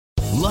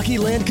Lucky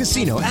Land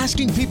Casino,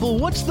 asking people,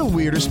 what's the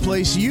weirdest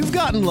place you've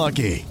gotten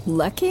lucky?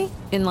 Lucky?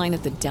 In line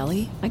at the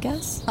deli, I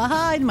guess?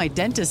 Aha, in my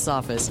dentist's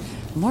office.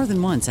 More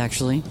than once,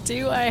 actually.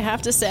 Do I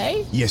have to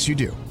say? Yes, you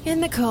do. In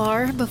the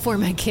car before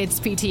my kids'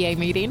 PTA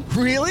meeting.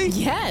 Really?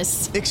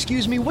 Yes.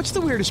 Excuse me, what's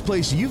the weirdest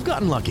place you've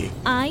gotten lucky?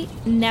 I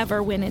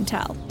never win and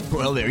tell.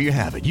 Well, there you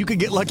have it. You can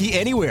get lucky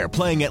anywhere,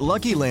 playing at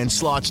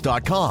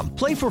LuckyLandSlots.com.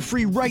 Play for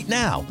free right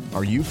now.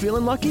 Are you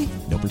feeling lucky?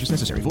 No purchase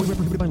necessary. Void where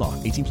prohibited by law.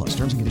 18 plus.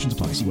 Terms and conditions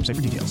apply. See website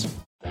for details.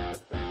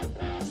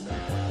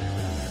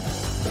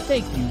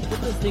 Thank you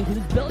for listening to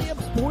this Belly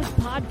Up Sports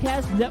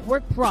Podcast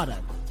Network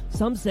product.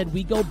 Some said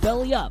we go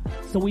belly up,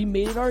 so we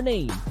made it our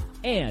name,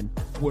 and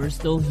we're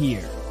still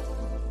here.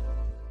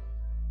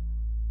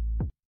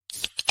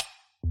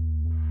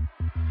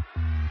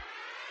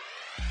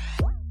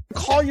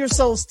 Call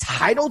yourselves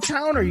Title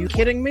Town? Are you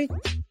kidding me?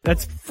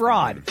 That's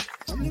fraud.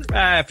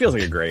 It feels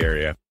like a gray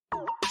area.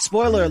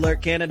 Spoiler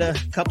alert, Canada.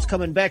 Cup's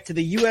coming back to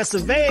the US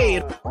of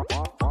A.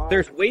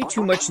 There's way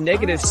too much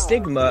negative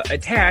stigma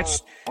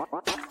attached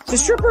to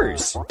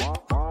strippers.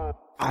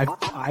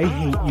 I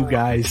hate you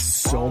guys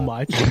so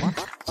much.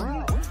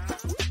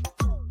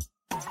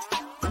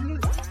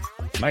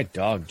 My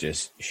dog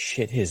just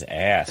shit his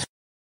ass.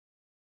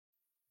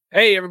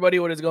 Hey, everybody,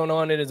 what is going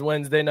on? It is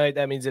Wednesday night.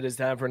 That means it is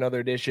time for another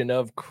edition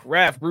of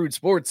Craft Brewed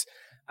Sports.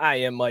 I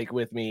am Mike.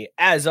 With me,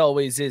 as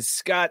always, is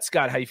Scott.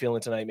 Scott, how you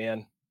feeling tonight,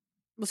 man?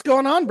 What's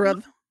going on,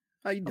 brother?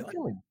 How you doing? I'm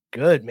feeling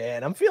good,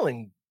 man. I'm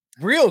feeling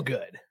real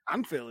good.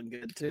 I'm feeling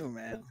good too,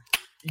 man.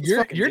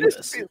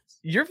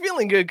 You're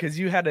feeling good because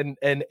you had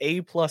an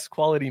A+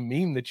 quality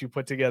meme that you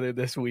put together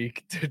this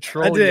week to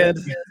troll. I did.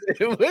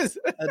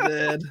 I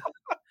did.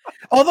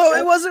 Although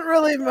it wasn't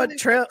really much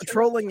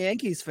trolling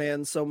Yankees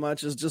fans so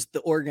much as just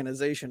the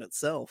organization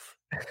itself,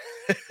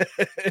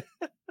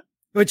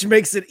 which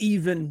makes it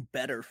even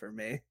better for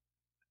me.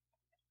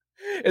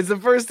 It's the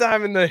first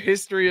time in the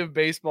history of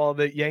baseball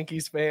that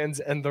Yankees fans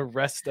and the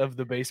rest of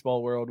the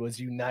baseball world was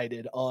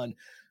united on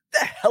the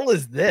hell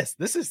is this?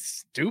 This is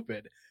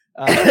stupid.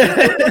 Well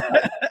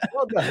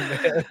done,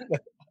 man.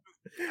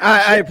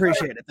 I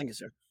appreciate it. Thank you,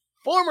 sir.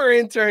 Former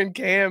intern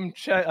Cam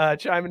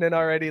chiming in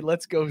already.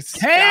 Let's go,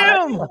 Scott.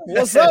 Cam!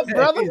 What's up,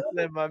 brother?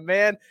 My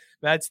man.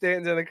 Matt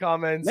Stanton's in the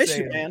comments. Miss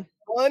you, man.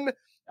 Fun.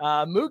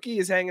 Mookie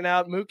is hanging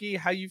out. Mookie,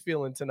 how you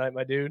feeling tonight,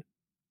 my dude?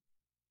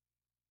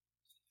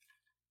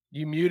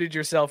 You muted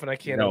yourself, and I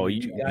can't. No,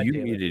 you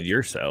muted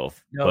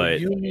yourself. No, but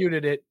you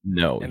muted it.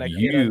 No,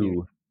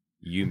 you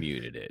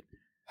muted it.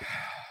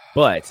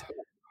 But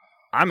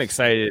I'm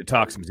excited to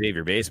talk some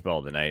Xavier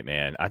baseball tonight,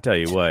 man. I tell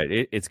you what,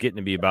 it's getting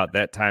to be about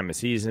that time of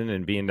season,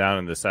 and being down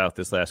in the South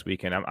this last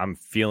weekend, I'm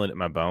feeling it in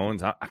my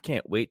bones. I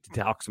can't wait to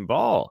talk some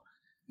ball.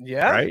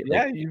 Yeah, right?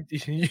 Yeah,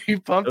 you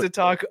pumped to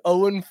talk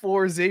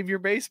 0-4 Xavier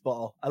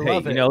baseball. I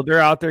love it. They're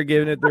out there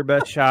giving it their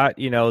best shot.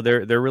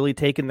 They're really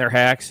taking their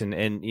hacks and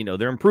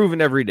they're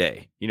improving every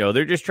day.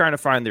 They're just trying to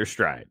find their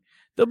stride.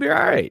 They'll be all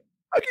right.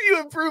 How can you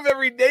improve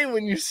every day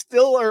when you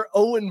still are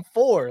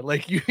 0-4?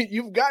 Like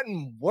you've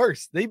gotten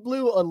worse. They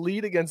blew a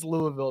lead against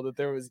Louisville that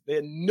they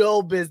had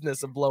no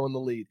business of blowing the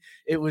lead.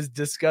 It was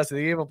disgusting.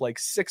 They gave up like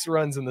 6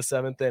 runs in the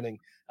 7th inning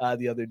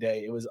the other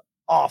day. It was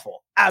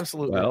awful.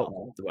 Absolutely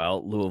awful.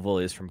 Well, Louisville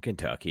is from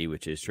Kentucky,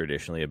 which is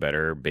traditionally a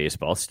better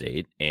baseball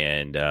state.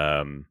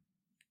 And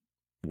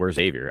where's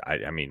Xavier?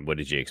 I mean, what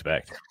did you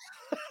expect?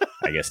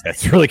 I guess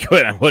that's really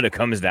good on what it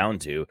comes down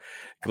to.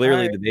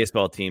 Clearly, the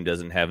baseball team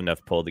doesn't have enough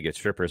pull to get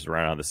strippers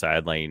around on the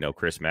sideline,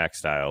 Chris Mack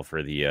style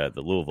for the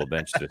Louisville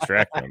bench to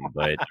distract them.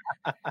 But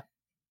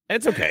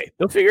it's okay.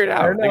 They'll figure it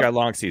out. They got a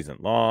long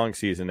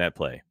season at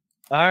play.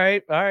 All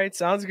right.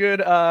 Sounds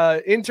good.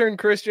 Intern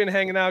Christian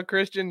hanging out.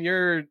 Christian,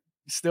 you're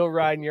still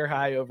riding your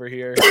high over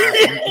here.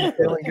 You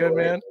feeling good,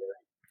 man?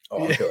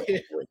 Oh, I'm feeling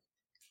good.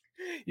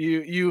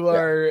 You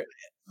are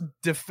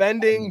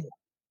defending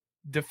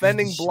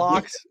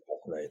blocks.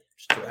 Right.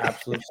 Just an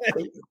absolute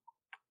statement.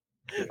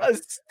 A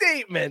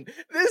statement.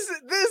 This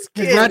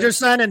kid. Did Roger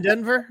sign in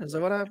Denver? Is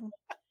that what happened?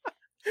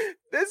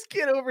 This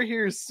kid over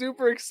here is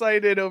super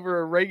excited over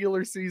a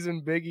regular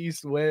season Big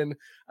East win.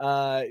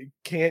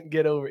 Can't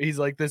get over. He's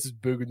like, this is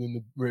bigger than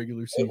the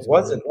regular season. It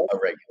wasn't a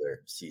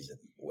regular season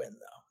win,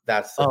 though.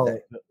 That's the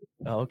thing.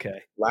 Oh,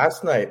 okay.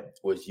 Last night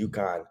was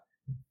UConn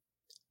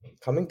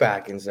coming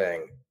back and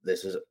saying,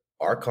 this is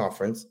our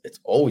conference. It's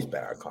always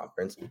been our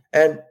conference.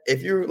 And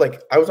if you're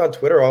like, I was on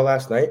Twitter all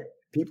last night.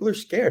 People are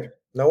scared.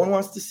 No one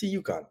wants to see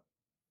UConn.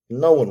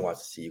 No one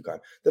wants to see UConn.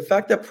 The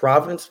fact that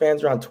Providence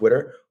fans are on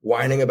Twitter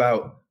whining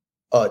about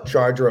a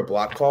charge or a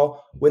block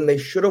call when they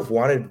should have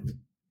wanted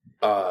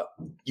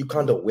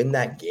UConn to win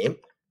that game,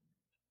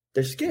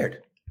 they're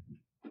scared.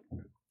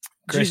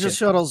 Jesus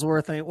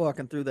Shuttlesworth ain't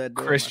walking through that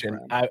door. Christian,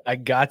 I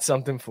got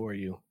something for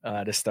you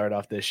to start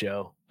off this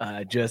show.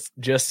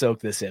 Just soak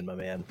this in, my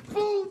man.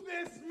 Boo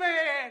this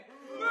man!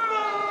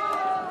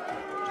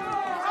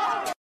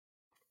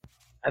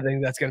 I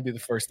think that's going to be the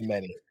first of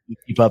many. You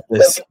keep up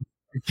this.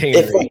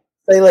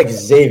 Say like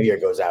Xavier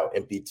goes out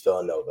and beats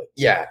Villanova.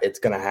 Yeah, it's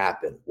going to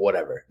happen.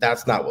 Whatever.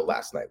 That's not what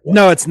last night was.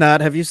 No, it's not.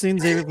 Have you seen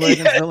Xavier play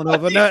against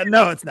Villanova?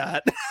 No, it's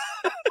not.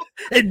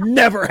 It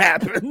never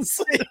happens.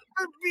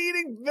 For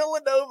beating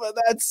Villanova.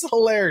 That's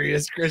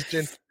hilarious,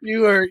 Christian.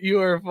 You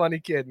are a funny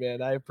kid,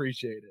 man. I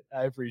appreciate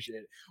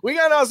it. We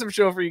got an awesome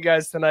show for you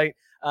guys tonight.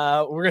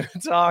 We're going to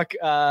talk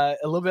a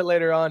little bit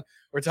later on.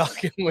 We're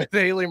talking with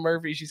Haley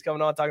Murphy. She's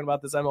coming on talking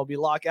about this MLB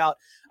lockout.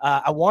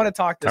 I want to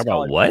talk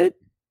about what?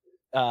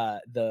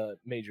 The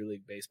Major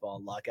League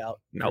Baseball lockout.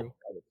 No.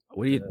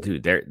 What do you do?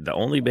 They're the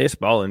only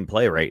baseball in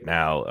play right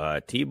now.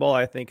 T-ball,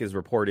 I think, is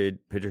reported,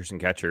 pitchers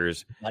and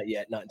catchers. Not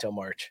yet, not until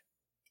March.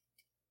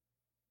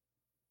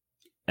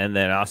 And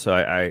then also,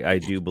 I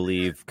do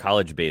believe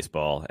college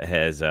baseball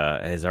has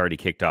already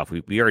kicked off.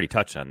 We already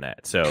touched on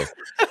that. So,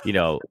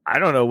 I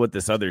don't know what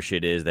this other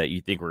shit is that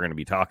you think we're going to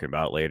be talking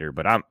about later.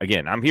 But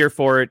I'm here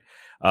for it.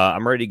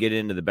 I'm ready to get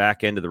into the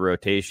back end of the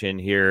rotation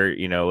here,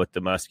 with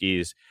the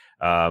Muskies.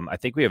 I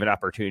think we have an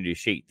opportunity to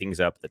shake things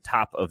up at the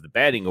top of the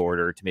batting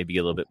order to maybe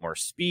get a little bit more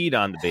speed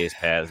on the base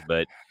paths.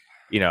 But,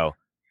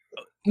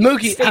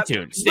 Mookie, stay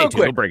tuned.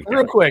 We'll break it down.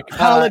 Real quick.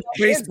 College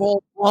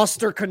baseball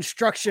roster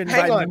construction.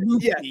 Hang by on.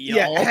 Mookie,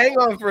 Yeah. Hang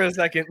on for a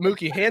second.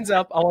 Mookie, hands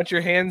up. I want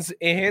your hands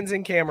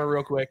in camera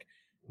real quick.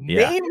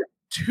 Yeah. Name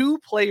 2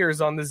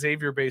 players on the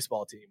Xavier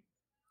baseball team.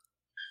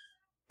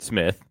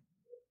 Smith.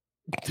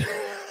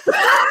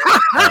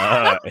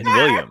 And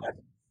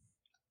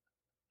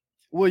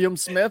William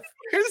Smith.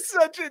 You're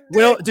such a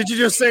Will, did you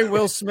just say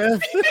Will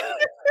Smith?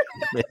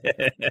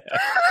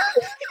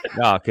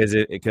 No, because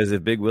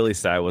if Big Willie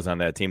Style was on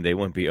that team, they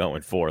wouldn't be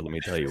 0-4. Let me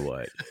tell you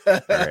what. All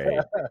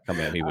right, come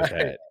at me with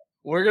that.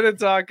 We're gonna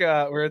talk.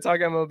 We're gonna talk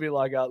MLB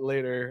lockout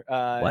later.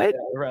 What?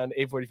 Around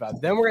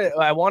 8:45. Then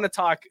I want to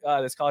talk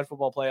this college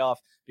football playoff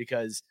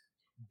because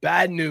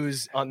bad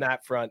news on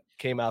that front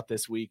came out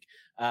this week.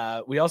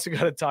 We also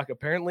got to talk.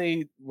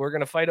 Apparently, we're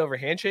gonna fight over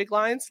handshake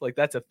lines. Like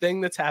that's a thing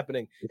that's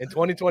happening in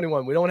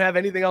 2021. We don't have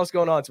anything else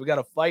going on, so we got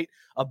to fight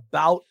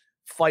about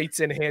fights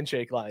and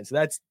handshake lines.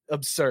 That's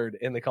absurd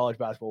in the college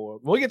basketball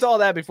world. We'll get to all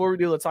that. Before we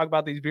do, let's talk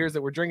about these beers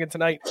that we're drinking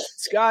tonight.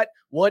 Scott,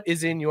 what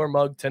is in your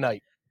mug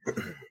tonight?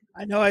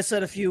 I know I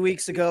said a few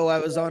weeks ago I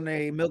was on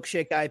a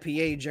milkshake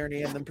IPA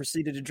journey and then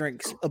proceeded to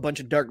drink a bunch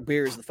of dark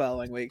beers the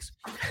following weeks.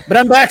 But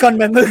I'm back on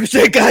my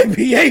milkshake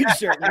IPA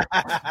journey.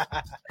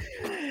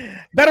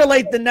 Better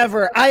late than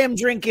never. I am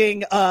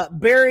drinking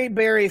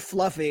Berry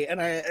Fluffy,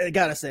 and I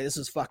gotta say this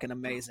is fucking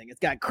amazing. It's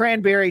got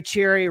cranberry,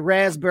 cherry,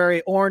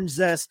 raspberry, orange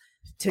zest,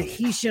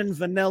 Tahitian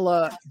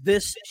vanilla.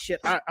 This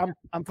shit,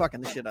 I'm fucking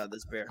the shit out of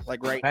this beer.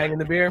 Like right, banging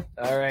the beer.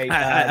 All right.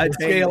 I'd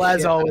scale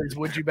as always.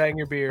 Would you bang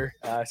your beer,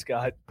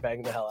 Scott?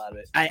 Bang the hell out of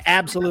it. I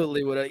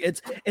absolutely would.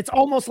 It's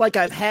almost like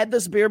I've had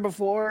this beer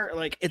before.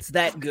 Like it's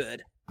that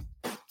good.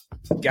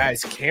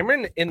 Guys,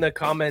 Cameron in the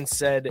comments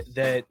said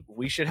that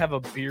we should have a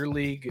beer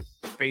league,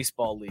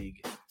 baseball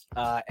league,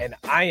 and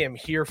I am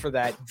here for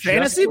that.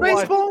 Fantasy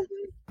baseball?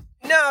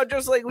 No,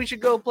 just like we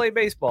should go play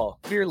baseball.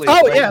 Beer league.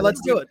 Oh yeah,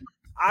 let's do it.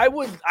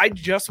 I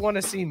just want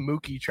to see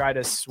Mookie try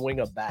to swing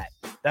a bat.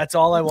 That's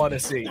all I want to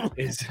see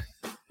is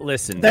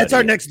listen. That's buddy,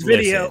 our next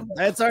video. listen,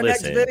 That's our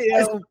listen. next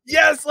video.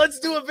 Yes, let's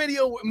do a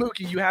video.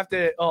 Mookie, you have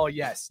to. Oh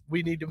yes,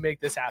 we need to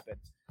make this happen.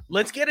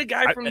 Let's get a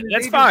guy from the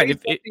that's Xavier fine.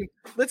 baseball team.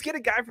 Let's get a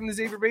guy from the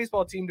Xavier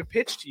baseball team to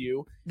pitch to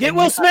you. Get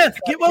Will Smith.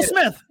 Get Will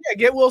Smith. Yeah,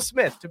 get Will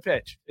Smith to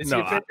pitch. Is he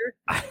a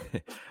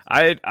pitcher?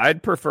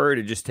 I'd prefer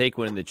to just take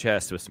one in the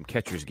chest with some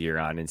catcher's gear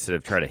on instead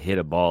of try to hit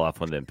a ball off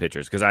one of them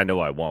pitchers because I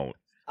know I won't.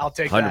 I'll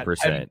take 100%.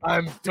 that.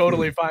 I'm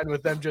totally fine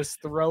with them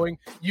just throwing.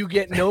 You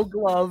get no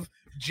glove,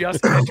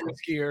 just catcher's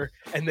gear,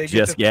 and they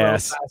just get to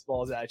gas. throw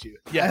fastballs at you.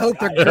 Yes, I hope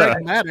they're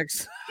Greg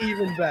Maddox.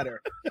 Even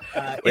better.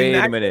 Wait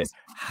a minute.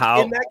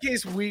 How? In that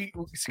case,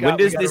 Scott, when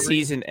does the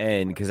season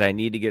end? Because I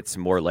need to get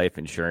some more life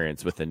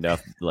insurance with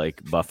enough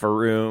like buffer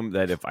room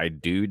that if I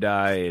do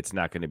die, it's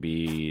not going to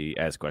be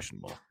as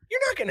questionable.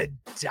 You're not going to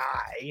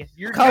die.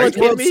 You're College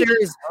World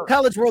Series.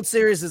 College World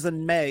Series is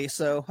in May,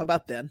 so how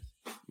about then?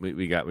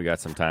 We got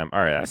some time.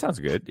 All right, that sounds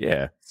good.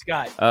 Yeah,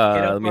 Scott.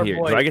 Let me hear.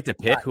 Do I get to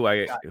pick who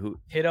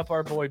hit up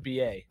our boy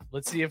BA?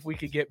 Let's see if we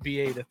could get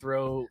BA to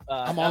throw.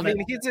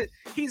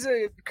 He's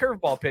a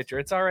curveball pitcher.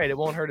 It's all right. It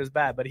won't hurt as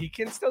bad, but he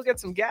can still get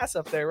some gas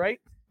up there, right?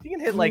 He can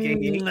hit like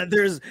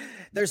 88.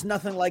 There's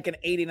nothing like an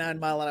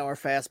 89-mile-an-hour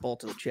fastball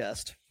to the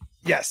chest.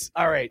 Yes.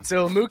 All right.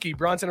 So Mookie,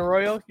 Bronson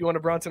Arroyo. You want a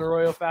Bronson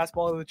Arroyo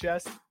fastball to the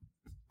chest?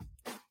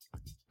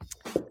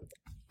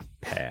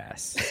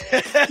 Pass.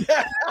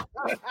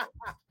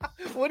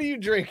 What are you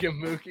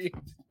drinking, Mookie?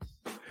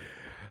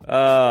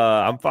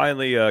 I'm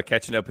finally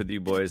catching up with you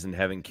boys and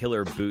having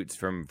killer boots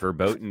from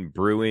Verboten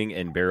Brewing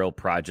and Barrel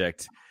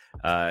Project.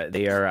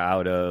 They are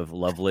out of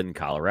Loveland,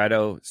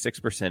 Colorado. 6%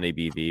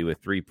 ABV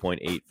with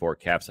 3.84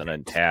 caps on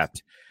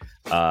Untapped.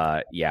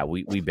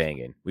 We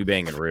banging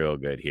real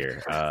good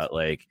here.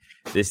 Like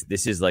this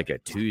is like a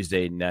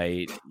Tuesday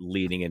night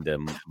leading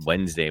into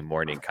Wednesday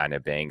morning kind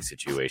of bang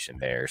situation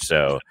there.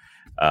 So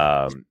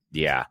that's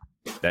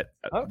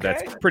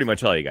pretty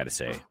much all you got to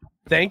say.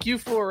 Thank you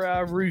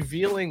for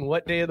revealing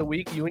what day of the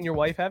week you and your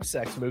wife have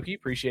sex, Mookie.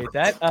 Appreciate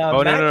that.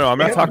 Oh, no. I'm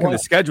not talking the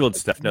scheduled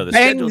stuff. No, the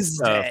scheduled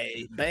stuff.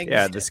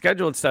 The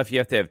scheduled stuff, you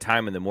have to have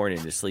time in the morning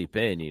to sleep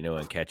in,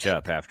 and catch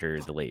up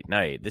after the late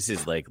night. This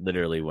is like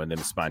literally one of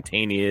them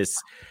spontaneous,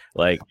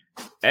 like,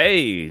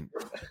 hey,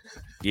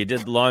 you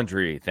did the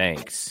laundry.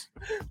 Thanks.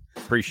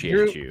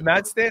 Appreciate you.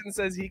 Matt Stanton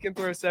says he can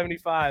throw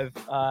 75.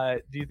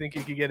 Do you think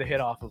you could get a hit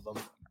off of him?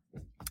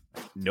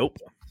 Nope.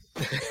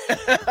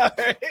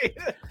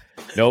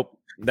 Nope.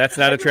 That's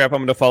not a trap I'm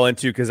going to fall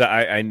into because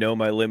I know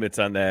my limits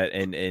on that.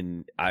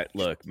 And I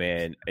look,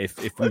 man,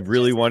 if we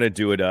really want to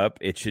do it up,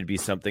 it should be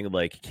something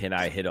like, can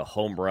I hit a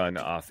home run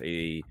off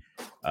a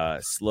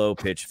slow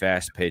pitch,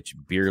 fast pitch,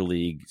 beer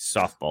league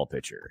softball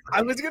pitcher?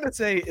 I was going to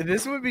say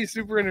this would be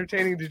super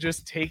entertaining to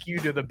just take you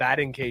to the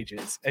batting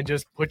cages and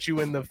just put you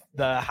in the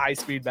high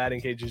speed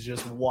batting cages,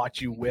 just watch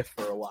you whiff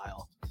for a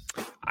while.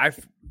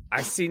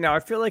 I see now. I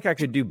feel like I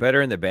could do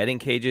better in the batting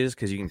cages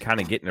because you can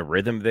kind of get in a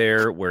rhythm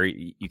there where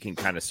you can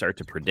kind of start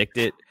to predict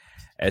it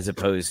as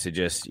opposed to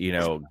just,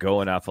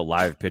 going off a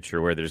live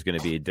pitcher where there's going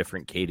to be a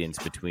different cadence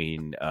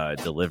between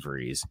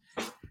deliveries.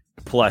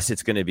 Plus,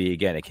 it's going to be,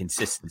 again, a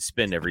consistent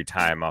spin every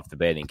time off the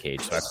batting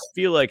cage. So I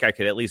feel like I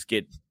could at least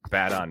get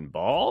bat on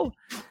ball.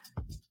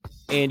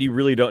 And you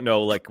really don't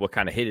know like what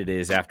kind of hit it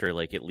is after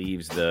like it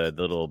leaves the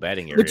little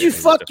batting area. Would you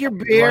fuck your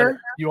beer?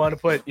 You want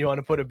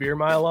to put a beer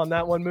mile on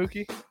that one,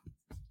 Mookie?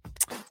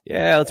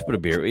 Yeah, let's put a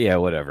beer. Yeah,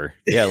 whatever.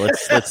 Yeah,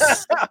 let's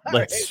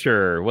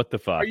sure. What the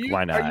fuck?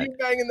 Why not? Are you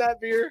banging that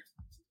beer?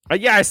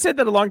 Yeah, I said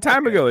that a long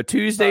time ago. A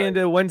Tuesday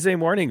into Wednesday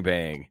morning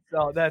bang.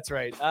 Oh, that's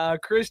right.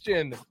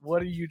 Christian,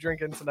 what are you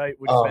drinking tonight?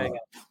 Would you bang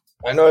it?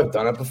 I know I've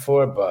done it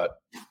before, but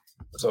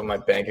so my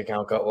bank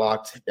account got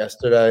locked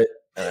yesterday,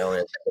 and I only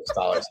had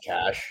 $6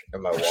 cash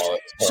in my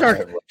wallet.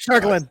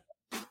 Sharkland.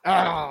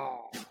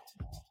 Oh.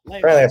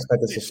 Apparently, I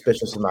spent a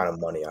suspicious amount of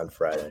money on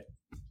Friday.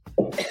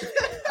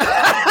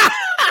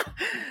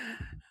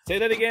 Say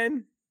that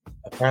again.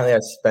 Apparently, I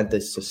spent a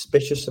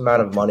suspicious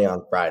amount of money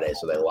on Friday,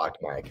 so they locked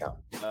my account.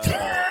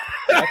 I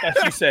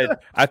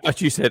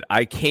thought you said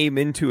I came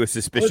into a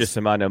suspicious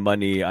amount of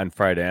money on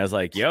Friday. I was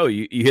like, "Yo,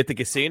 you hit the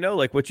casino?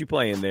 Like, what you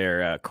playing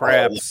there?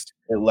 Craps?"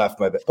 It left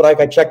my bit, but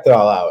I checked it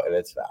all out, and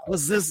it's valid.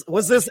 Was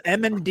this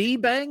M&D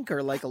bank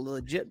or like a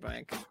legit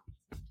bank?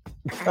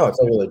 No, it's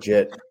like a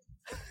legit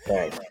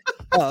bank.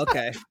 Oh,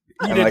 okay.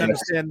 You didn't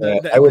understand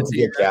I went to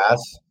get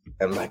gas,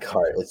 and my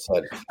card, it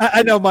said...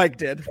 I know Mike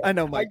did. I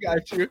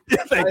got you.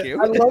 Thank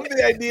you. I love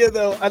the idea,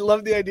 though. I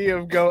love the idea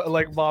of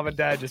like mom and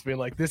dad just being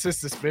like, this is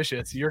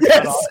suspicious. You're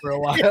cut off for a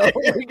while.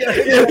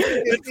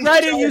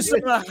 Friday, you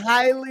spent a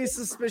highly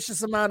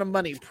suspicious amount of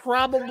money,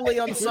 probably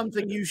on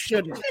something you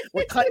shouldn't.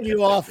 We're cutting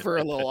you off for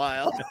a little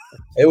while.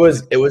 It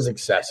was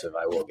excessive.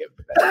 I will give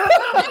it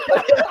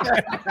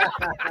that.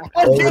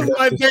 I'll give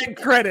my bank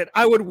credit.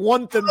 I would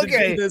want them to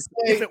do this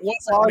if it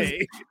wasn't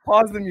me.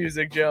 Pause the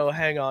music, Joe.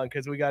 Hang on,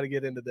 because we got to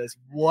get into this.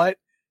 What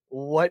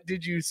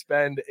did you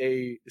spend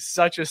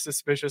such a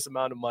suspicious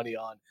amount of money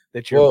on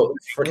that you're? Well,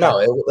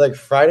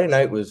 Friday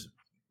night was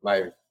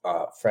my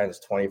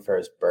friend's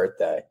 21st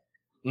birthday.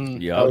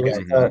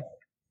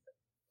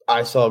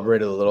 I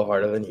celebrated a little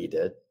harder than he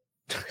did.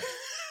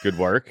 Good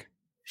work.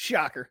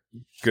 Shocker.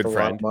 Good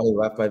friend. Money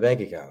left my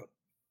bank account.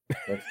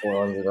 Like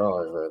 $400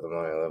 worth of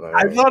money.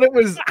 I thought it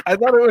was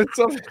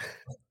something.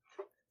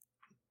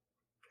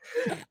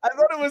 I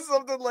thought it was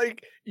something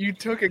like you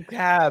took a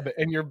cab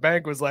and your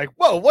bank was like,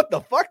 "Whoa, what the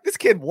fuck? This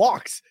kid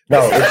walks."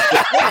 No,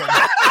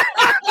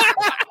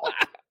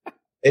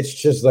 it's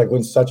just like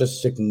when such a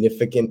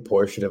significant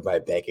portion of my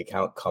bank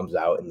account comes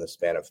out in the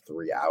span of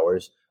 3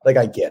 hours. Like,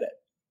 I get it.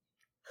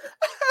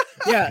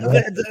 Yeah,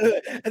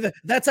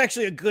 that's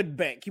actually a good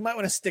bank. You might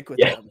want to stick with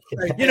them.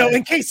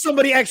 In case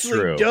somebody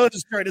actually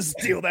does try to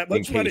steal that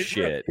much money.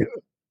 Shit.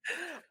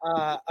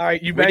 All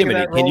right, you banging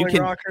that Rolling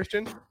Rock,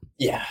 Christian?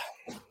 Yeah.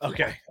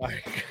 Okay. All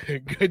right.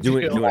 Good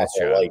deal. I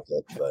like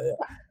it, but yeah.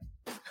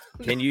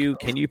 Can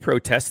you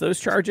protest those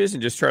charges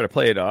and just try to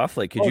play it off?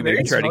 Like, could you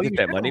maybe try to get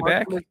that money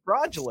back?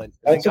 Fraudulent.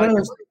 That's what I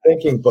was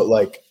thinking, but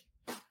like,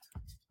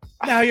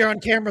 now you're on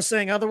camera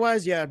saying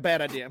otherwise. Yeah,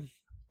 bad idea.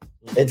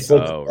 It's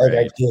like,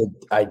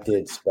 I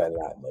did spend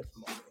that much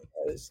money.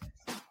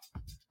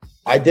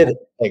 I did it.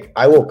 Like,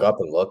 I woke up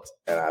and looked,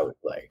 and I was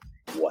like,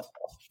 "What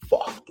the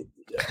fuck did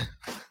you do?"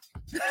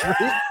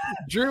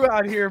 Drew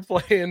out here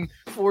playing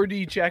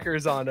 4D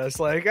checkers on us,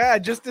 like,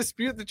 just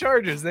dispute the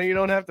charges, then you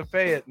don't have to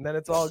pay it, and then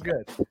it's all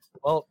good.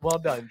 Well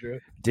done, Drew.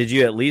 Did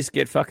you at least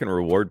get fucking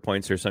reward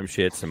points or some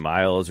shit, some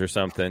miles or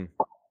something?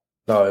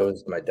 No, it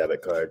was my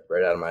debit card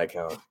right out of my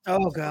account.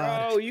 Oh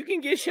god! Oh, you can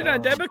get shit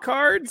on debit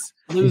cards.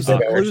 Losing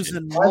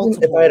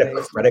if I had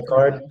a credit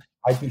card,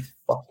 I'd be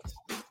fucked.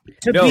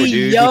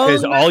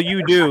 Because all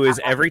you do is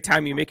every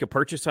time you make a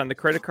purchase on the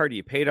credit card,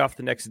 you pay it off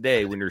the next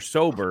day. When you're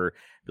sober,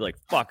 you're like,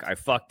 fuck, I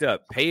fucked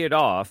up. Pay it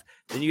off.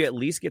 Then you at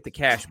least get the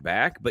cash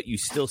back, but you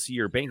still see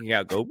your bank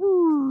account go,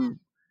 woo.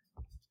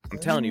 I'm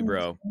telling you,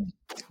 bro.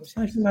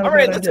 All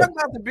right, let's talk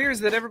about the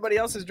beers that everybody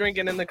else is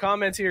drinking. In the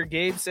comments here,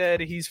 Gabe said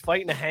he's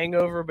fighting a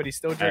hangover, but he's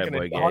still drinking a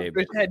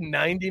Dogfish Head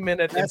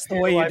 90-minute. That's the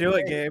way you do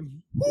it, Gabe.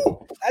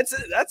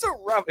 That's a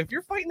rough. If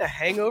you're fighting a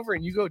hangover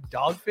and you go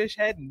Dogfish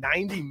Head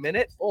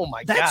 90-minute, oh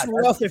my god, that's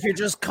rough. If you're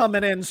just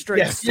coming in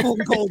straight stone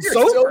cold you're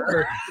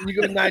sober, and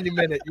you go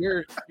 90-minute,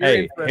 you're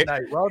Hey, in for a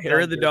night. Well hair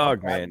done, of the dude.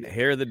 dog, man.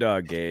 Hair of the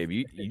dog, Gabe.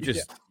 You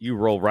just you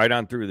roll right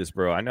on through this,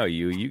 bro. I know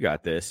you. You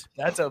got this.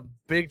 That's a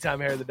big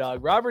time hair of the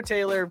dog. Robert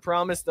Taylor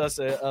promised us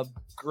a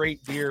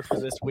great beer for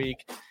this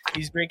week.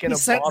 He's drinking a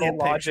Bottle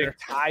Logic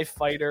TIE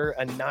Fighter,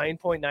 a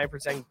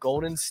 9.9%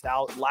 golden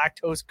stout,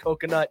 lactose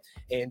coconut,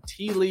 and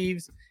tea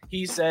leaves.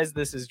 He says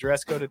this is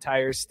dress code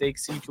attire, steak,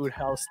 seafood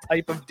house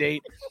type of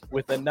date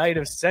with a night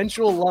of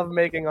sensual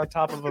lovemaking on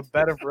top of a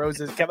bed of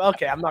roses.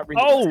 Okay, I'm not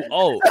reading.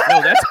 No,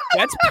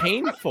 that's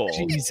painful.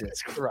 Jesus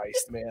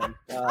Christ, man.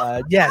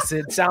 Yes,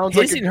 it sounds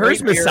His like and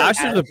hers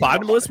massages with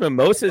bottomless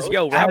mimosas.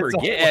 Yo, Robert,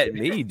 get at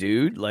me,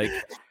 dude. Like,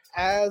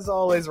 as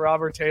always,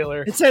 Robert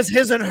Taylor. it says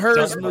his and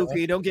hers,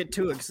 Mookie. Don't get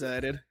too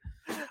excited.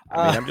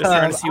 I mean, I'm just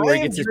trying to see where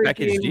he I am gets his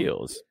package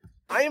deals.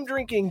 I am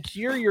drinking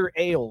Cure Your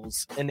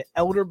Ales, an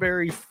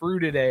elderberry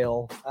fruited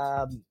ale.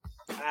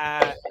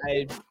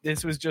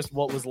 This was just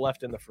what was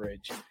left in the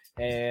fridge,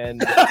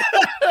 and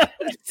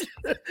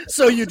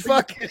So you'd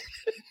fuck it.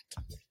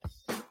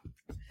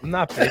 I'm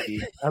not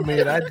picky. I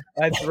mean,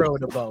 I'd throw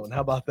it a bone.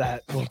 How about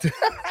that? We'll do-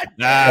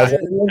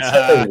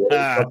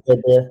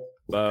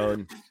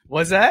 Bone.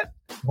 Was that?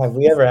 Have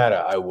we ever had a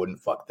I wouldn't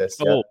fuck this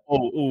yet?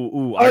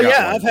 Oh I got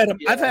yeah, one.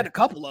 I've had a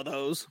couple of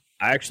those.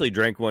 I actually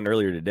drank one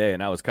earlier today,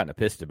 and I was kind of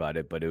pissed about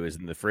it, but it was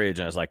in the fridge,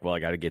 and I was like, well, I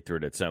got to get through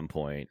it at some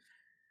point.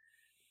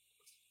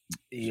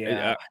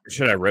 Yeah.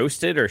 Should I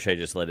roast it, or should I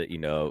just let it,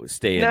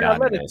 stay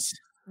anonymous?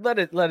 Let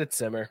it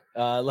simmer.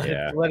 Let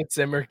Yeah. it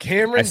simmer.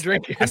 Cameron's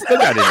drinking. I still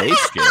got an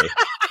HJ.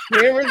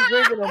 Cameron's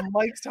drinking a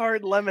Mike's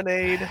Hard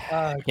Lemonade.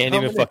 Can't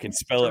even fucking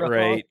spell it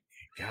right.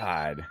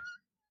 God.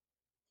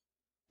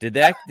 Did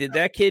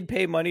that kid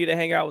pay money to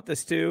hang out with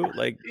us too?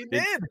 Like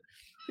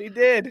He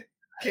did.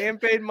 Cam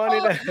paid money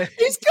to.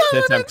 He's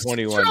coming Since I'm in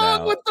 21 strong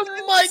now. with the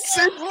mics.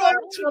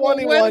 I'm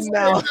 21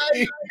 now.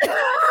 He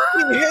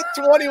hit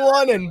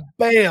 21 and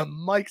bam,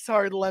 Mike's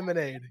Hard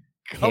Lemonade.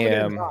 Coming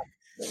in hot.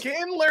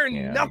 Cam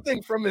learned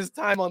nothing from his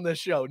time on this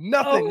show.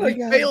 Nothing. Oh my We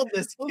God. failed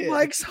this kid.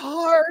 Mike's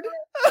Hard.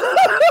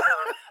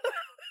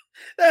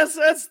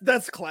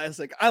 That's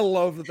classic. I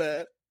love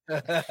that.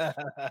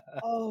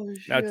 Oh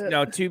shit.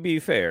 Now, to be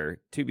fair,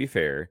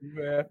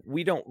 Yeah.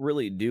 we don't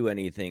really do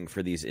anything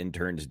for these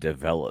interns'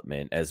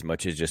 development as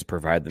much as just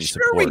provide them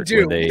Sure support. we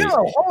do. where they- No,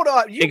 hold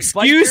on.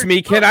 Excuse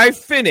me, can I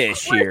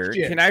finish here?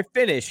 Christian. Can I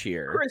finish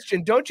here?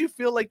 Christian, don't you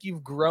feel like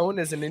you've grown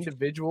as an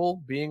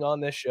individual being on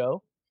this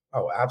show?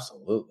 Oh,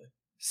 absolutely.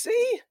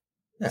 See?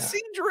 Yeah.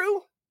 See,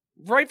 Drew?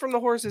 Right from the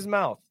horse's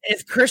mouth.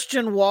 If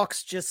Christian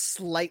walks just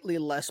slightly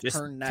less Just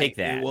per night, take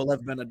that. it will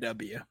have been a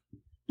W.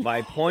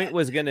 My point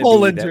was going to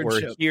Full be that we're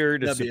internship. here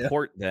to W.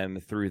 support them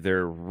through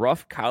their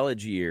rough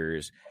college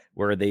years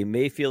where they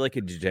may feel like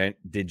a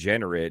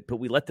degenerate, but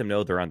we let them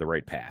know they're on the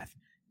right path.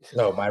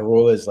 No, my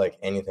rule is like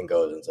anything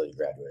goes until you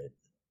graduate.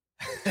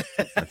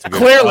 That's a good-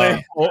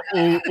 Clearly.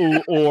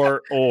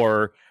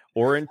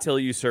 or until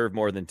you serve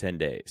more than 10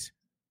 days.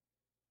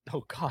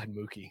 Oh God,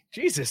 Mookie.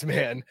 Jesus,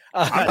 man.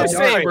 I'm just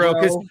dark, saying, bro,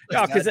 bro.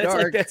 because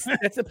That's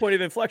that's the point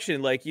of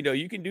inflection. Like,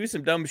 you can do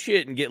some dumb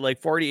shit and get like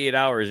 48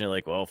 hours, and you're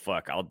like, well,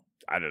 fuck,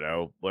 I don't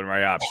know, what are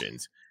my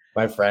options?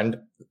 My friend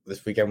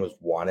this weekend was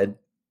wanted,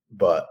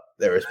 but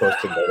they were supposed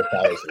to notify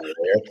us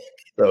earlier.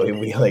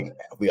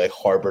 So we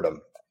harbored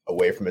him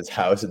away from his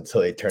house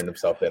until he turned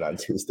himself in on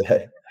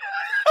Tuesday.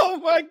 Oh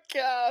my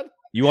God.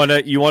 You want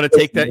to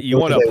take that? You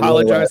want to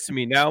apologize to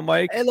me now,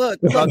 Mike? Hey, look,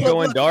 About look,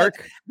 going look,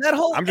 dark? That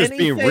whole I'm just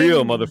being real,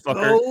 anything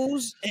motherfucker.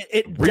 goes,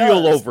 it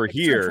Real does, over except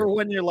here. for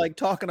when you're like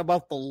talking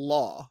about the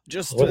law.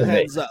 Just What a is it?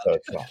 heads up. So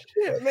it's not.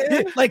 Shit,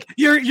 man. Like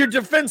your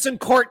defense in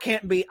court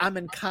can't be I'm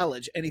in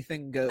college,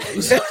 anything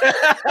goes.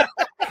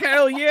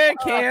 Hell yeah, it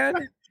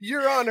can.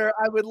 Your Honor,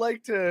 I would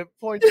like to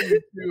point you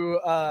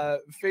to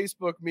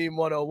Facebook meme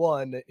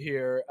 101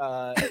 here.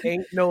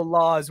 Ain't no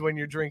laws when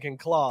you're drinking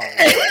claws.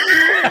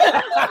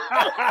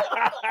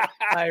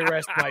 I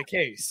rest my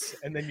case.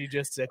 And then you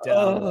just sit down.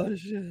 Oh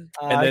shit. And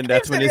then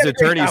that's Cam when said his he had a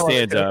great attorney time on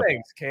stands it. up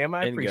Thanks, Cam.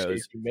 I and appreciate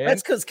goes, you, man.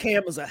 That's because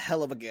Cam is a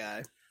hell of a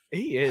guy.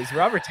 He is.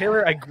 Robert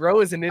Taylor, I grow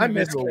as an I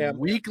miss individual Cam.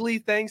 weekly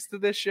thanks to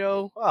this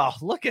show. Oh,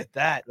 look at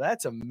that.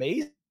 That's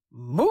amazing.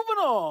 Moving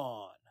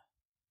on.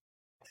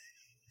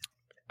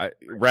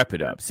 Wrap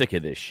it up. Sick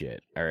of this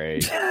shit. All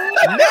right.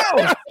 No,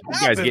 You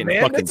guys getting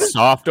man. fucking This is-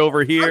 soft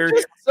over here. I'm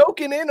just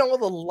soaking in all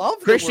the love. that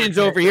we're Christians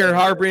over getting. here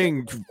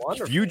harboring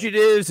Wonderful.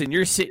 fugitives, and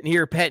you're sitting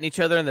here patting each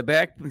other on the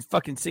back and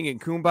fucking singing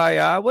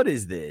Kumbaya. What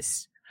is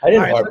this? I didn't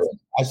All right, harbor.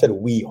 I said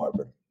we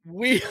harbor.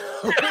 We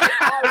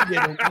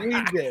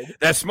we did.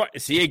 That's smart.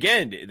 See,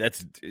 again,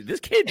 that's this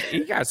kid.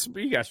 He got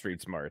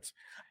street smarts.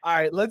 All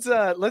right, let's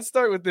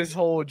start with this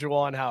whole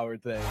Juwan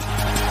Howard thing.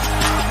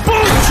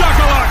 Boom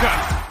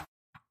shakalaka!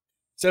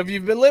 So if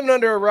you've been living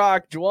under a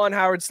rock, Juwan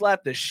Howard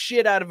slapped the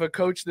shit out of a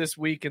coach this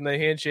week in the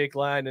handshake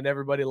line, and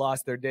everybody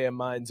lost their damn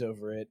minds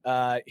over it.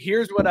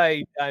 Here's what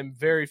I'm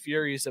very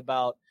furious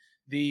about.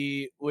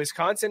 The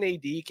Wisconsin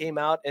AD came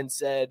out and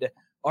said,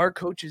 our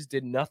coaches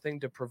did nothing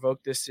to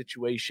provoke this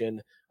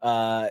situation,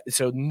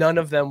 so none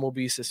of them will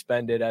be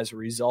suspended as a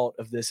result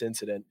of this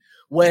incident.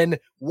 When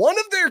one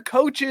of their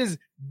coaches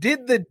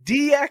did the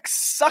DX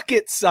suck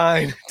it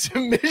sign to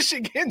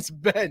Michigan's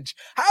bench,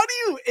 how do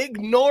you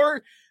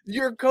ignore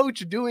your coach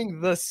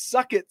doing the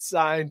suck it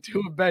sign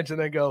to a bench and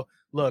then go,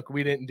 look,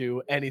 we didn't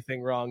do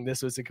anything wrong.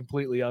 This was a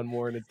completely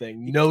unwarranted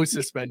thing. No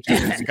suspension.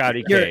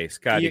 Scotty K,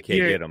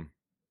 get him.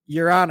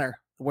 Your Honor,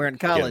 we're in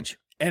college.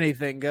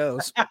 Anything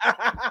goes.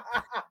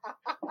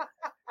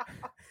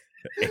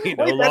 Ain't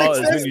no laws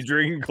when you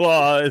drinking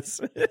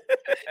claws.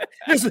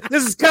 This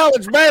is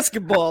college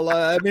basketball.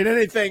 I mean,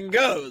 anything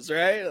goes,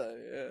 right?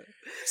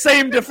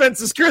 Same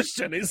defense as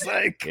Christian. He's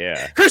like,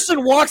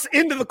 Christian walks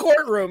into the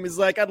courtroom. He's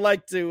like, I'd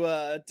like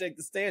to take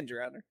the stand,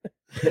 Your Honor.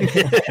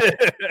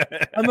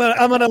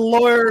 I'm gonna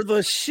lawyer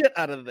the shit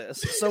out of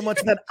this so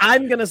much that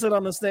I'm gonna sit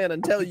on the stand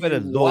and tell you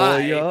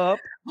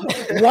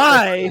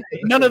why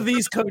none of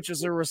these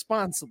coaches are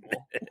responsible.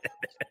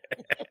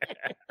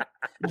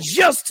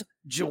 Just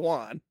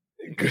Juwan.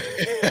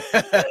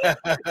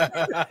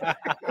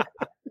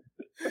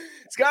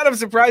 Scott, I'm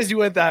surprised you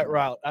went that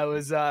route. I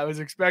was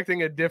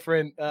expecting a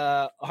different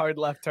hard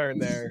left turn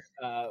there.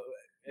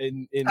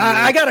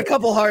 I got a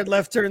couple hard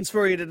left turns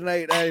for you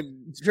tonight.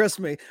 Trust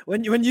me.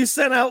 When you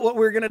sent out what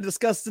we're gonna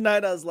discuss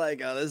tonight, I was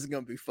like, oh, this is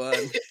gonna be fun.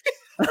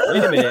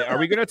 Wait a minute. Are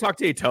we gonna talk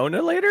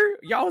Daytona later?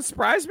 Y'all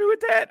surprised me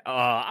with that.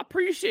 I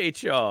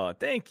appreciate y'all.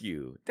 Thank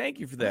you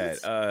for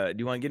that. Do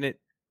you want to get it?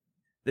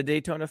 The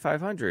Daytona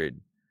 500,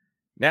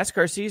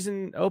 NASCAR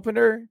season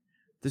opener,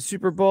 the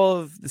Super Bowl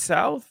of the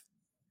South.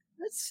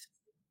 That's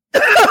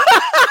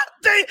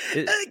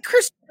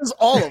Christian's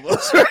all of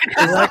us.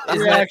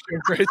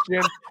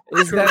 Christian?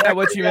 Is that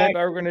what you meant?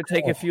 Are we going to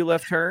take a few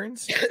left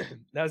turns?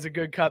 That was a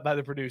good cut by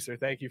the producer.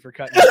 Thank you for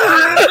cutting.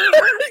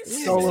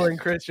 Soloing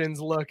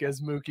Christian's look as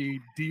Mookie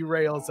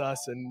derails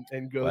us and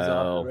goes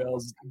off the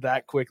rails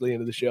that quickly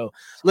into the show.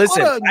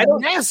 Listen, I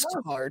don't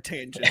NASCAR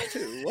tangent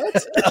too.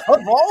 What?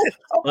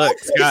 Look,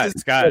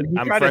 Scott,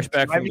 I'm fresh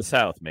back from the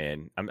South,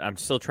 man. I'm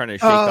still trying to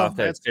shake off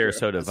that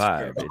Sarasota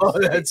vibe. Oh,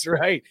 that's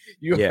right.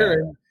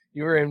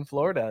 You were in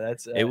Florida.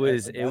 That's it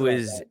was How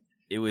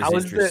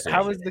was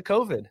the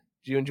COVID?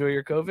 Did you enjoy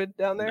your COVID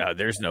down there? No,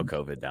 there's no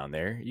COVID down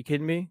there. You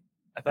kidding me?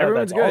 I thought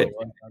everyone's good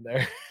down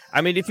there.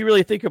 I mean, if you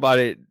really think about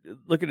it,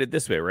 look at it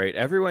this way, right?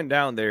 Everyone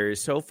down there is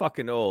so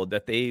fucking old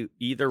that they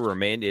either were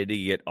mandated to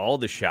get all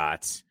the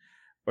shots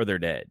or they're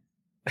dead.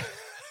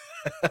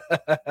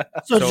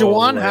 So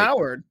Juwan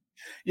Howard.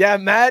 Yeah,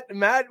 Matt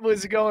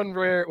was going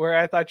where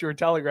I thought you were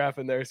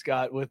telegraphing there,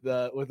 Scott, with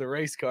the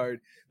race card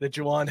that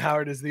Juwan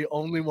Howard is the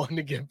only one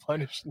to get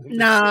punished.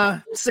 Nah,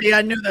 see,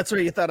 I knew that's where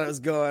you thought I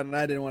was going, and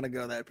I didn't want to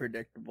go that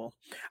predictable.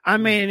 I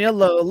mean,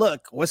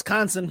 look,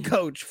 Wisconsin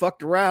coach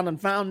fucked around and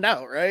found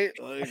out, right?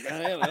 Like,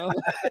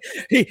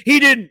 he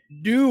didn't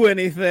do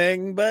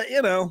anything, but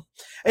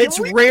it's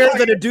rare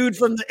that a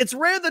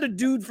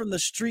dude from the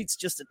streets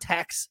just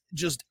attacks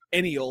just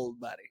any old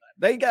body.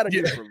 They got to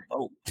be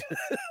revoked.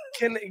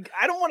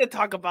 I don't want to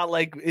talk about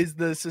is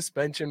the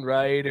suspension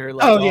right or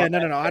no,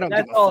 I don't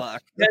give a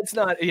fuck. That's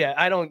not. Yeah,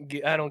 I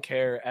don't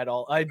care at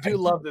all. I do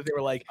love that they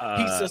were like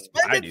he's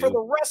suspended for the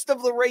rest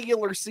of the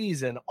regular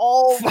season.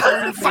 All 5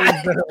 games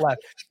that are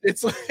left.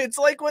 It's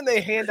like when they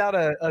hand out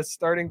a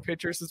starting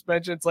pitcher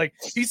suspension. It's like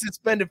he's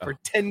suspended for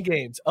 10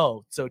 games.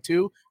 Oh, so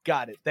 2.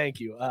 Got it. Thank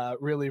you.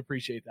 Really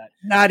appreciate that.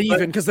 Not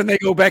even because then they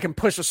go back and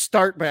push a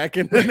start back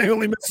and then they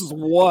only misses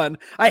 1.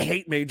 I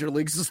hate major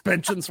league suspensions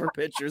for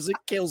pitchers. It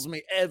kills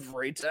me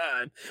every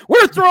time.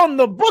 We're throwing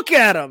the book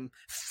at him.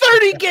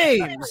 30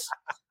 games.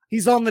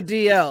 He's on the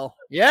DL.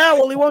 Yeah,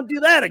 well, he won't do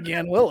that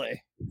again, will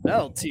he?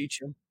 That'll teach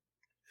him.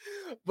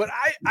 But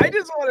I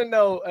just want to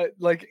know,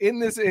 in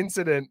this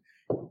incident,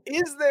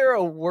 is there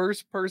a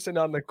worse person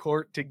on the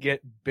court to get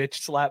bitch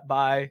slapped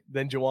by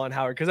than Juwan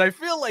Howard? Because I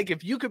feel like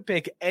if you could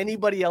pick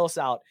anybody else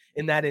out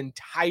in that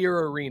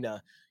entire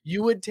arena,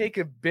 you would take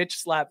a bitch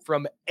slap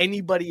from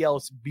anybody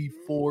else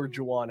before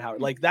Juwan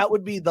Howard. That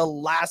would be the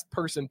last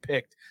person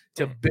picked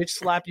to bitch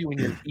slap you in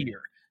your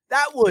ear.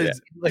 That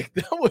was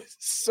that was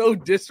so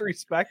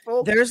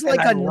disrespectful. There's a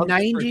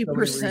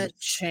 90%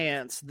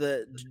 chance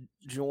that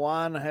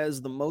Juwan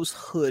has the most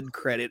hood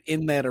credit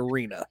in that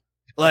arena.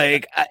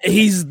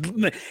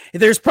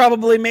 There's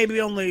probably maybe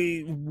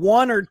only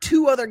 1 or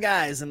 2 other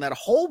guys in that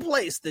whole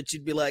place that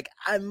you'd be like,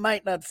 I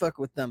might not fuck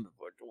with them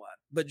before Juwan.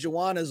 But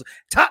Juwan is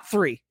top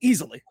 3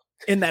 easily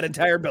in that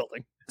entire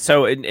building.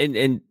 So,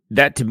 and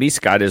that to me,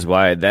 Scott, is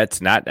why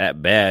that's not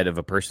that bad of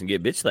a person to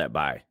get bitch slapped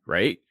by,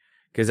 right?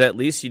 Because at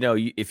least,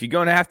 if you're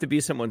going to have to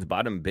be someone's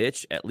bottom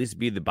bitch, at least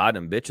be the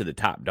bottom bitch of the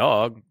top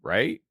dog,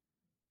 right?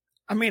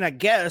 I mean, I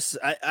guess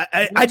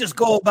I just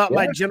go about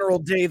my general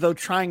day though,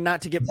 trying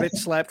not to get bitch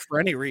slapped for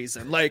any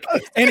reason, like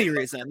any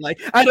reason. Like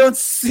I don't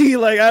see,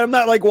 like I'm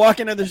not like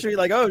walking in the street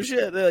like, oh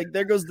shit, like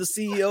there goes the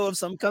CEO of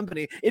some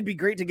company. It'd be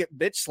great to get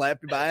bitch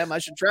slapped by him. I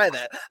should try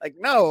that. Like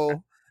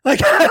no,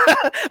 like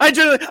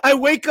I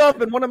wake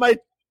up and one of my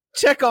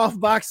checkoff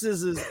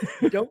boxes is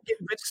don't get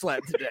bitch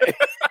slapped today.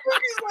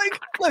 He's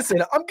like,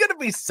 listen, I'm gonna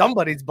be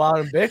somebody's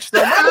bottom bitch. So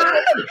I'm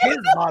gonna be his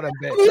bottom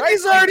bitch. Right?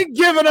 He's already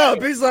given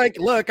up. He's like,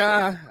 look,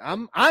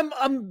 I'm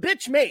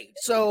bitch made.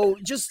 So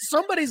just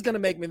somebody's gonna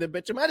make me the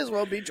bitch. I might as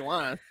well be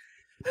Juwan.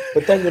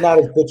 But then you're not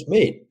his bitch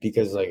mate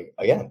because, like,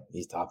 again,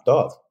 he's top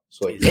dog.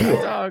 So like,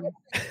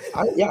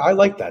 I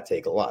like that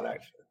take a lot,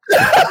 actually.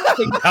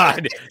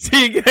 God.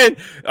 See again.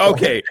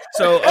 Okay,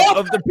 so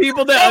of the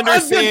people that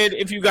understand,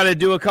 if you got to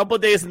do a couple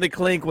of days in the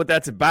clink, what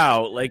that's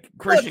about, like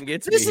Christian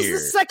gets me here. This is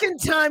the second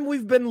time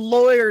we've been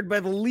lawyered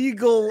by the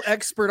legal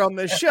expert on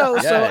this show,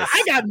 Yes. so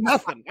I got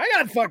nothing. I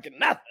got fucking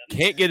nothing.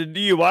 Can't get a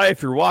DUI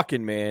if you're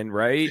walking, man.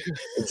 Right?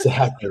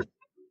 Exactly.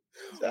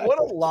 What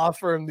a law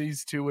firm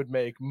these two would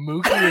make.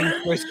 Mookie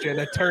and Christian,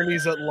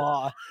 attorneys at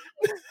law.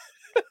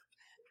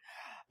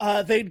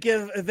 They'd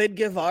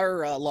give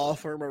our law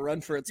firm a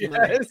run for its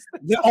money.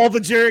 All the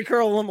Jerry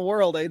Curl in the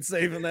world ain't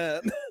saving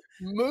that.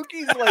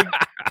 Mookie's like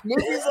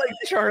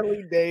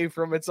Charlie Day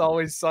from It's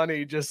Always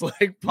Sunny, just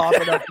like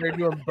popping up there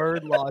doing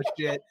bird law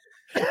shit.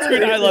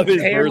 Dude, I love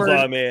his bird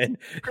law, man.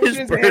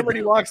 Christian's hammered.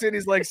 He walks in.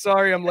 He's like,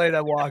 "Sorry, I'm late.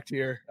 I walked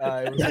here.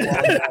 It was a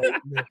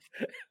long night."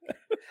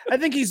 I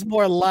think he's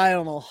more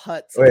Lionel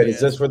Hutz. Wait, is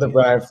this where the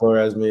Brian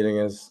Flores meeting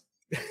is?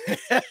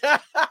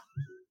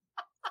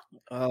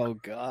 Oh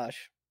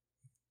gosh.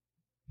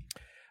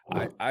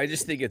 I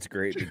just think it's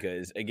great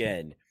because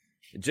again,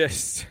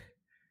 just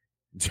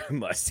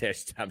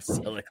mustache Tom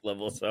Selleck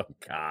levels. Oh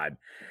God!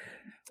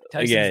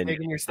 Again,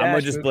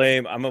 I'm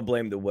gonna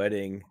blame the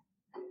wedding.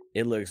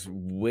 It looks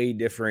way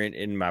different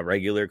in my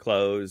regular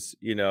clothes,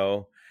 you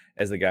know,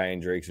 as the guy in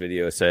Drake's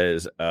video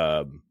says.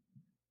 But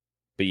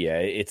yeah,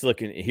 it's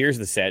looking. Here's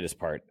the saddest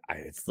part: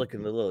 it's looking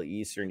a little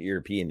Eastern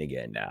European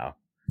again now.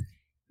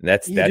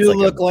 That's you do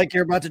look like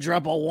you're about to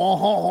drop a wah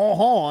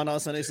on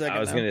us any second. I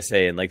was going to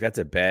say, and like that's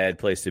a bad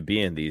place to be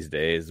in these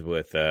days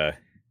with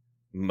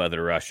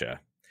Mother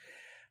Russia.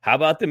 How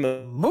about the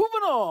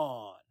moving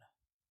on?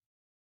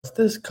 What's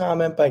this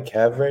comment by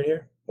Kev right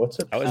here? What's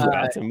it? I was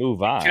about to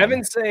move on.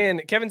 Kevin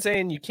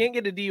saying you can't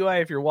get a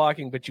DUI if you're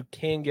walking, but you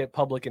can get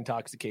public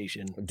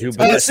intoxication.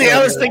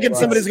 I was thinking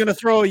somebody's going to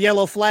throw a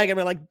yellow flag and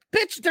be like,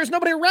 bitch, there's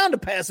nobody around to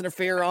pass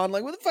interfere on.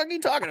 Like, what the fuck are you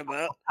talking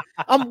about?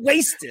 I'm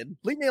wasted.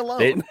 Leave me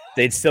alone.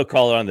 They'd still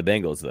call it on the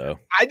Bengals, though.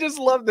 I just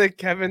love that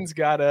Kevin's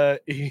got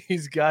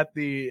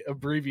the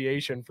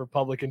abbreviation for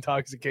public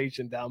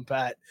intoxication down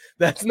pat.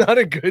 That's not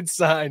a good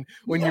sign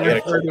when you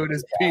refer to it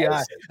as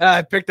PI.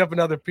 I picked up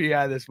another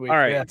PI this week. All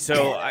right, yeah.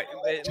 so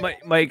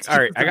Mike, all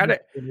right, I got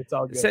it.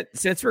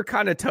 Since we're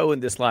kind of towing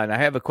this line, I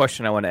have a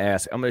question I want to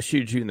ask. I'm going to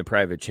shoot you in the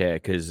private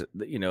chat because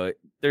you know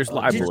there's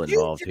libel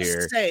involved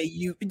here. Did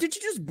you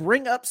just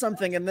bring up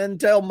something and then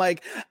tell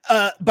Mike?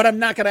 But I'm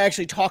not going to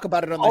actually talk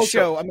about it on the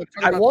show.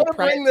 I want to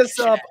bring this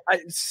up.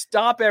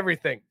 Stop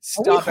everything.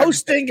 Stop. Are we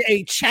hosting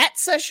a chat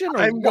session?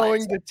 I'm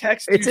going to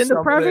text. It's in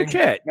the private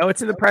chat. No,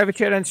 it's in the private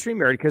chat on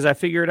StreamYard because I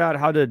figured out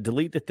how to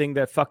delete the thing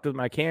that fucked with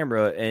my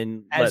camera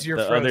and let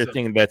the other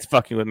thing that's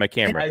fucking with my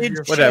camera.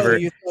 Whatever.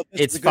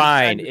 It's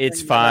fine.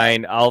 It's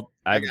fine.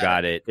 I've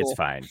got it. It's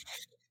fine.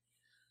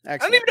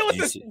 Excellent. I don't even know what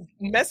this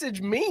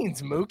message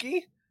means,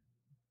 Mookie.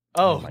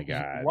 Oh my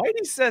God!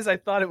 Whitey says I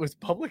thought it was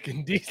public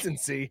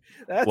indecency.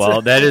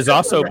 That is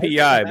also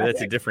PI, but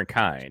that's a different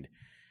kind.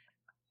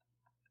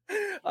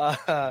 All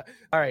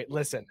right,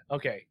 listen.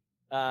 Okay,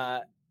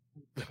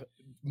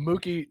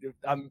 Mookie,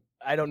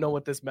 I don't know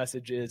what this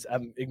message is.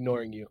 I'm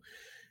ignoring you.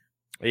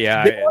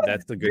 Yeah,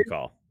 that's a good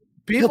call.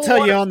 He'll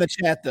tell you on the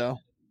chat, though.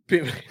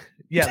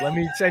 Yeah, let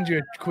me send you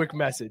a quick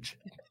message.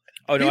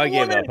 Oh no, I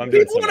gave up.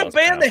 People want to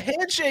ban the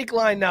handshake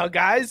line now,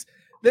 guys.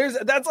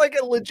 That's like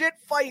a legit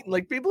fight.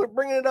 Like people are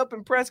bringing it up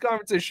in press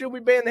conferences. Should we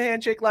ban the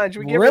handshake line? Should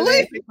we get rid of the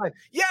handshake line?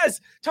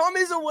 Yes. Tom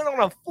Izzo went on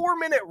a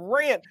 4-minute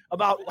rant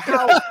about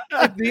how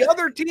if the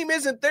other team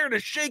isn't there to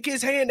shake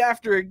his hand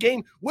after a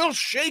game, we'll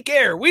shake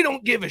air. We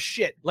don't give a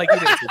shit. Like he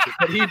didn't,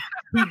 but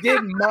he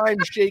did mime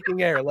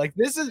shaking air. Like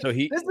this is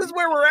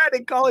where we're at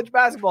in college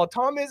basketball.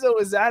 Tom Izzo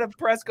is at a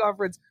press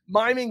conference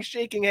miming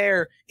shaking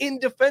air in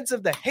defense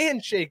of the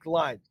handshake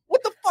line.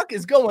 What the fuck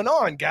is going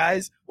on,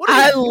 guys?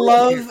 I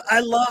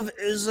love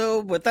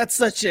Izzo, but that's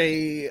such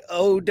a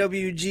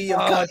OWG of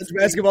college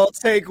basketball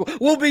take.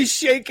 We'll be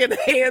shaking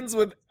hands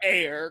with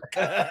air.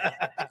 Get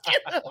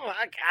the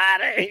fuck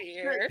out of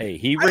here. Hey,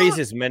 he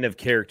raises men of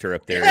character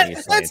up there.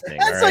 That's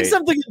like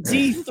something a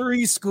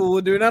D3 school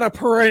would do, not a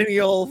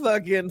perennial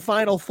fucking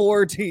Final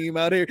Four team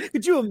out here.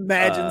 Could you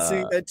imagine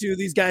seeing that too?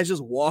 These guys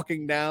just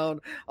walking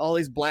down, all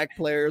these black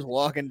players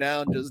walking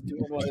down, just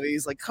doing one of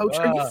these. Like, coach,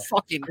 are you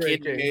fucking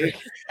kidding me?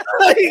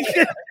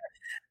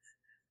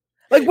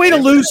 Like, way to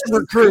lose some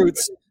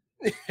recruits.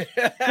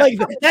 Like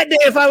that day,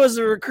 if I was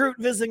a recruit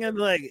visiting, I'd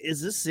be like,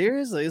 "Is this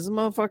serious? Like, is this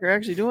motherfucker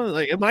actually doing it?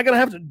 Like, am I gonna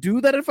have to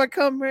do that if I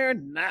come here?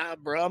 Nah,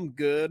 bro, I'm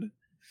good.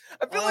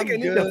 I feel like I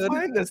need to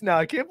find this now.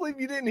 I can't believe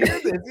you didn't hear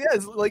this.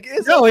 Yes, like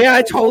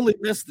I totally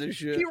missed this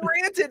shit. He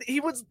ranted. He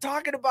was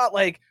talking about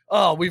like,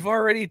 oh, we've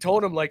already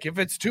told him like if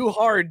it's too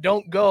hard,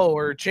 don't go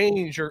or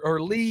change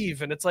or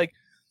leave. And it's like,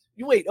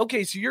 you wait,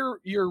 okay, so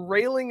you're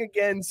railing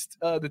against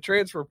the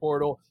transfer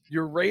portal.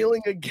 You're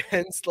railing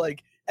against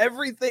like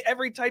everything,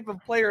 every type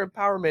of player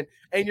empowerment,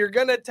 and you're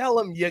gonna tell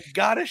him you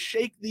gotta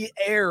shake the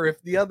air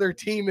if the other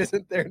team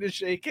isn't there to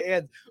shake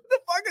hands. What the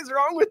fuck is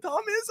wrong with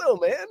Tom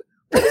Izzo, man?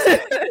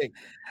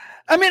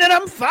 I mean, and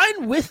I'm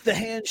fine with the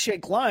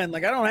handshake line.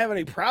 Like, I don't have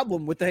any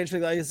problem with the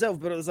handshake line itself,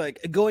 but it was like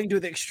going to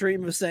the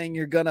extreme of saying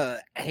you're gonna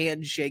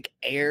handshake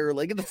air.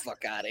 Like, get the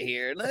fuck out of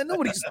here.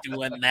 Nobody's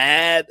doing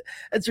that.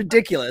 That's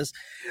ridiculous.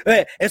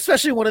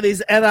 Especially one of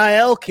these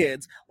NIL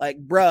kids. Like,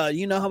 bruh,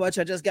 you know how much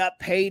I just got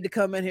paid to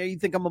come in here? You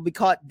think I'm gonna be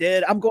caught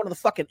dead? I'm going to the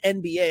fucking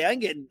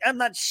NBA. I'm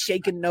not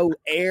shaking no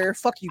air.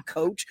 Fuck you,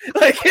 coach.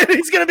 Like,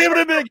 he's gonna be able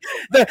to be like,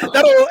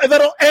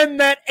 that'll end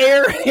that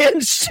air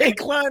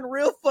handshake line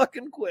real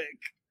fucking quick.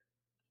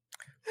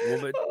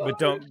 Well, but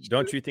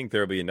don't you think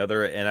there'll be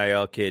another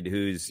NIL kid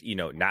who's, you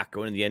know, not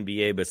going to the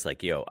NBA, but it's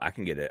like, yo, I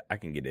can get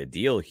a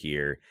deal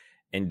here,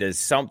 and does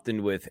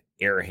something with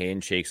air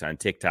handshakes on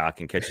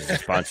TikTok and catches a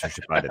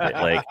sponsorship out of it.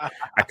 Like,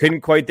 I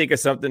couldn't quite think of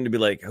something to be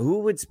like, who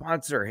would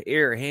sponsor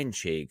air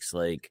handshakes?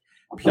 Like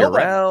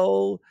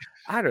Purell?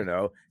 I don't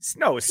know.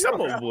 No,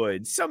 someone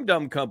would. Some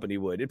dumb company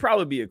would. It'd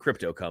probably be a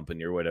crypto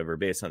company or whatever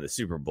based on the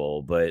Super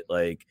Bowl, but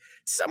like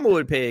someone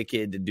would pay a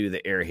kid to do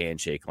the air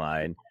handshake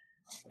line.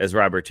 As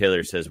Robert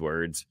Taylor says,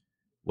 words,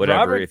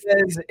 whatever. Robert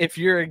says if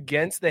you're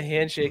against the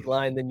handshake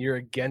line, then you're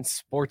against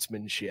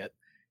sportsmanship.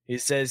 He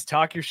says,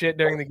 talk your shit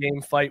during the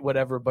game, fight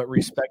whatever, but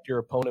respect your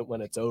opponent when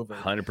it's over.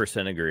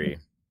 100% agree.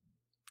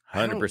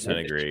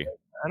 100% agree.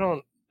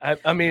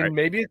 I mean, right.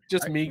 Maybe it's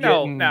just me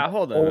getting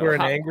older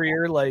and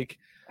angrier. Like,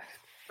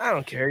 I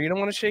don't care. You don't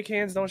want to shake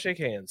hands? Don't shake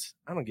hands.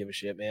 I don't give a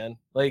shit, man.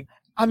 Like,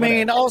 I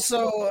mean,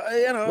 also,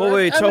 you know, well,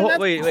 wait,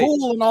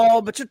 cool and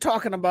all, but you're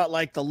talking about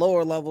like the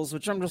lower levels,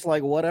 which I'm just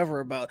like, whatever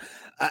about.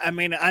 I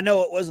mean, I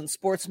know it wasn't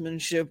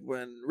sportsmanship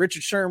when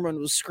Richard Sherman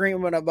was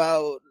screaming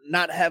about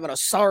not having a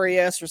sorry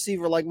ass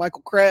receiver like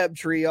Michael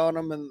Crabtree on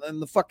him in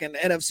the fucking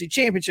NFC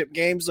Championship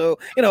game. So,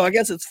 you know, I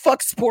guess it's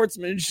fuck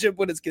sportsmanship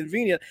when it's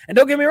convenient. And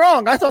don't get me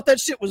wrong, I thought that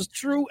shit was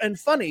true and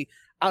funny.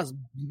 I was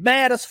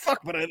mad as fuck,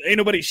 but ain't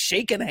nobody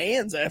shaking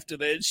hands after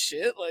that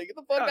shit. Like, get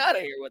the fuck out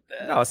of here with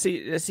that. No,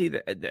 see,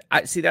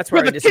 that's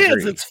where for I disagree.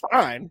 Kids, it's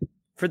fine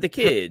for the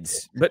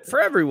kids, but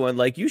for everyone,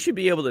 like, you should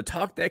be able to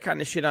talk that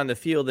kind of shit on the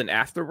field and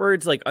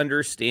afterwards, like,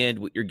 understand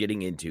what you're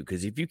getting into.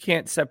 Because if you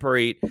can't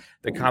separate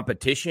the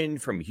competition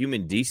from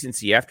human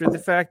decency after the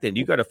fact, then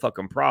you got a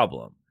fucking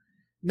problem.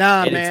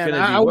 Nah, and man,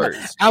 I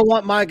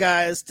want my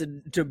guys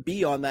to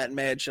be on that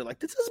mad shit. Like,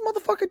 did this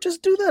motherfucker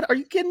just do that? Are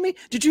you kidding me?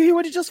 Did you hear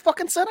what he just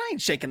fucking said? I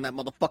ain't shaking that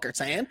motherfucker's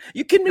hand.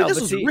 You kidding me? This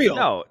is real.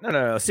 No.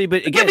 See,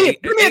 but again,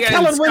 give me a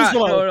Kellen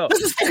Winslow. No. This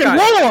is fucking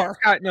war.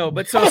 Scott, no,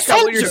 but so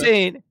Scott, what you're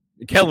saying,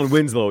 Kellen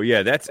Winslow,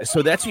 yeah, that's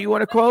what you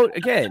want to quote.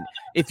 Again,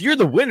 if you're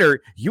the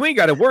winner, you ain't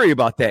got to worry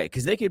about that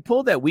because they could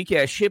pull that weak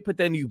ass shit, but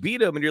then you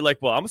beat them and you're like,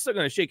 well, I'm still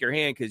gonna shake your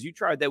hand because you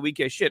tried that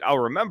weak ass shit. I'll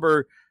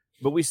remember.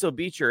 But we still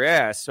beat your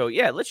ass. So,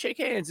 yeah, let's shake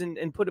hands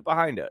and put it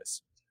behind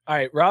us. All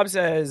right. Rob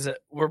says,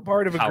 we're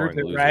part of a group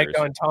that ragged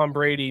on Tom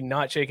Brady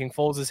not shaking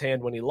Foles'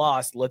 hand when he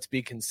lost. Let's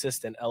be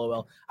consistent,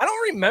 LOL. I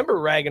don't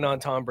remember ragging on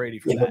Tom Brady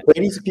for that.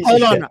 Brady's a piece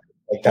Hold of on. shit.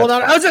 Like, Hold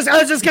on. I was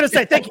just going to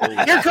say, thank you.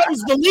 Here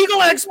comes the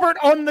legal expert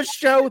on the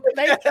show.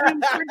 Thank you,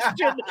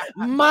 Christian,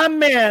 my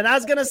man. I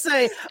was going to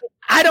say,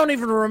 I don't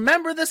even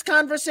remember this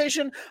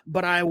conversation,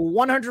 but I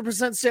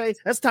 100% say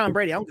that's Tom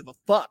Brady. I don't give a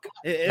fuck.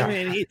 I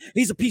mean,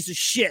 he's a piece of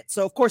shit.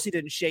 So, of course, he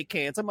didn't shake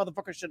hands. That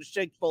motherfucker should have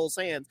shaken Foles'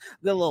 hands.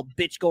 The little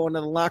bitch going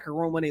to the locker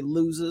room when he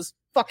loses.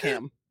 Fuck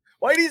him.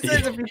 Whitey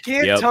says if you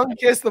can't tongue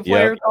kiss the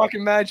player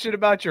talking mad shit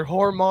about your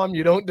whore mom,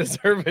 you don't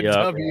deserve a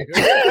W.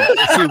 See,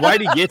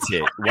 Whitey gets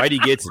it.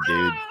 Whitey gets it,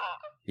 dude.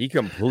 He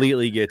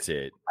completely gets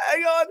it.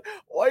 Hang on.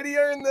 Whitey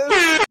earned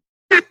this.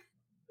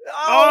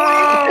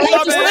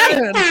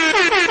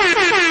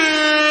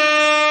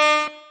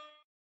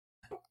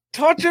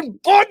 Touching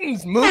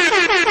buttons, Mook.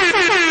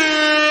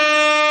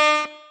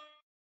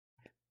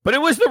 But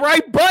it was the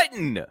right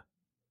button.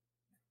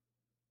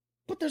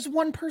 But there's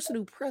one person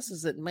who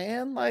presses it,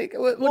 man. Like,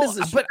 what is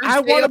this? But I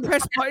want to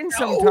press buttons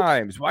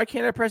sometimes. Why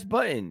can't I press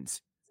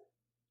buttons?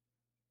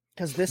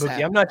 Because this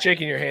Mookie, I'm not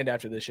shaking your hand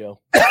after this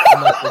show.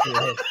 I'm not shaking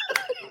your hand.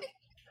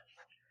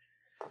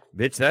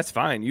 Bitch, that's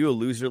fine. You a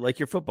loser like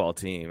your football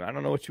team. I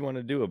don't know what you want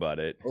to do about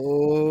it.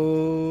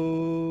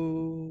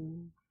 Oh.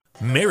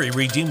 Mary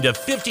redeemed a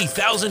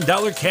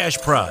 $50,000 cash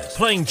prize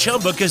playing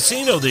Chumba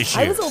Casino this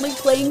year. I was only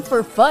playing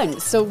for fun,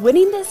 so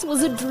winning this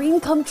was a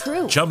dream come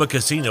true. Chumba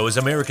Casino is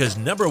America's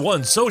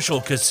 #1 social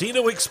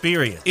casino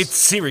experience. It's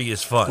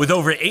serious fun. With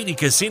over 80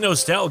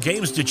 casino-style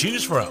games to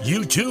choose from,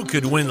 you too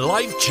could win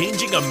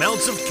life-changing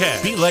amounts of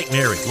cash. Be like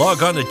Mary.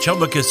 Log on to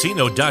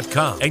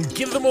ChumbaCasino.com and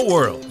give them a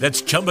whirl.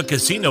 That's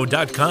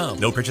ChumbaCasino.com.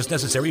 No purchase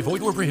necessary.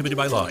 Void where prohibited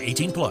by law.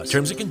 18 plus.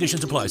 Terms and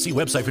conditions apply. See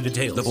website for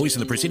details. The voice in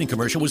the preceding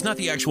commercial was not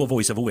the actual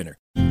voice of a winner.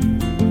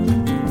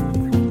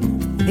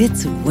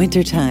 It's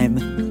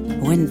wintertime.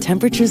 When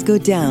temperatures go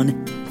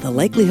down, the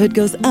likelihood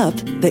goes up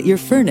that your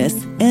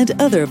furnace and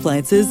other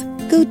appliances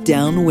go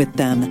down with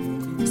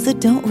them. So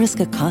don't risk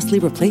a costly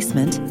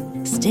replacement.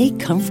 Stay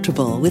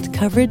comfortable with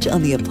coverage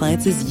on the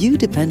appliances you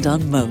depend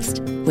on most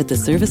with the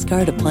Service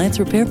Guard Appliance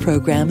Repair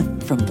Program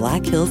from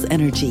Black Hills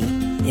Energy.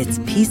 It's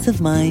peace of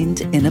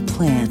mind in a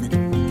plan.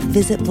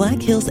 Visit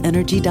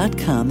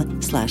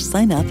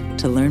blackhillsenergy.com/sign up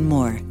to learn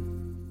more.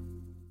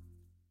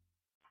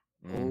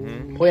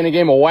 Playing a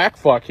game of whack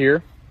fuck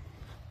here.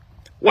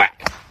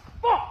 Whack.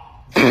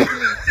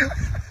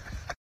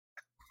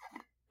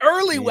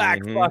 Early whack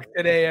fuck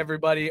today,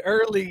 everybody.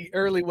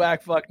 Early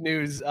whack fuck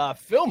news.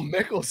 Phil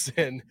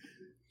Mickelson.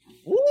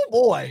 Oh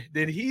boy,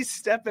 did he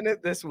step in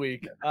it this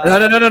week?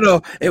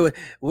 No.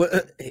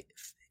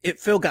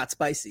 Phil got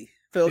spicy.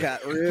 Phil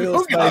got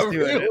real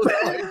spicy.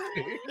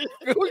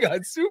 Phil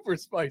got super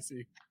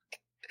spicy.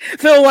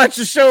 Phil watched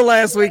the show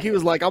last week. He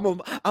was like, I'm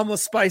gonna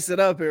spice it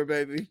up here,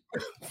 baby.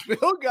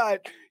 Phil got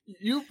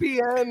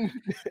UPN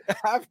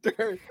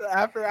after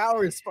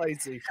hours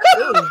spicy.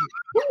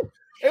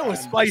 It was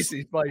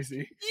spicy.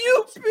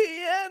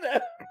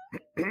 UPN.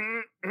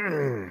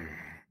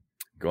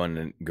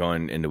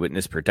 Going into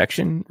witness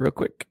protection real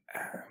quick.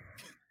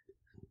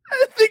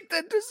 I think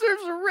that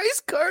deserves a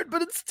race card,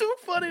 but it's too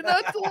funny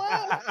not to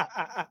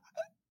laugh.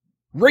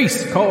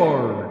 Race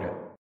card.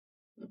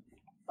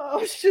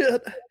 Oh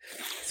shit!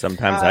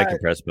 Sometimes I can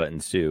press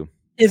buttons too.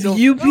 If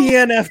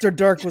UPN After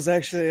Dark was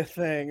actually a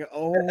thing,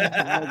 oh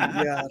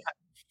my god!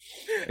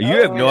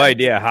 You have no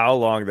idea how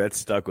long that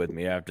stuck with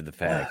me after the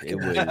fact. It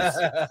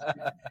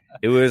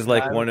was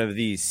like one of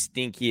the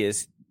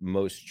stinkiest,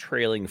 most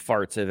trailing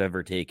farts I've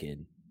ever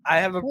taken.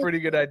 I have a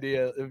pretty good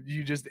idea of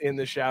you just in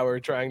the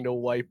shower trying to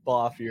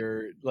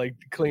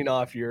clean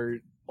off your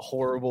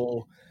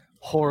horrible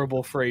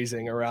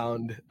phrasing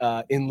around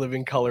In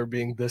Living Color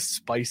being the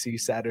spicy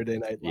Saturday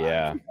Night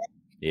Live.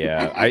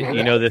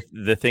 Yeah.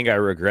 The thing I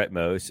regret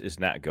most is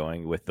not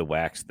going with the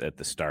wax at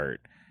the start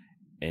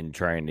and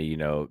trying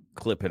to,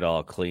 clip it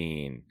all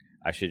clean.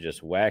 I should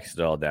just wax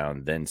it all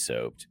down, then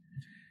soaped.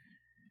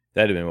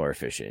 That'd have been more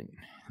efficient.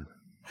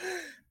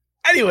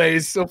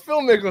 Anyways, so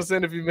Phil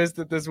Mickelson, if you missed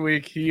it this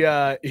week,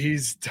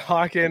 he's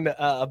talking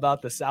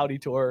about the Saudi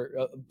tour.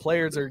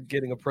 Players are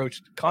getting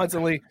approached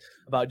constantly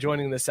about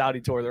joining the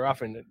Saudi tour. They're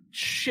offering a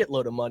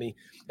shitload of money.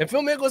 And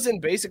Phil Mickelson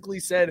basically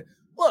said,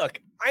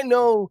 look, I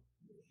know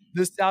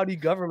the Saudi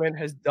government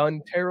has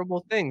done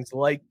terrible things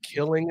like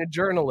killing a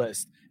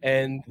journalist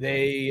and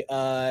they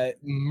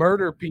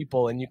murder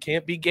people and you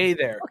can't be gay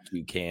there. Fuck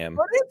you, Cam.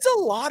 But it's a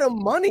lot of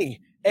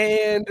money.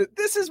 And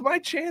this is my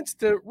chance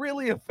to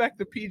really affect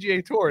the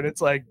PGA Tour. And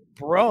it's like,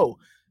 bro,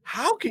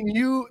 how can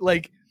you,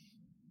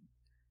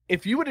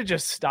 if you would have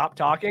just stopped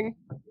talking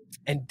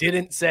and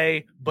didn't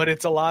say, but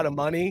it's a lot of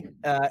money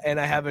and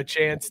I have a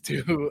chance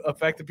to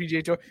affect the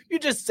PGA Tour, you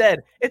just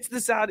said, it's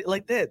the Saudi,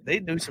 like that. They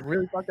do some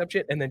really fucked up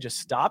shit and then just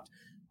stopped.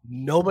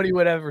 Nobody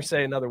would ever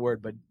say another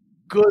word, but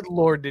good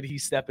Lord, did he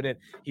step in it.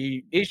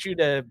 He issued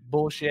a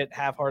bullshit,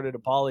 half-hearted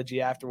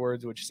apology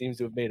afterwards, which seems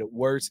to have made it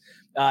worse.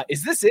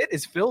 Is this it?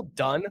 Is Phil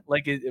done?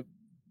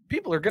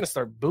 People are going to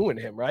start booing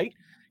him, right?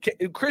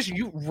 Christian,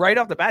 you right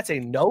off the bat say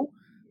no?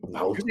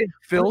 No. You think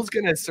Phil's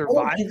going to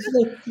survive?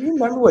 Do you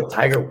remember what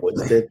Tiger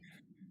Woods did?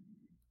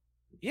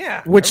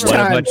 Yeah. Which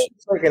time?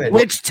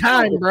 Which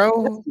time,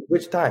 bro?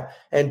 Which time?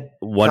 And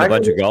won a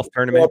bunch of golf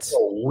tournaments. A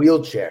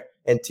wheelchair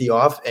and tee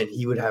off, and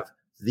he would have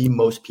the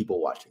most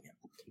people watching him.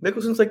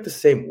 Mickelson's the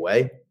same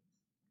way.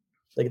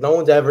 No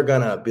one's ever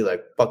gonna be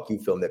like, "Fuck you,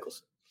 Phil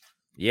Mickelson."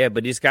 Yeah,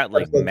 but he's got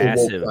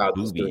massive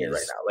boobies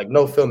right now.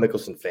 No Phil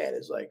Mickelson fan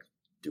is like,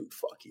 "Dude,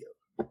 fuck you."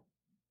 All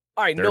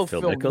right, no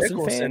Phil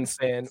Mickelson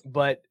fan,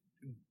 but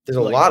there's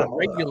a lot of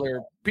regular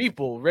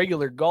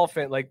golf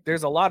fans.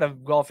 There's a lot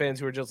of golf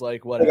fans who are just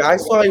like, whatever. I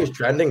saw he was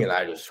trending, and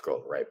I just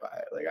scrolled right by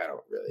it. I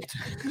don't really.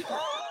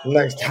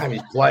 Next time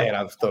he's playing,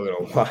 I'm still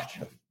gonna watch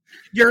him.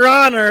 Your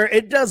Honor,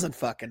 it doesn't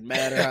fucking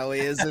matter how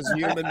he is as a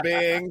human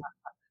being.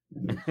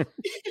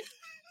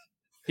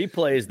 He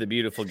plays the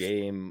beautiful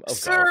game of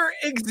Sir golf.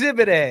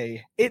 Exhibit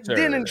A. It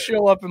didn't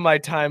show up in my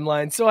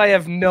timeline, so I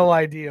have no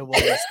idea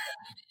what it is.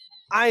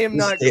 I am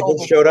not.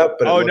 It showed up,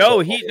 but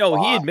he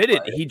admitted.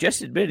 Right? He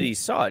just admitted he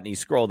saw it and he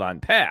scrolled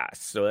on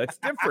past. So that's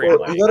different.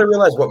 Well, you got to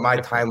realize what my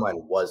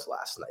timeline was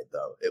last night,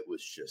 though. It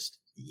was just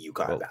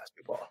UConn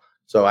basketball.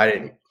 So I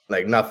didn't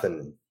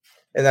nothing.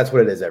 And that's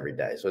what it is every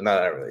day. So I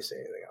don't really say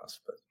anything else.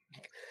 But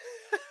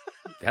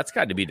that's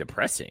got to be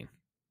depressing.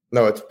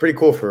 No, it's pretty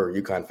cool for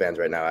UConn fans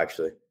right now,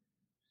 actually.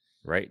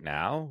 right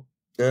now.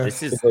 Yeah,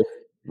 This is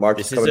March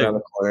this is coming is a- around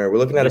the corner. We're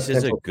looking at this a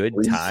is a potential good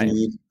 3 time.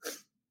 seed.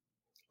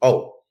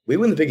 Oh, we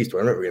win the Big East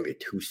tournament. We're gonna be a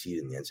 2 seed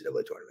in the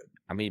NCAA tournament.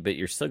 I mean, but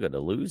you're still going to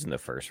lose in the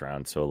first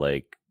round. So,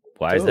 like,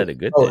 why is that a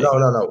good Oh thing?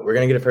 no. We're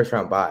gonna get a first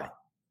round bye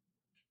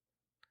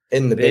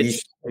in the Big Bitch,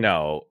 East.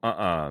 no.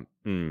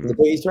 In the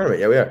Big East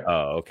tournament. Yeah, we are.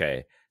 Oh,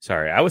 okay.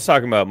 Sorry, I was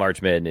talking about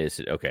March Madness.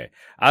 Okay,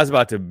 I was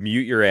about to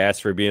mute your ass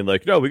for being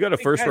like, "No, we got a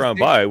Hey, first guys, round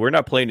bye. We're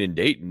not playing in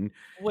Dayton."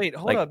 Wait,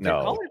 hold Like, up. Did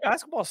no. college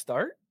basketball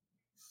start?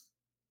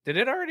 Did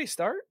it already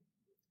start?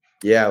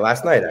 Yeah,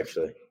 last night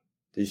actually.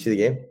 Did you see the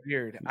game?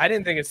 Weird. I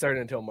didn't think it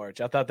started until March.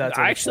 I thought that's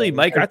Actually,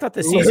 Mike, I thought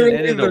the season Literally,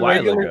 ended a the while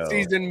regular ago.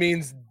 season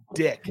means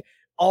dick.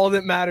 All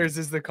that matters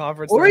is the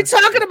conference. Were we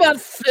tournament. talking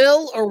about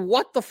Phil or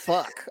what the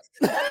fuck?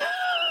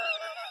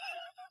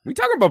 We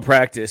talking about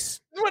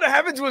practice. This is what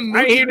happens when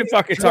I ain't here to Mookie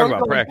fucking is talk drunk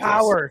about on practice.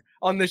 Power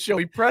on the show.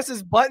 He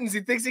presses buttons. He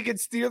thinks he can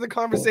steer the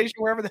conversation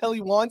wherever the hell he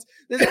wants.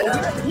 This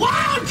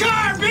Wild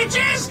card,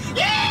 bitches!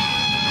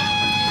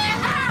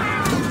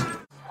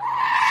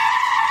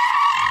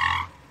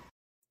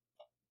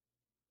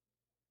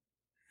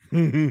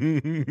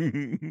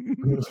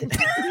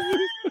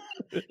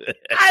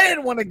 I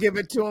didn't want to give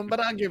it to him, but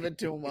I'll give it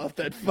to him off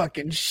that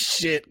fucking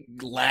shit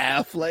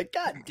laugh. Like,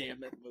 God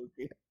damn it,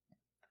 Mookie.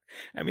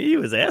 I mean, he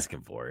was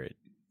asking for it.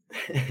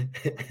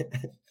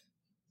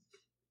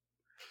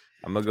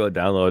 I'm gonna go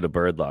download a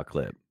bird law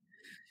clip.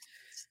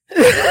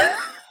 2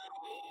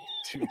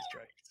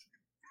 strikes.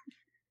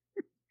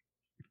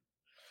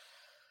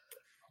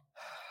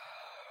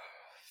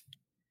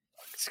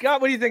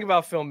 Scott, what do you think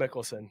about Phil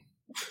Mickelson?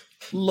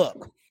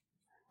 Look,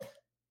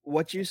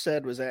 what you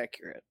said was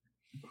accurate.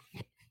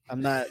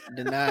 I'm not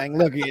denying.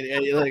 Look,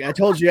 I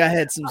told you I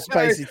had some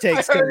spicy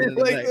takes coming in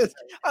tonight.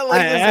 I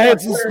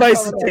had some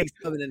spicy takes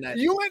coming tonight.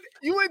 You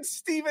went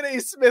Stephen A.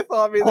 Smith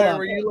on me Hold there, on.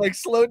 where you like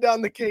slowed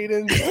down the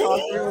cadence,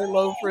 talked really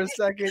low for a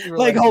second. You were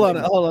Like, hold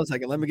on a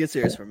second. Let me get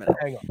serious for a minute.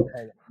 Hang on.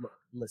 Look,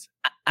 listen.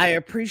 I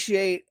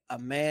appreciate a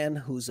man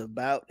who's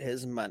about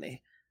his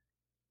money.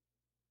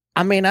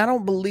 I mean, I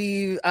don't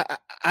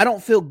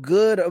feel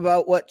good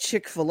about what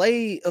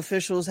Chick-fil-A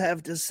officials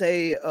have to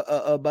say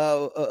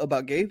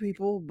about gay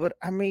people, but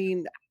I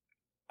mean,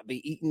 I'll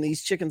be eating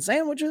these chicken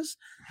sandwiches.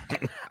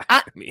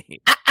 I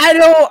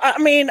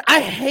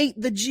hate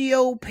the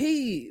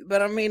GOP,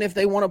 but I mean, if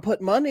they want to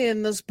put money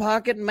in this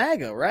pocket,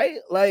 MAGA, right?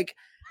 Like,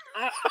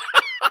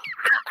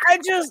 I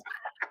just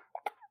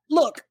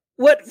look.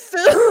 What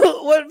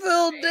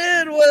Phil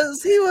did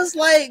was he was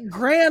like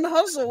grand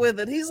hustle with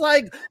it. He's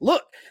like,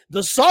 look, the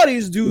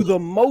Saudis do the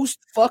most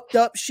fucked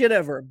up shit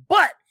ever,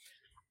 but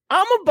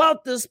I'm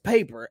about this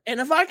paper.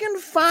 And if I can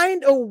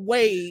find a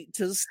way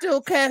to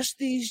still cash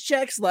these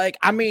checks, like,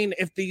 I mean,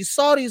 if these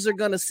Saudis are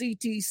going to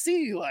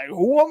CTC, like,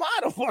 who am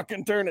I to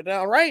fucking turn it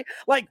down, right?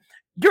 Like,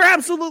 you're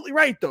absolutely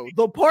right, though.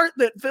 The part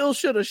that Phil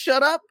should have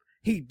shut up,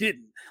 he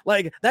didn't.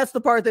 Like, that's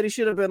the part that he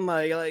should have been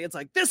like, it's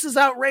like, this is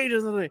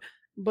outrageous.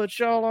 But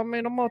y'all, I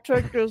mean, I'm gonna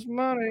take this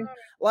money.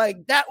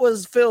 Like, that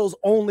was Phil's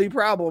only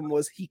problem,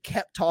 was he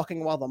kept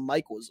talking while the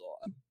mic was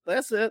on.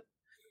 That's it.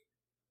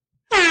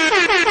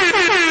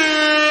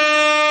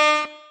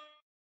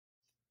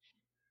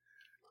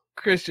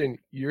 Christian,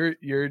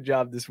 your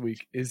job this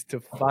week is to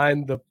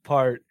find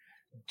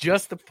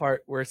just the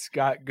part where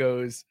Scott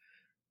goes,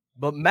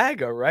 but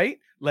MAGA, right?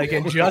 Like,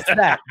 and just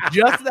that,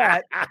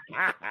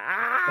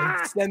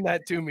 and send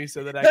that to me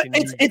so that I can.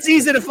 It's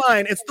easy to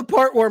find. It's the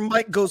part where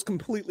Mike goes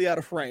completely out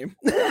of frame.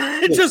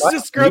 just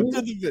scrub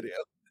through the video.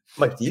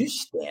 Mike, do you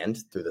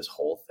stand through this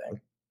whole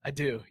thing? I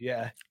do,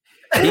 yeah.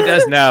 He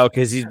does now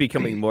because he's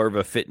becoming more of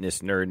a fitness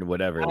nerd and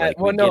whatever. Like,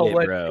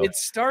 it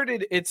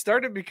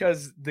started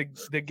because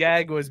the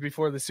gag was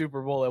before the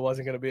Super Bowl. I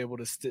wasn't going to be able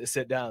to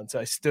sit down,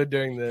 so I stood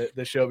during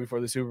the show before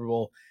the Super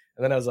Bowl.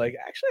 And then I was like,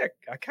 actually,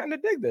 I kind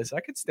of dig this. I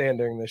could stand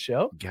during this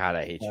show. God,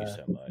 I hate you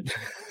so much.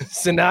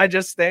 So now I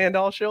just stand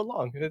all show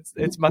long.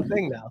 It's my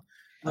thing now.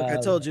 Look, I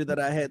told you that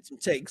I had some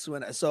takes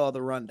when I saw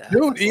the rundown.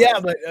 Dude, yeah,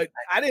 but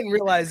I didn't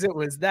realize it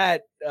was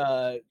that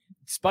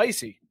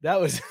spicy. That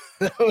was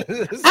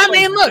I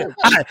mean, look,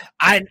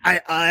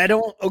 I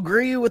don't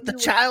agree with the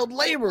child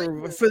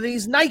labor for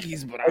these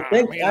Nikes, but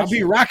I'll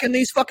be rocking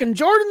these fucking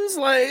Jordans.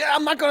 Like,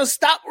 I'm not gonna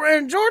stop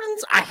wearing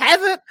Jordans. I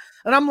haven't,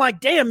 and I'm like,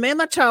 damn, man,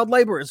 that child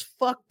labor is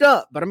fucked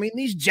up. But I mean,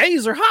 these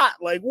J's are hot.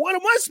 Like, what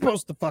am I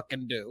supposed to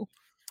fucking do?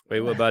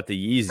 Wait, what about the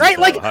Yeezys? Right?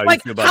 Like, how am I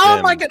them?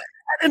 gonna?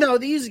 I don't know.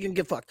 The Yeezys can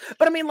get fucked.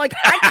 But I mean, like,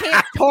 I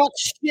can't talk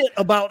shit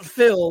about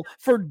Phil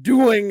for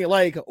doing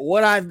like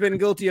what I've been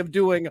guilty of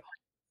doing,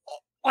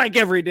 like,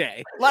 every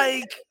day.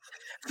 Like,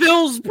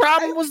 Phil's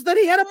problem was that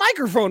he had a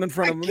microphone in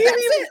front of him.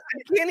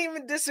 I can't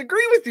even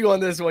disagree with you on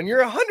this one.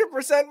 You're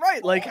 100%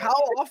 right. Like, how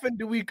often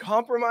do we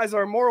compromise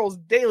our morals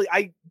daily?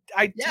 I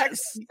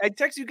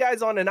text you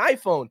guys on an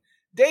iPhone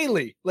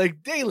daily.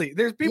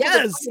 There's people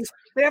that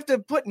they have to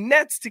put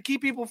nets to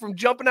keep people from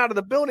jumping out of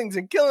the buildings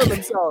and killing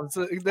themselves.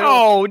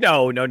 Oh,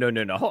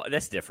 no.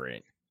 That's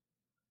different.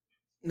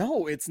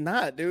 No, it's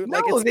not, dude. No,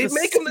 like, it's they the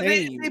make them.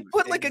 They same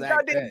put like a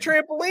exact goddamn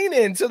thing. trampoline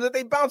in so that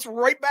they bounce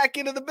right back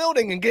into the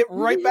building and get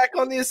right back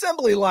on the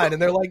assembly line,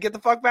 and they're like, "Get the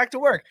fuck back to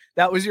work."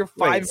 That was your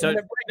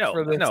 5-minute break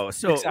for this.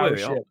 So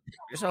shit.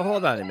 So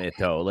hold on a minute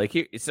though. Like,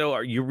 so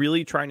are you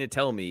really trying to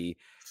tell me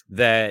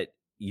that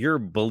you're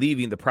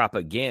believing the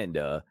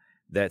propaganda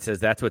that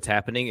says that's what's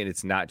happening, and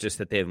it's not just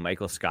that they have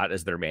Michael Scott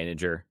as their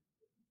manager?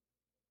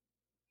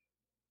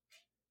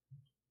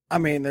 I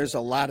mean, there's a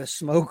lot of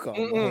smoke on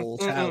the whole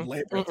child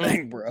labor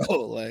thing, bro.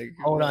 Like,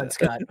 hold on,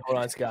 Scott.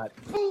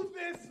 Move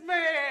this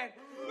man.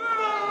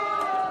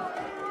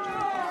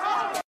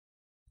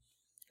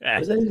 What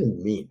does that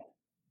even mean?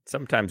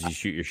 Sometimes you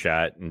shoot your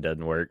shot and it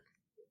doesn't work.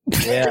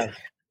 Yeah,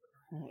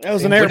 that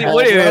was an air ball.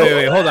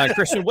 Wait, hold on,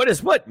 Christian. What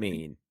does what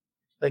mean?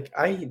 Like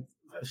I've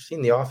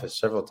seen The Office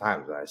several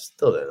times, and I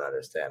still didn't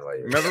understand why.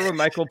 Remember when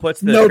Michael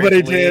puts the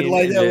Nobody did.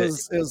 Like in it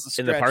was a in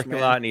the stretch, parking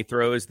man. lot, and he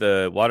throws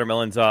the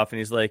watermelons off, and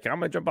he's like, "I'm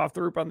gonna jump off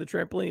the roof on the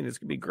trampoline. It's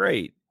gonna be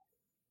great."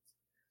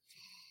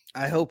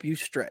 I hope you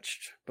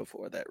stretched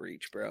before that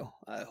reach, bro.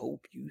 I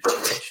hope you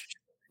stretched.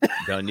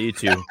 Don't need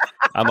to.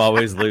 I'm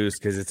always loose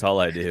because it's all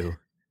I do.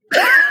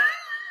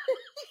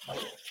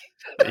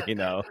 You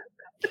know.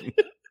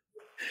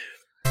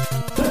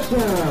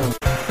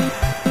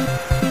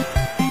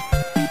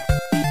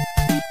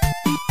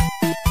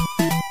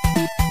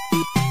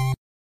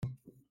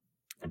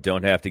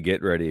 Don't have to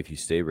get ready if you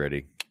stay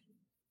ready.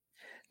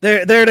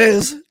 There it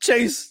is,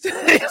 Chase.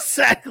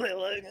 Exactly.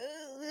 Like,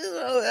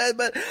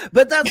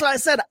 but that's why I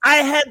said I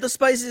had the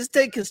spiciest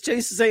take, because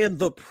Chase is saying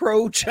the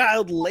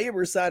pro-child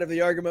labor side of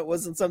the argument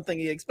wasn't something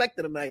he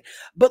expected tonight.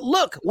 But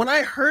look, when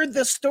I heard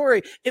this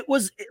story, it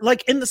was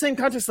like in the same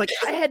context. Like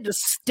I had to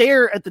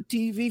stare at the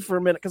TV for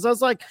a minute because I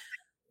was like,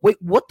 wait,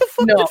 what the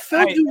fuck did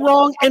Phil do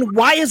wrong? And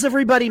why is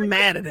everybody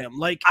mad at him?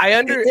 Like, I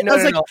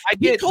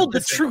he told the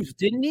truth,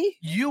 didn't he?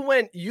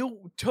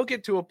 You took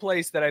it to a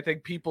place that I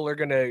think people are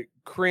gonna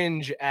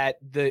cringe at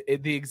the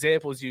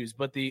examples used,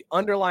 but the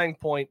underlying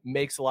point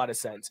makes a lot of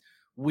sense.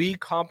 We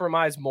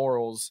compromise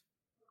morals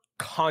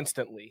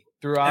constantly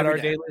throughout our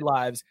daily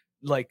lives.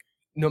 Like,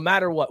 no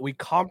matter what, we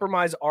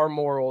compromise our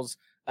morals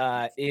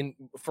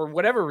for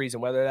whatever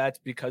reason, whether that's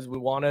because we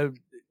want to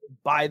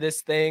buy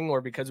this thing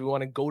or because we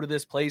want to go to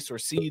this place or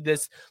see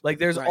this. Like,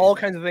 there's all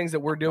kinds of things that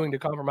we're doing to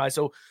compromise.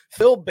 So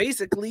Phil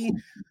basically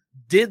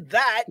did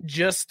that,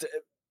 just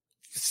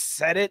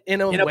said it in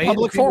a way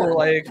public that people were forum.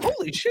 like,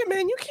 holy shit,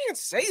 man, you can't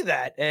say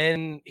that.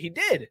 And he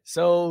did.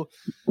 So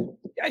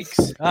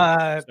yikes.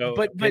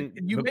 But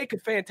you make a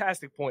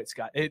fantastic point,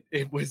 Scott. It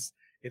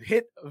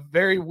hit a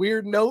very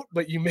weird note,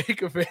 but you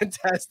make a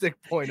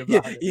fantastic point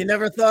about it. You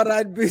never thought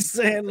I'd be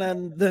saying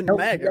the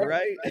MAGA,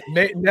 right?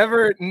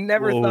 Never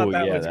thought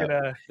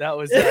that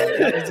was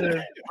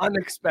an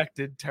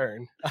unexpected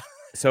turn.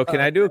 So can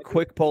I do a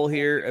quick poll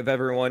here of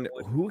everyone?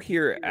 Who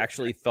here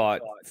actually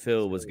thought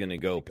Phil was going to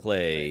go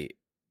play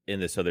in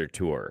this other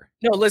tour?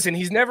 No, listen,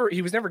 he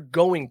was never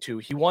going to.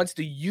 He wants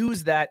to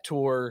use that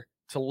tour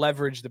to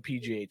leverage the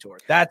PGA Tour.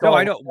 That's all.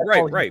 I know,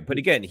 right. But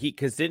again,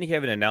 because didn't he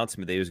have an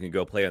announcement that he was going to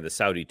go play on the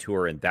Saudi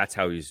tour, and that's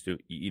how he's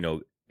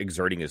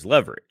exerting his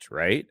leverage,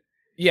 right?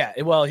 Yeah.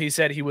 Well, he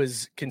said he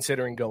was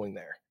considering going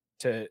there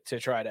to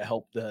try to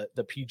help the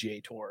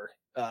PGA Tour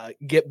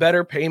get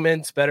better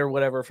payments, better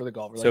whatever for the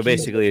golfer. So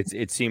basically,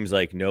 it seems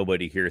like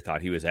nobody here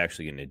thought he was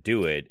actually going to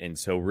do it, and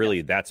so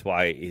really that's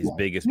why his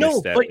biggest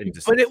misstep.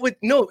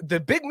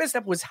 The big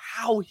misstep was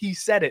how he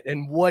said it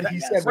and what he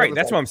said. Right,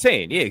 that's what I'm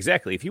saying. Yeah,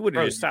 exactly. If he would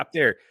have just stopped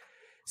there,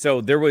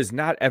 so there was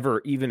not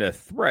ever even a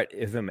threat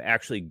of him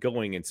actually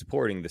going and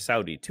supporting the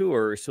Saudi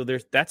tour. So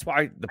that's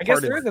why I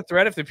guess there is a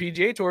threat if the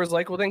PGA Tour is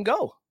like, well, then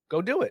go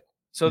do it.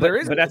 So there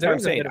is, but that's what I'm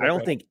saying. I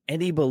don't think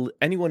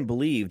anyone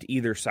believed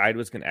either side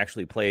was going to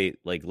actually play,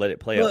 like, let it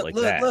play out like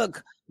that.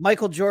 Look,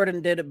 Michael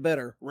Jordan did it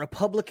better.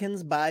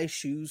 Republicans buy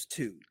shoes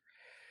too.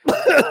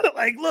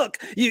 Like, look,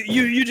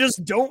 you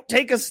just don't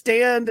take a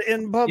stand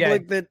in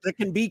public that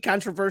can be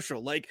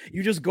controversial. Like,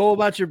 you just go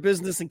about your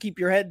business and keep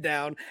your head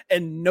down,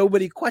 and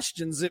nobody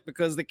questions it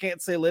because they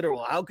can't say later,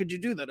 well, how could you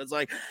do that? It's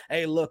like,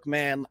 hey, look,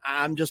 man,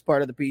 I'm just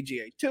part of the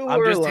PGA Tour.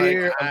 I'm just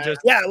here.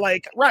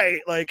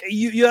 Like,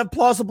 you have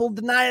plausible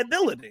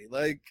deniability.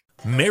 Like,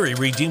 Mary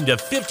redeemed a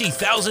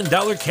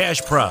 $50,000 cash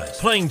prize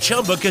playing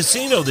Chumba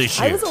Casino this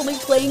year. I was only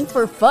playing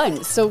for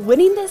fun, so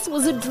winning this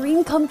was a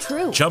dream come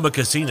true. Chumba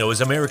Casino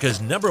is America's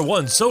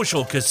 #1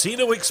 social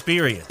casino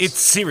experience. It's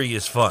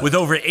serious fun. With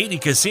over 80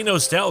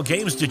 casino-style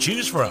games to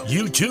choose from,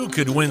 you too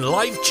could win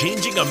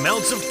life-changing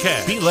amounts of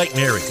cash. Be like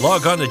Mary.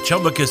 Log on to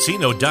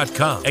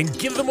ChumbaCasino.com and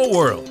give them a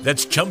whirl.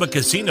 That's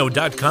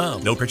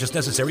ChumbaCasino.com. No purchase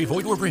necessary.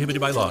 Void where prohibited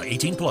by law.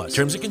 18+.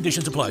 Terms and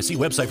conditions apply. See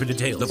website for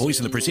details. The voice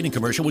in the preceding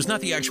commercial was not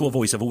the actual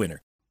voice of a winner.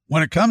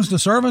 When it comes to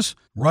service,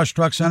 Rush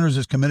Truck Centers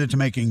is committed to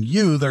making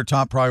you their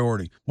top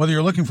priority. Whether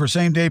you're looking for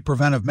same-day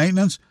preventive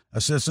maintenance,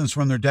 assistance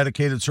from their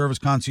dedicated service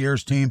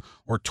concierge team,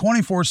 or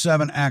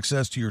 24/7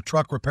 access to your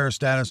truck repair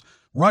status,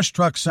 Rush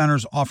Truck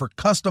Centers offer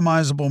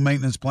customizable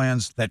maintenance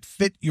plans that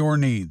fit your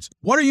needs.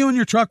 What are you and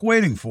your truck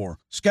waiting for?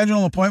 Schedule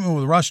an appointment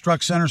with Rush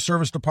Truck Center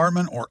Service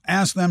Department or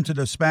ask them to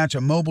dispatch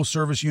a mobile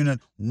service unit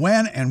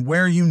when and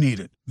where you need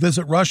it.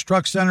 Visit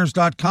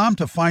rushtruckcenters.com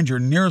to find your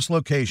nearest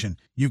location.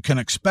 You can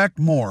expect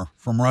more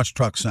from Rush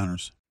Truck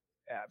Centers.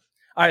 Yeah.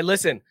 All right,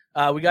 listen,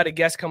 we got a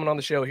guest coming on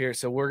the show here,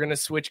 so we're going to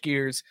switch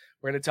gears.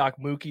 We're going to talk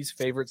Mookie's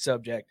favorite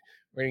subject.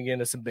 We're going to get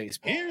into some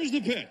baseball. Here's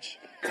the pitch.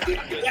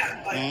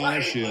 Oh,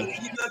 shit.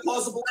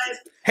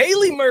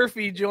 Haley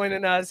Murphy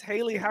joining us.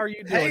 Haley, how are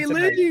you doing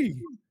tonight?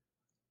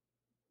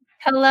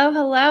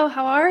 Hello.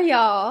 How are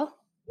y'all?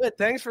 Good.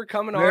 Thanks for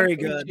coming on. Very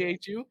good.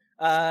 Appreciate you.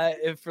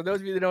 For those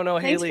of you that don't know,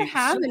 Thanks Haley, for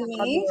having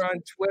me. on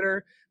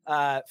Twitter,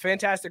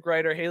 fantastic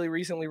writer. Haley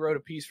recently wrote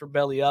a piece for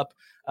Belly Up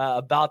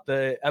about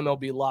the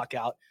MLB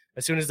lockout.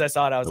 As soon as I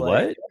saw it, I was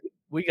like,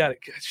 we got to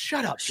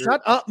shut up. Drew.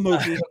 Shut up,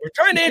 Mookie. We're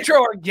trying to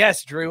intro our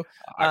guest, Drew.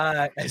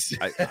 I'm just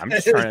trying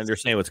to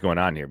understand what's going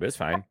on here, but it's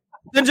fine.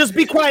 Then just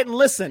be quiet and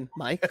listen,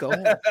 Mike. Go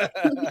ahead.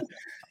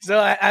 So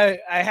I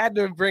had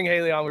to bring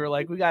Haley on. We were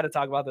like, we got to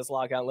talk about this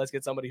lockout. Let's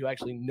get somebody who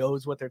actually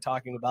knows what they're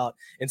talking about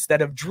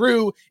instead of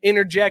Drew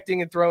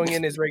interjecting and throwing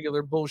in his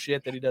regular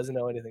bullshit that he doesn't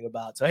know anything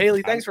about. So,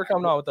 Haley, thanks for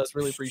coming on with us.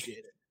 Really appreciate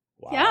it.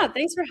 Wow. Yeah,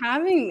 thanks for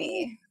having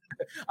me.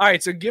 All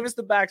right, so give us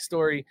the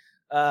backstory.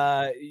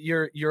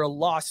 You're a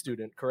law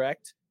student,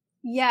 correct?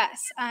 Yes,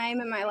 I'm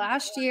in my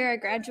last year. I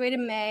graduated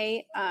in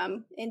May,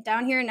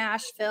 down here in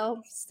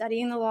Nashville,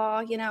 studying the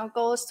law.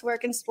 Goal is to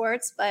work in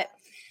sports, but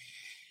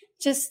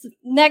just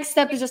next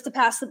step is just to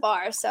pass the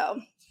bar.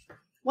 So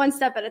one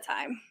step at a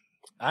time.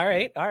 All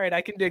right.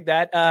 I can dig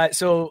that.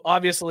 So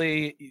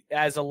obviously,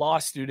 as a law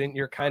student,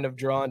 you're kind of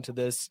drawn to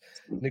this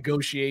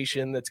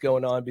negotiation that's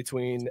going on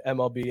between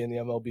MLB and the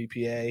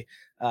MLBPA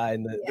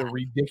and the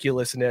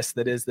ridiculousness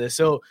that is this.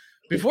 So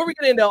before we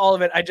get into all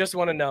of it, I just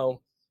want to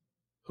know,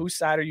 whose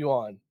side are you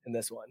on in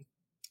this one?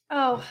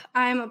 Oh,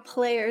 I'm a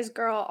player's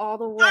girl all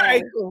the way. All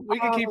right, cool. We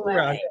can keep her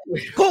around.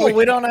 Cool.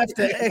 We don't have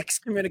to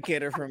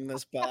excommunicate her from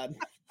this pod.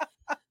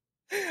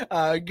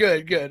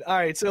 Good. All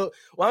right. So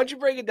why don't you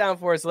break it down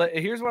for us?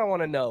 Here's what I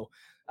want to know.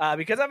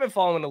 Because I've been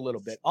following a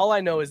little bit. All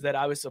I know is that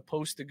I was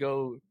supposed to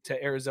go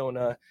to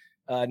Arizona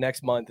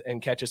next month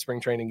and catch a spring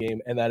training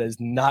game, and that is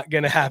not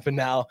going to happen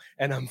now.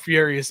 And I'm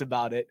furious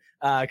about it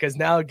because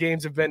now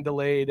games have been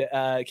delayed,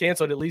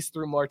 canceled at least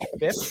through March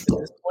 5th at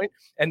this point.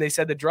 And they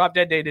said the drop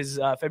dead date is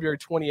February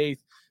 28th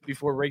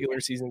before regular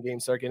season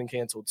games start getting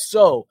canceled.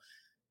 So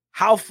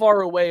how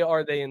far away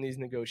are they in these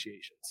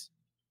negotiations?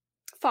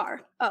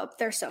 Far. Oh,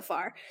 they're so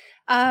far.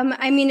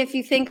 If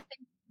you think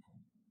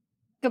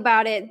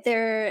about it,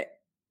 they're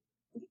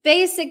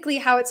basically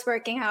how it's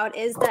working out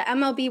is the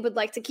MLB would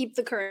like to keep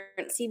the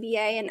current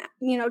CBA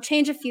and,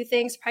 change a few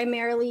things,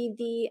 primarily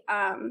the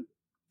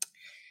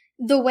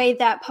way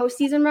that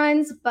postseason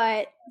runs,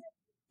 but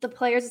the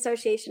Players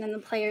Association and the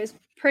players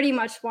pretty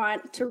much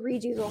want to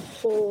redo the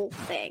whole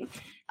thing.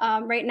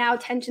 Right now,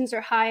 tensions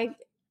are high,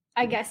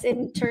 I guess,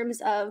 in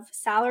terms of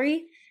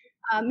salary.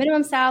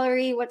 Minimum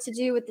salary, what to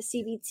do with the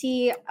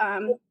CBT.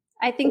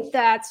 I think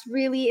that's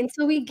really,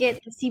 until we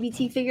get the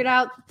CBT figured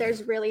out,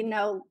 there's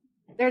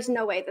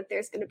no way that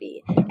there's going to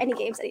be any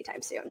games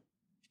anytime soon.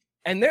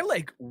 And they're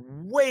like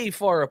way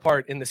far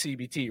apart in the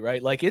CBT,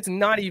 right? Like it's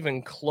not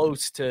even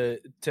close to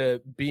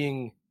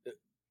being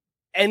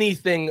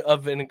anything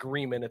of an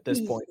agreement at this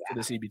point for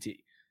the CBT.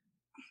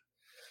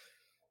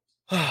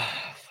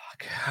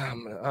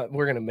 Fuck.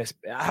 We're going to miss.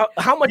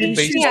 How much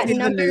baseball?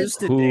 The news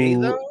today,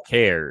 Who though?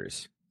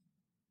 cares?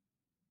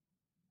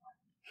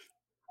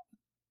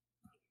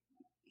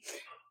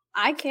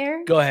 I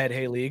care. Go ahead,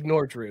 Haley.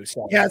 Ignore Drew.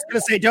 Sorry. Yeah, I was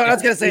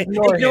gonna say,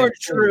 ignore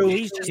Drew.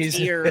 He's just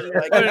here.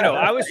 Like, No.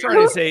 I was trying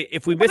to say,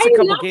 if we miss a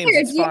couple games,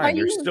 it's fine.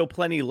 There's still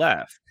plenty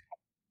left.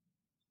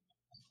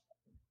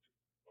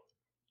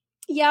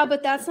 Yeah,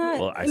 but that's not.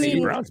 Well, I see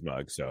Brown's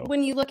mug. So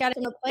when you look at it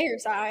from the player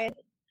side,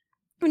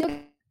 well,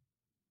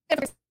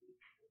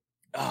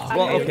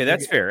 okay,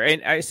 that's fair,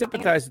 and I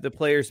sympathize with the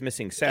players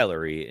missing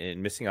salary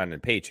and missing on the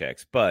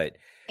paychecks, but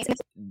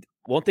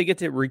won't they get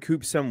to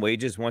recoup some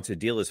wages once a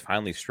deal is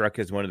finally struck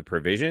as one of the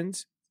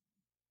provisions?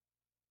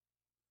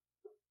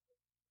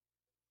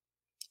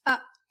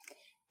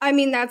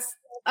 That's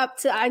up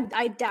to,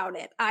 I doubt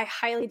it. I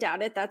highly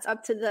doubt it. That's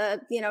up to the,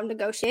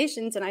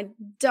 negotiations. And I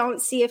don't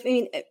see if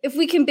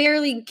we can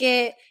barely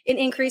get an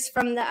increase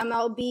from the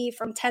MLB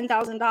from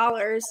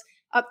 $10,000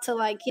 up to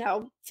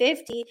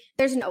 $50,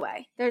 there's no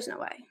way.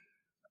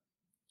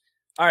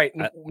 All right.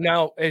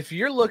 Now, if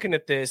you're looking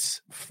at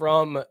this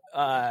from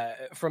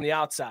the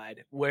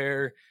outside,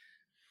 where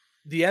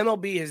the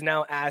MLB has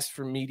now asked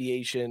for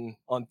mediation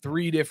on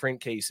 3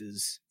 different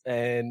cases,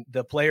 and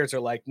the players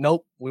are like,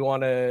 "Nope, we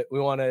want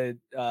to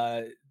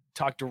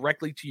talk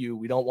directly to you.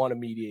 We don't want a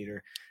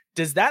mediator."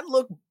 Does that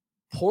look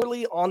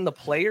poorly on the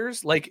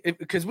players?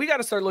 Because we got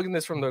to start looking at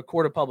this from the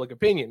court of public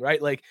opinion,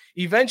 right? Like,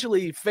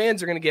 eventually,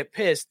 fans are going to get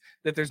pissed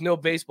that there's no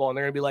baseball, and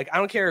they're going to be like, "I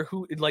don't care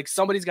who.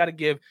 Somebody's got to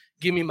give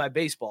me my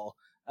baseball."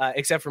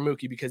 except for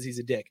Mookie because he's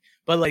a dick.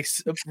 But like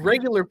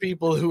regular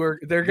people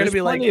they're going to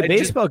be like, plenty of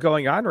baseball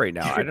going on right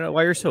now. I don't know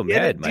why you're so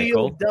mad,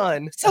 Michael.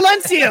 Done.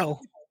 Silencio.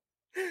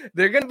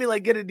 They're going to be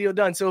like, get a deal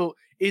done. So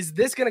is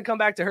this going to come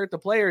back to hurt the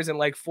players and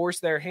like force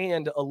their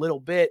hand a little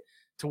bit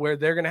to where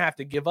they're going to have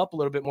to give up a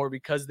little bit more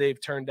because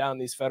they've turned down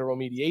these federal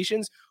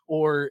mediations?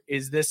 Or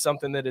is this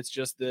something that it's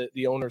just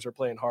the owners are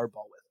playing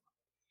hardball with?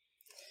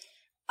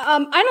 I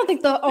don't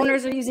think the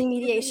owners are using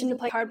mediation to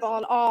play hardball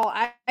at all.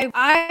 I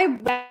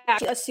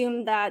actually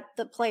assume that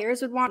the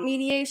players would want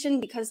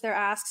mediation because their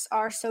asks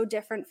are so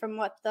different from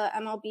what the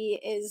MLB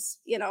is,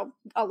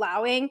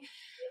 allowing.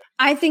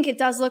 I think it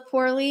does look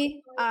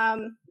poorly.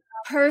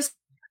 Personally,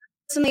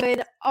 I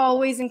would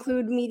always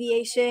include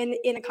mediation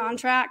in a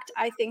contract.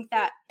 I think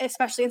that,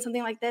 especially in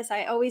something like this,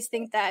 I always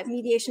think that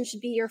mediation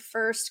should be your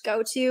first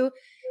go-to.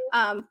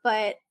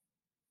 But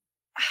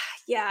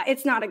yeah,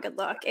 it's not a good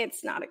look.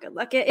 It's not a good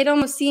look. It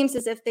almost seems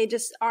as if they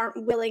just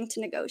aren't willing to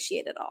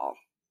negotiate at all.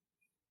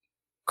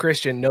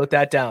 Christian, note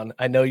that down.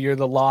 I know you're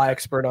the law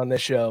expert on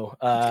this show.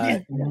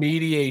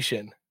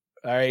 Mediation.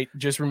 All right,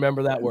 just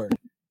remember that word.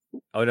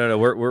 Oh no,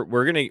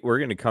 we're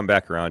gonna come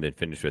back around and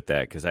finish with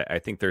that because I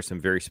think there's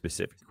some very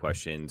specific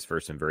questions for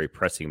some very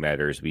pressing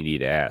matters we need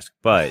to ask.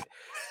 But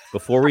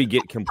before we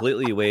get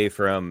completely away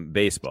from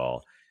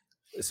baseball,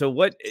 so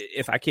what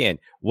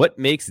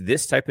makes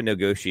this type of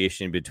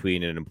negotiation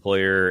between an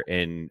employer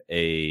and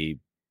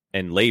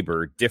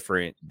labor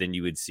different than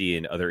you would see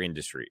in other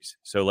industries?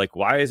 So like,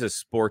 why is a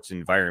sports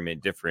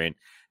environment different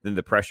than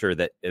the pressure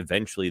that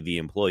eventually the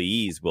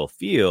employees will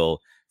feel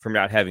from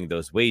not having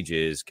those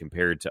wages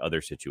compared to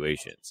other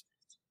situations?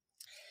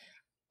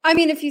 I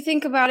mean, if you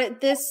think about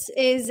it,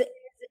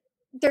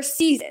 they're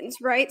seasons,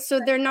 right? So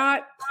they're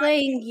not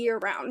playing year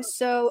round.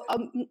 So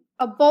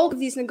a bulk of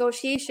these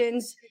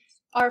negotiations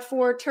are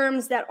for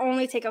terms that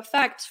only take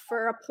effect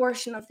for a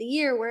portion of the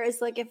year. Whereas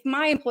like if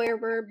my employer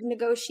were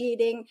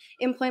negotiating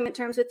employment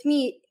terms with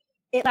me,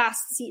 it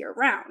lasts year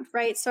round,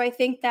 right? So I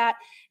think that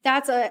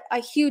that's a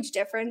huge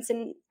difference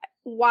in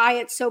why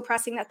it's so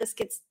pressing that this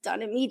gets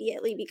done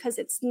immediately, because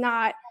it's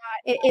not,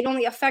 it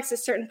only affects a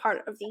certain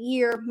part of the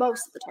year,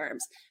 most of the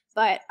terms.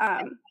 But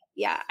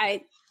yeah.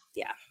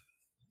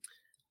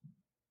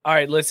 All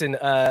right, listen,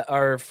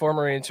 our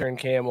former intern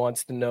Cam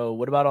wants to know,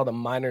 what about all the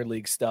minor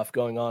league stuff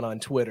going on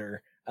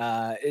Twitter?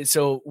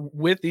 So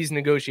with these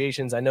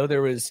negotiations, I know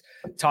there was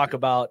talk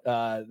about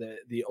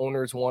the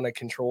owners want to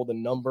control the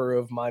number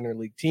of minor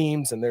league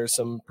teams, and there's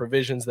some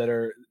provisions that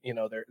are,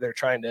 they're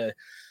trying to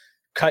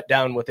cut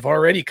down what they've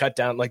already cut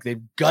down. Like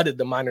they've gutted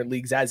the minor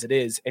leagues as it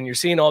is. And you're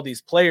seeing all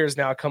these players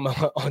now come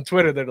on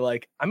Twitter that are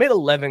like, I made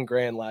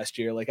 $11,000 last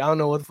year. Like, I don't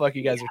know what the fuck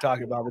you guys are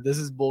talking about, but this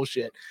is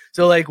bullshit.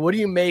 So like, what do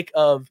you make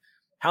of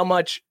how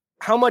much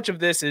of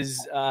this is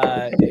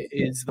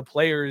the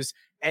players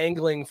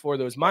angling for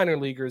those minor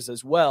leaguers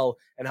as well,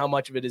 and how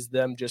much of it is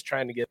them just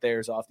trying to get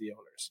theirs off the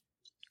owners?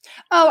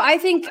 Oh, I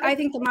think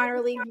the minor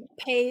league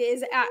pay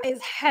is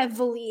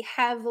heavily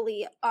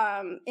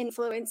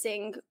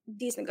influencing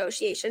these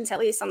negotiations, at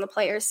least on the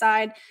players'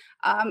 side.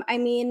 I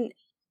mean,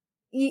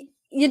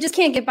 you just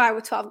can't get by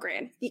with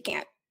 $12,000. You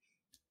can't.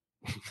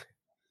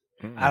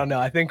 I don't know.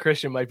 I think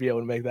Christian might be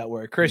able to make that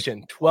work.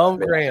 Christian,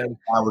 $12,000.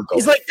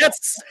 He's like,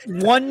 that's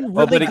one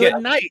really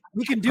good night.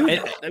 We can do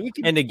that.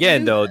 And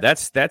again, though,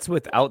 that's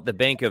without the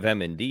bank of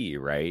M&D,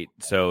 right?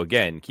 So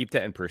again, keep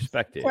that in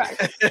perspective.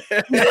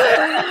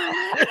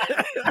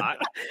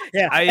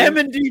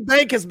 M&D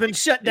Bank has been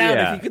shut down.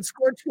 Yeah. If you can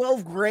score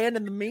 $12,000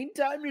 in the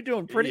meantime, you're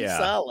doing pretty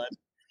solid.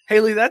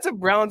 Haley, that's a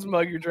Browns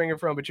mug you're drinking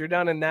from, but you're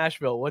down in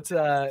Nashville. What's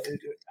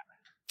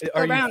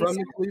Are you from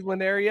the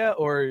Cleveland area,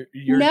 or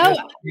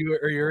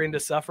you're into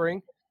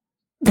suffering?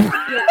 Listen,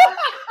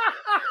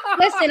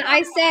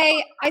 I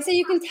say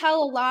you can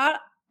tell a lot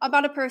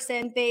about a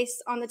person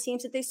based on the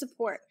teams that they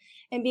support.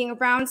 And being a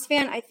Browns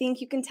fan, I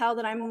think you can tell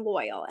that I'm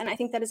loyal, and I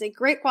think that is a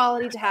great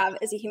quality to have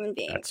as a human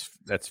being.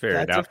 That's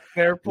fair. That's a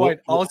fair point.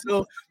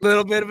 Also, a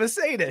little bit of a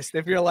sadist.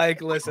 If you're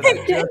like, listen,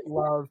 I just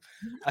love.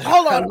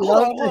 Hold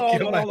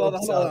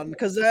on,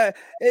 because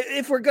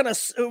if we're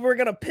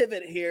gonna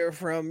pivot here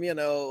from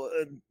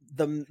the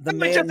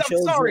man. I'm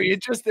sorry,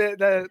 it's just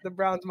the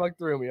Browns mug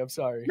threw me. I'm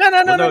sorry.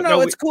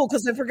 No, it's cool,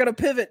 because if we're gonna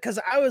pivot, because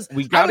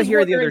we got to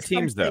hear the other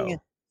teams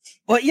though.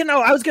 Well,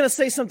 I was going to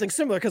say something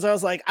similar, because I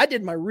was like, I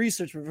did my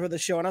research before the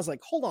show, and I was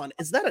like, hold on,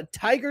 is that a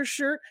Tiger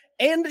shirt?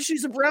 And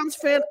she's a Browns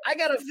fan? I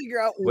got to figure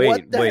out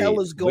what the hell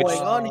is going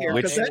on here.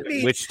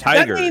 Which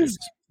Tigers? That means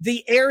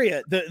the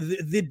area,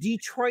 the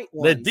Detroit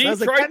ones. The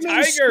Detroit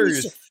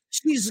Tigers.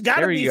 She's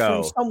got to be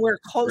from somewhere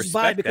close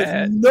by,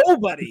 because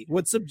nobody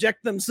would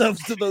subject themselves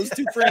to those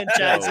two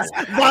franchises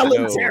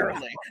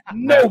voluntarily.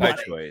 Nobody. Not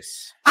my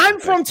choice.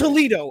 I'm from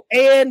Toledo,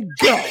 and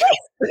go.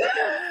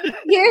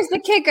 Here's the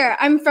kicker.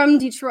 I'm from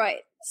Detroit,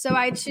 so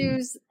I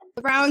choose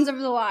the Browns over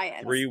the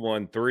Lions.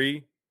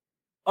 3-1-3.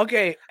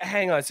 Okay,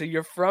 hang on. So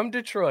you're from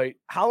Detroit.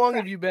 How long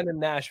have you been in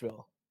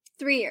Nashville?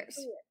 3 years.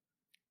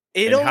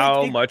 And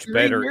how much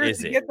better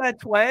is it? Get that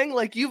twang?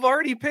 Like, you've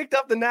already picked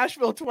up the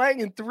Nashville twang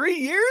in 3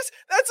 years?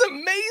 That's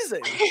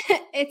amazing.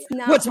 It's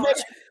not.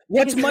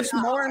 What's It's much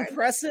not more hard.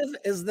 impressive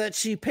is that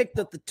she picked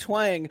up the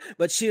twang,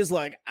 but she was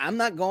like, I'm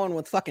not going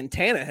with fucking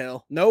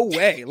Tannehill. No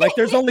way. Like,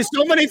 there's only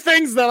so many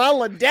things that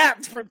I'll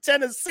adapt from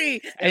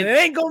Tennessee, and it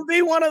ain't going to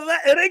be one of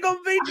that. It ain't going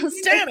to be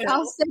Tannehill.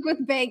 I'll stick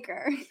with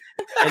Baker.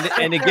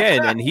 And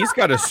again, and he's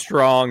got a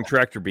strong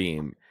tractor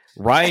beam.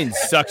 Ryan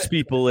sucks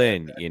people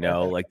in,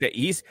 like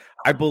that.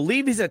 I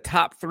believe he's a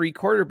top 3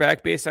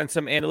 quarterback based on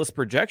some analyst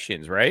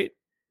projections, right?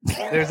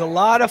 There's a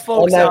lot of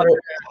folks out there.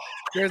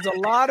 There's a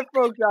lot of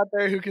folks out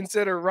there who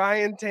consider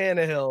Ryan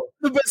Tannehill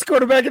the best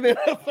quarterback in the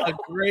NFL. A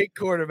great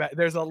quarterback.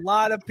 There's a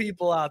lot of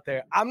people out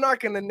there. I'm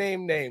not going to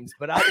name names,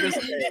 but I'll just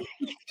say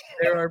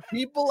there are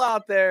people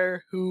out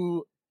there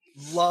who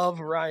love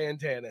Ryan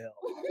Tannehill.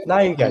 Now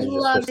you guys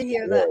love to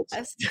hear that.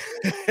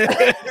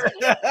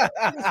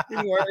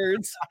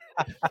 Words.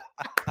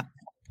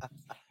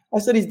 I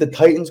said he's the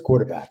Titans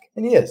quarterback,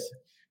 and he is.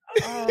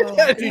 Dude,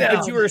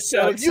 but you were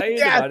so excited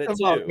about it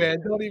too. Up,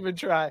 man. Don't even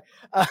try.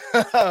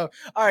 All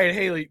right,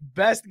 Haley,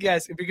 best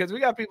guess, because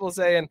we got people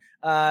saying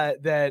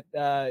that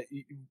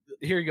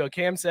here you go.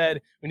 Cam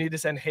said we need to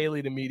send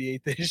Haley to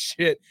mediate this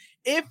shit.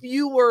 If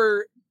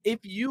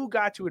you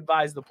got to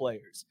advise the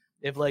players,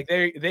 if like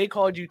they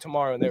called you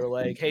tomorrow and they were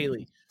like,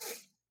 Haley,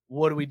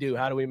 what do we do?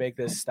 How do we make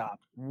this stop?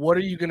 What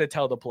are you going to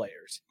tell the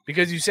players?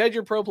 Because you said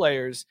you're pro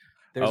players.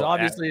 There's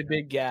obviously a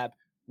big gap.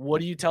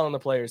 What are you telling the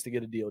players to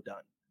get a deal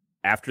done?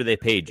 After they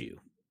paid you,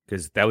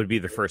 because that would be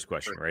the first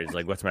question, right? It's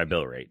like, what's my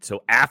bill rate?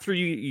 So after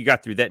you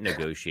got through that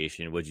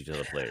negotiation, what'd you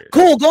tell the players?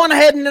 Cool. Go on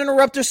ahead and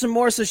interrupt her some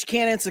more so she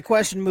can't answer the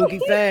question, Mookie.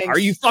 Thanks. Are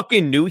you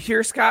fucking new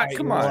here, Scott? Right,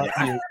 Come on.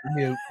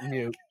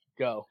 Mute.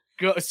 Go.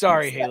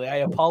 Sorry, Haley. I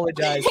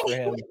apologize for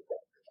him.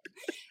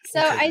 So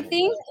I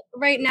think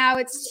right now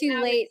it's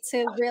too late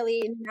to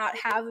really not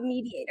have a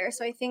mediator.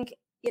 So I think,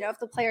 if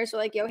the players were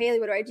like, yo, Haley,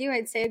 what do I do?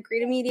 I'd say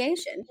agree to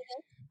mediation.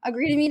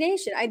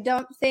 I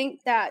don't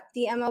think that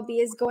the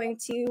MLB is going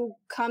to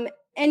come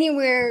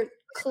anywhere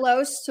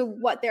close to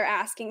what they're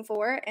asking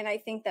for. And I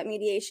think that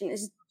mediation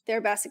is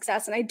their best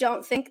success. And I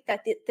don't think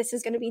that this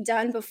is going to be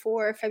done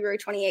before February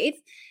 28th.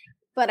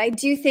 But I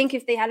do think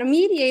if they had a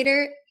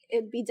mediator,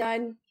 it'd be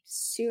done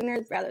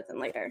sooner rather than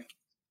later.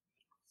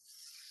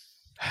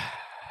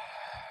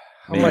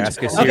 I'm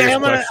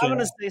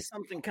gonna say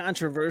something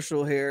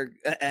controversial here,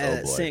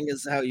 seeing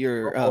as how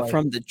you're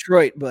from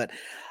Detroit, but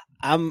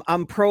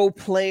I'm pro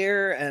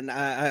player and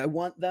I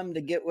want them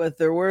to get what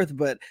they're worth.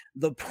 But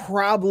the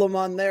problem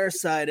on their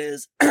side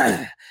is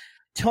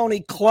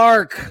Tony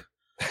Clark.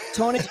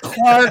 Tony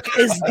Clark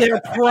is their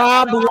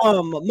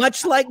problem.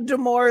 Much like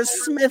DeMaurice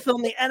Smith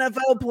on the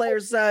NFL player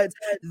side,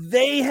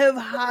 they have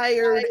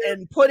hired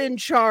and put in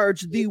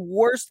charge the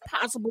worst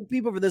possible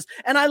people for this.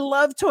 And I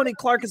love Tony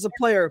Clark as a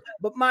player,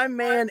 but my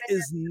man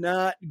is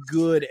not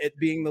good at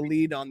being the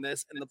lead on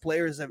this. And the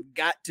players have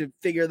got to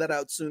figure that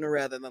out sooner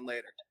rather than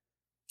later.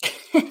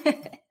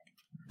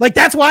 Like,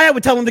 that's why I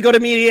would tell him to go to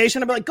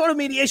mediation. I'd be like, go to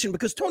mediation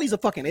because Tony's a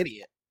fucking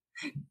idiot.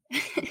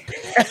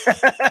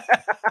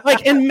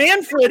 Like, and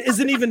Manfred is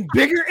an even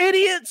bigger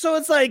idiot. So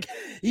it's like,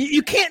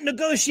 you can't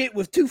negotiate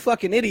with two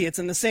fucking idiots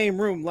in the same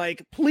room.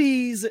 Like,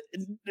 please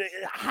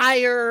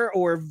hire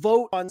or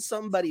vote on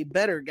somebody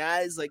better,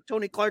 guys. Like,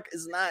 Tony Clark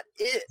is not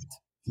it.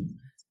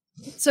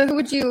 So who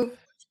would you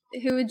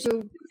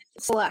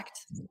select?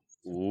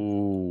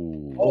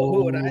 Ooh.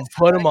 Oh,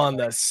 put him on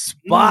the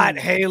spot,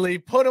 Haley.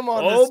 Put him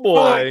on the spot.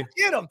 Boy.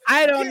 Get him.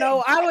 I don't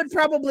know. I would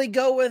probably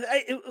go with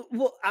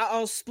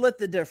I'll split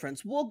the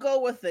difference. We'll go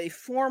with a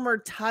former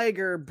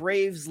Tiger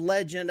Braves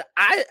legend.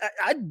 I'd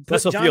put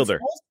Cecil John Fielder.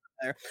 Smoltz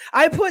in there.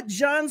 I put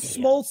John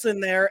Smoltz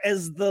in there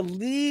as the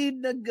lead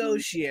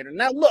negotiator.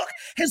 Now, look,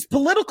 his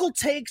political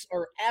takes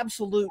are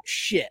absolute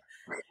shit.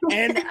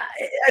 And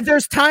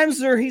there's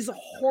times where he's a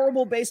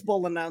horrible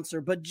baseball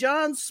announcer, but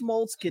John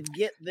Smoltz could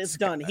get this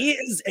done. He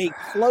is a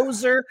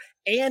closer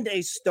and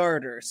a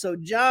starter. So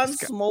John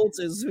Smoltz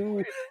is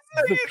who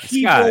the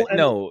people and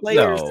the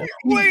players. No.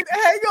 Wait,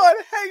 hang on.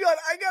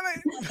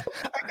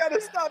 I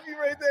gotta stop you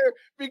right there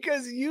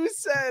because you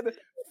said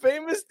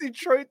famous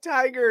Detroit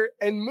Tiger,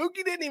 and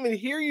Mookie didn't even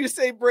hear you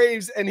say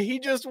Braves, and he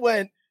just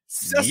went.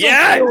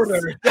 Yes!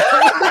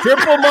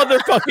 Triple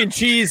motherfucking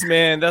cheese,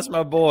 man. That's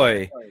my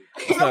boy.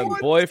 That's my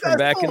boy from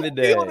back in the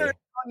day.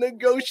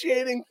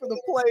 Negotiating for the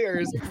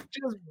players,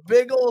 just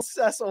big old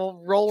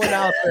Cecil rolling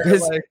out there.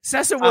 Because like,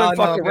 Cecil wouldn't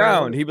fuck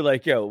around. He'd be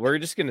like, yo, we're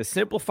just going to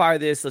simplify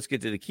this. Let's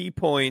get to the key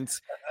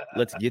points.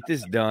 Let's get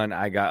this done.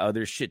 I got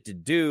other shit to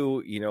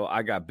do.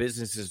 I got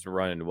businesses to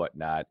run and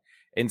whatnot.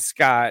 And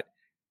Scott,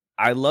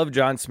 I love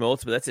John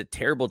Smoltz, but that's a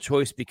terrible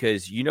choice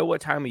because you know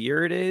what time of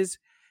year it is?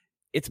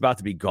 It's about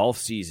to be golf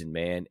season,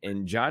 man.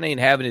 And John ain't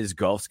having his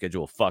golf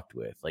schedule fucked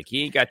with. Like,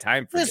 he ain't got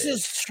time for this.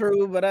 This is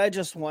true, but I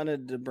just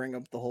wanted to bring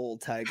up the whole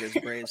Tigers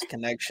Braves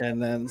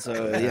connection. And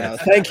so,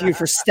 thank you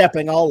for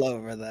stepping all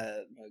over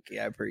that, Mookie.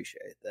 I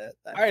appreciate that.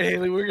 All right,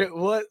 Haley, we're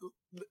good.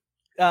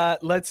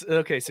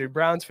 So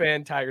Browns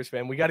fan, Tigers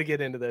fan. We got to get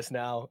into this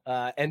now.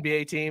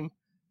 NBA team.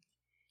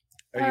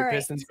 Are you a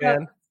Pistons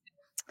fan?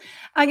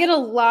 I get a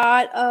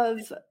lot of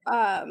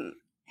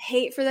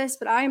hate for this,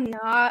 but I'm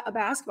not a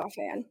basketball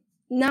fan.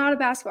 Not a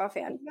basketball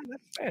fan.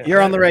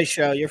 You're on the right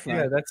show. You're fine.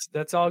 Yeah,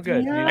 that's all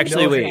good. No.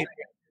 Actually, wait.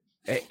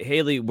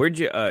 Haley, where'd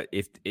you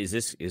is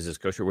this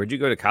kosher? Where'd you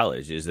go to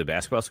college? Is the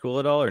basketball school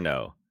at all or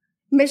no?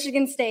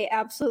 Michigan State,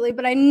 absolutely,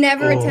 but I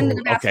never attended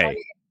a basketball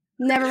game.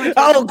 Never went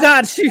to Oh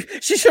God, she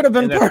should have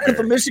been part of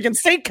the Michigan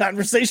State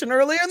conversation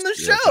earlier in the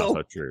Yeah, that's show.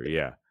 also true.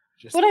 Yeah.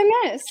 What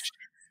I missed.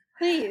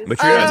 Please.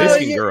 But you're not a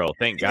Michigan girl,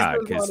 thank God.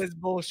 This Because is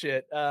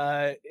bullshit.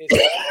 How do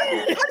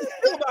you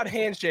feel about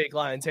handshake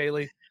lines,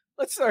 Haley?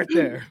 Let's start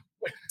there.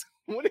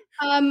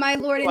 My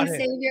Lord Go and ahead.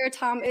 Savior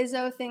Tom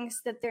Izzo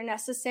thinks that they're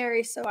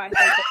necessary, so I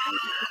think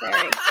they're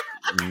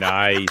necessary.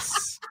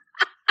 nice.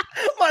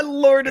 My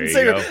Lord and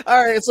There you Savior. go.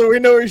 All right, so we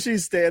know where she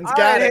stands. All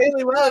Got right, it.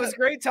 Haley. Well, it was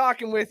great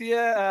talking with you.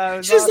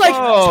 She's like,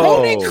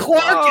 Tony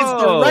Clark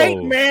is the right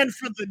oh. man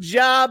for the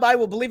job. I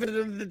will believe it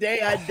until the day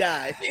I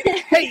die.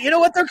 Hey, you know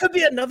what? There could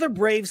be another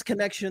Braves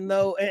connection,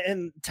 though,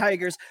 and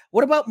Tigers.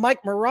 What about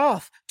Mike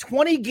Maroth?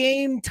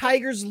 20-game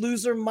Tigers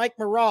loser Mike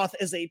Maroth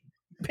is a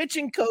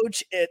pitching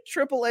coach at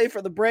AAA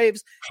for the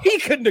Braves. He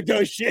could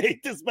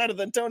negotiate this better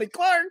than Tony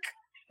Clark.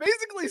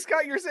 Basically,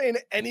 Scott, you're saying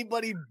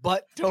anybody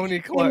but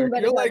Tony Clark.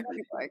 Anybody You're but like,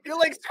 Tony Clark. you're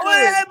like,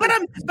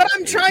 But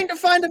I'm trying to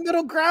find a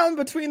middle ground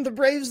between the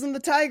Braves and the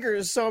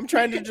Tigers. So I'm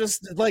trying to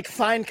just like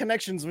find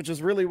connections, which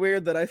is really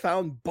weird that I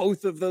found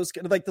both of those.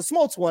 Like the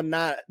Smoltz one,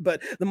 not,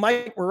 but the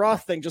Mike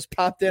Maroth thing just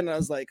popped in. And I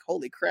was like,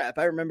 holy crap.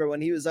 I remember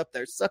when he was up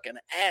there sucking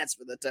ass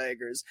for the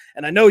Tigers.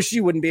 And I know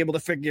she wouldn't be able to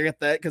figure out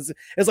that because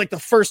it's like the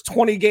first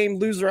 20-game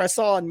loser I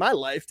saw in my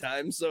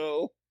lifetime.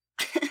 So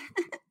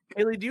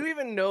Haley, do you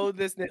even know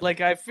this?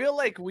 Like, I feel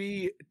like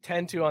we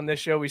tend to on this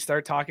show, we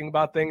start talking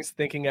about things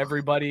thinking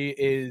everybody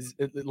is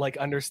like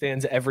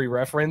understands every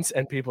reference,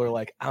 and people are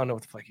like, I don't know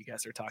what the fuck you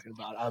guys are talking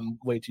about. I'm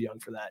way too young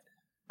for that.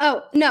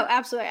 Oh, no,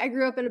 absolutely. I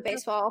grew up in a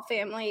baseball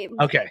family.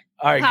 Okay.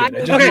 All right.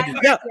 Good. I just okay,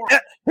 needed- yeah.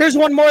 Here's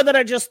one more that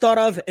I just thought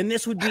of, and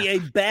this would be a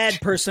bad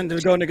person to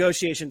go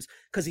negotiations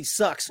because he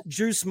sucks.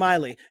 Drew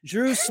Smiley.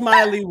 Drew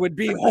Smiley would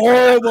be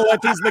horrible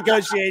at these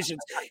negotiations.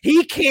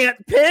 He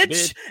can't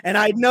pitch, and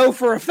I know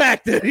for a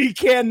fact that he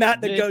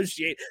cannot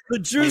negotiate.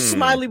 But Drew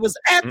Smiley was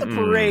at the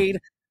parade,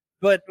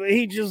 but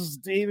he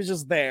was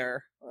just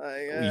there.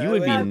 You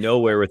would be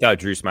nowhere without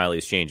Drew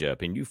Smiley's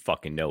changeup, and you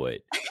fucking know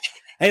it.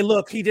 Hey,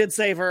 look, he did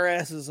save our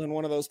asses in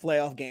one of those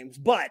playoff games,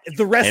 but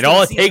the rest And of all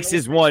the it season, takes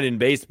is one in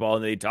baseball,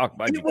 and they talk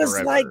about it you was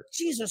forever. like,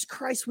 Jesus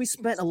Christ, we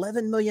spent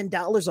 $11 million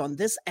on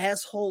this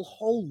asshole.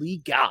 Holy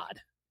God.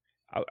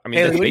 I mean,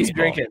 Haley, that's what are you baseball.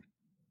 drinking?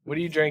 What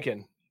are you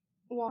drinking?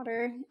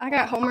 Water. I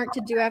got homework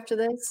to do after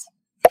this.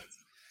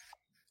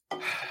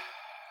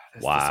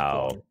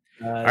 Wow.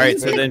 All right,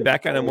 so then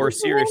back on a more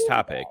serious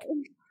topic.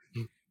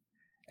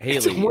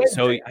 Haley,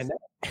 so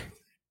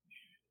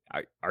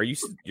are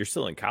you're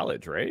still in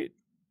college, right?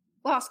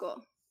 Law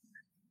school.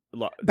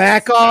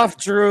 Back off,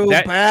 Drew.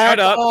 That- Back shut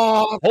up.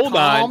 off. Hold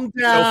Calm on.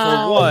 down.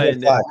 So for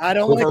one, I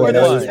don't like for where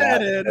this one- is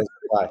headed.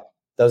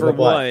 Doesn't for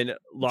apply. one,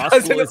 law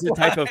Doesn't school is a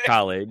type apply. of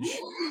college.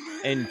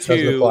 And Doesn't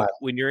two, apply.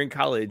 when you're in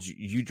college,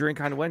 you drink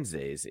on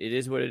Wednesdays. It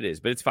is what it is,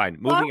 but it's fine.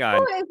 Law Moving on.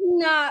 school is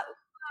not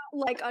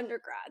like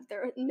undergrad.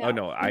 Oh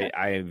no,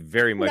 I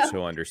very much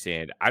so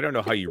understand. I don't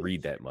know how you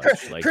read that much.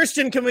 Like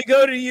Christian, can we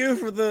go to you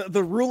for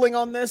the ruling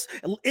on this?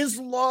 Is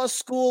law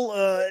school,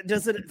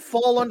 does it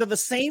fall under the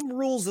same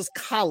rules as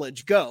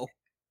college? Go.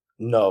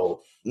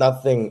 No,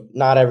 nothing.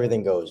 Not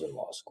everything goes in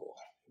law school.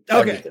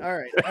 Okay. Everything. All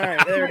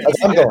right. There it is.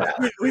 I'm going.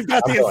 We've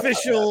got I'm the going.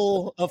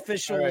 official All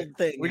right.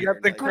 thing. We here.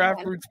 got the Like,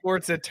 Craft Root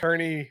Sports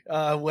attorney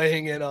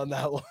weighing in on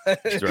that one.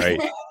 that's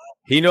right.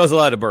 He knows a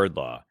lot of bird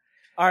law.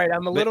 All right,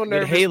 I'm a little But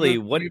nervous. Haley,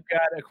 but what? You've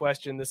got a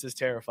question. This is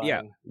terrifying.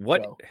 Yeah.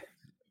 What? Go.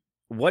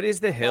 What is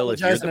the hill if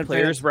you're Apologize in the advance.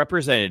 player's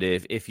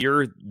representative? If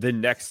you're the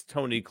next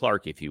Tony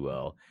Clark, if you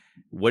will,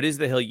 what is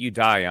the hill you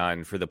die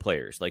on for the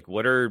players? Like,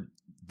 what are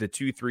the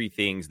 2-3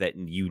 things that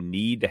you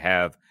need to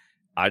have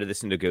out of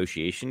this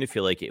negotiation to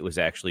feel like it was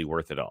actually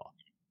worth it all?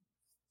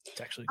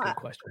 It's actually a good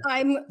question.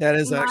 That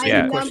is actually a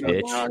my good question. number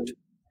Bitch. one.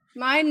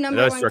 My number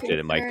That was one directed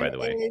at Mike, by concern the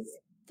way. is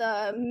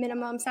the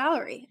minimum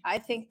salary. I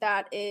think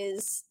that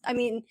is. I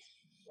mean,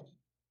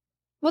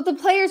 what the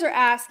players are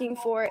asking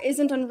for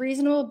isn't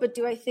unreasonable, but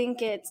do I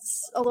think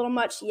it's a little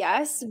much?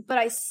 Yes, but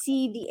I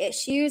see the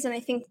issues, and I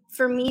think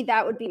for me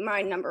that would be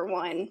my number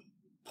one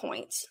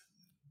point.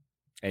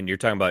 And you're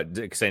talking about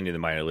extending the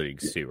minor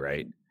leagues too,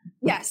 right?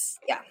 Yes,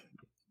 yeah.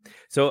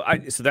 So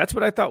that's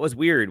what I thought was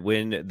weird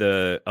when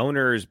the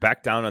owners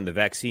backed down on the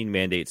vaccine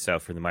mandate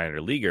stuff for the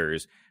minor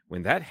leaguers.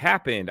 When that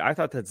happened, I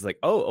thought that's like,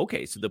 oh,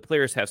 okay, so the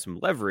players have some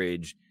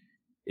leverage.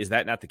 Is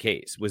that not the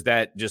case? Was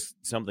that just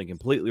something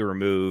completely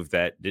removed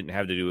that didn't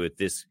have to do with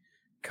this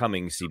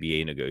coming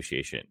CBA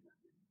negotiation?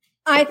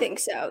 I think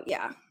so,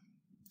 yeah.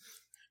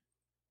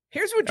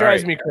 Here's what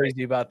drives me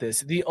crazy about this.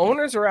 The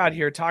owners are out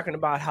here talking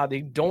about how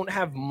they don't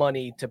have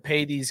money to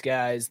pay these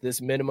guys this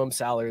minimum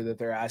salary that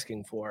they're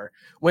asking for.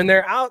 When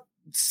they're out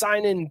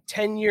signing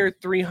 10-year,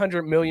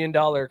 $300 million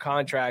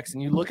contracts,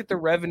 and you look at the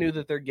revenue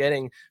that they're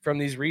getting from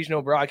these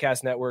regional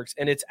broadcast networks,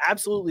 and it's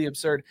absolutely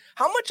absurd.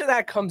 How much of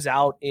that comes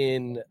out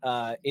in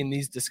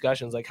these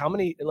discussions? Like, how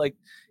many? Like,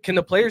 can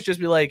the players just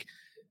be like,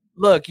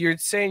 look, you're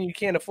saying you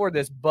can't afford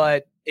this,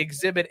 but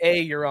Exhibit A,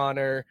 Your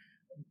Honor,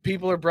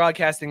 people are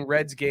broadcasting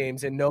Reds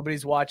games and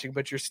nobody's watching,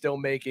 but you're still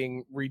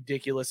making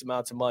ridiculous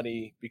amounts of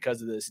money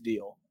because of this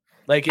deal.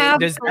 Like,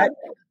 and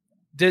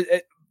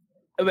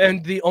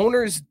the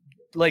owners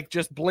like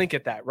just blink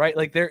at that, right?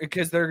 Like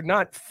they're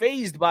not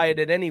fazed by it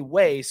in any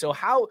way. So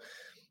how?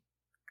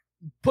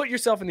 Put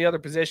yourself in the other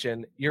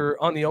position. You're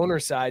on the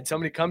owner's side.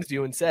 Somebody comes to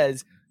you and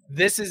says,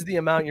 "This is the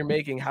amount you're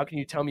making. How can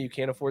you tell me you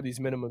can't afford these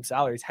minimum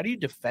salaries?" How do you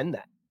defend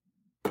that?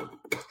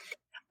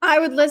 I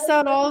would list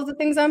out all of the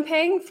things I'm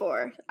paying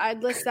for.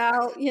 I'd list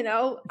out,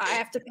 I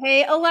have to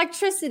pay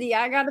electricity.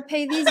 I got to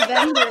pay these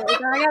vendors.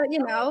 I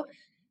got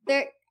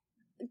to,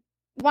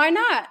 why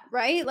not,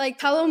 right? Like,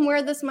 tell them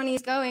where this money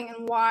is going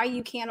and why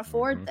you can't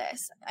afford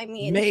this. I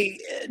mean,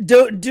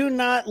 do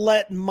not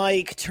let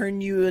Mike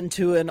turn you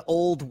into an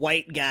old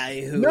white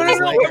guy who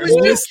is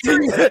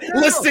listing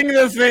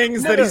the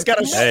things that he's got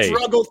to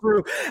struggle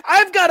through.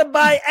 I've got to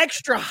buy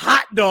extra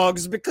hot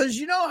dogs because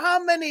you know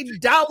how many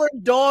dollar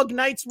dog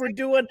nights we're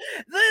doing?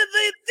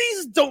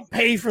 These don't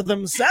pay for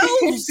themselves.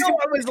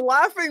 I was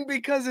laughing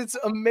because it's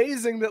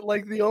amazing that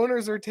like the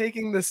owners are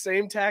taking the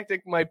same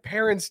tactic my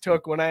parents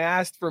took when I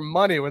asked for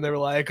money, when they were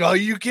like, "Oh,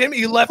 you kidding me?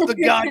 You left the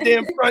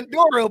goddamn front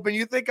door open.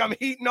 You think I'm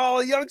heating all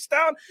of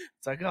Youngstown?"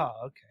 It's like, oh,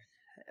 okay.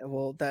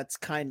 Well, that's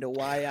kind of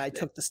why I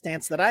took the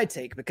stance that I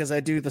take, because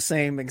I do the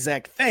same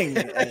exact thing.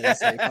 Did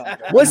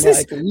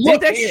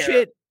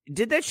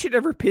that shit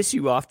ever piss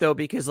you off though?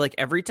 Because like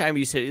every time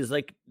you said it, it's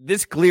like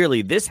this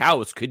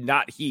house could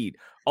not heat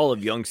all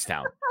of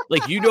Youngstown.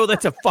 Like,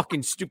 that's a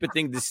fucking stupid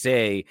thing to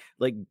say.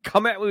 Like,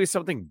 come at me with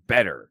something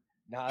better.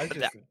 No, I was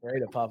just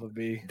afraid of Papa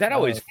B. That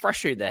always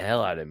frustrated the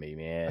hell out of me,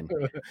 man.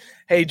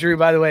 Hey, Drew,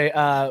 by the way,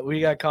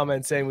 we got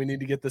comments saying we need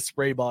to get the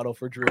spray bottle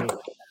for Drew.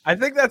 I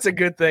think that's a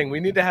good thing.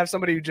 We need to have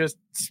somebody who just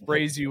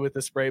sprays you with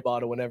the spray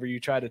bottle whenever you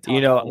try to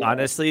talk.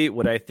 Honestly,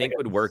 what I think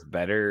would work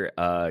better,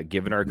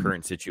 given our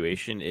current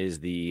situation,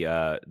 is the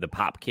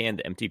pop can,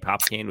 the empty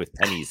pop can with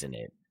pennies in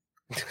it.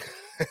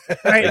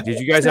 Right. Did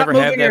you guys ever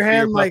have that your for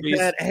hand your like puppies?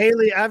 that?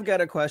 Haley, I've got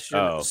a question.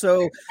 Oh.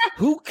 So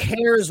who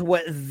cares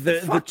what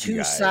the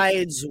two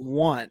sides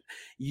want?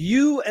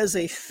 You as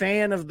a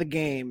fan of the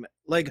game,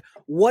 like,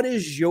 what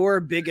is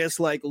your biggest,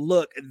 like,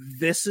 look,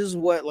 this is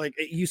what, like,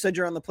 you said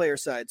you're on the player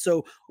side.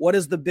 So what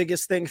is the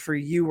biggest thing for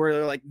you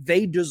where, like,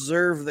 they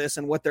deserve this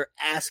and what they're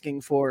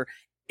asking for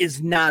is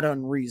not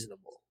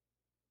unreasonable?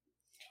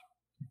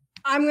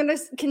 I'm going to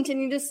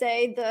continue to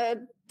say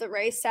the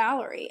raise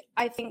salary.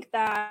 I think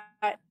that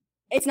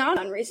it's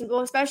not unreasonable,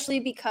 especially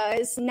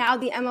because now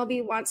the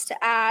MLB wants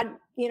to add,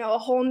 a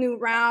whole new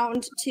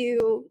round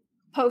to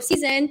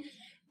postseason.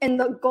 And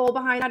the goal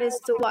behind that is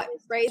to what?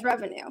 Raise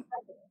revenue.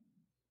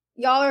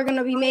 Y'all are going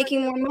to be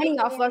making more money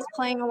off of us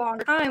playing a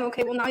longer time.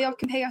 Okay, well, now y'all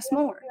can pay us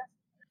more.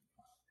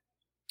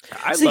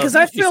 I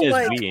feel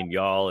like me and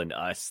y'all and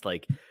us,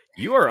 like,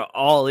 you are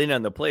all in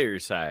on the player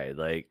side.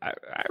 Like, I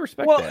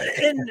respect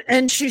that.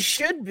 And she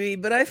should be,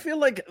 but I feel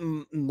like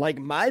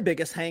my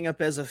biggest hang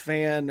up as a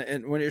fan,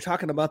 and when you're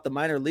talking about the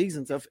minor leagues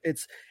and stuff,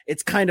 it's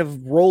kind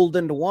of rolled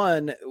into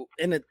one,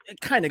 and it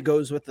kind of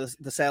goes with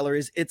the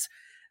salaries. It's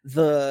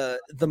the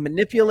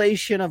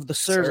manipulation of the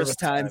service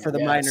time for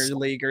the minor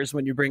leaguers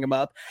when you bring them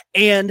up,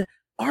 and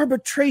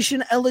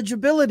arbitration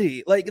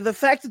eligibility. Like, the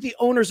fact that the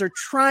owners are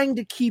trying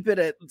to keep it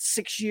at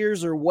 6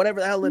 years or whatever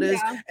the hell it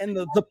is, and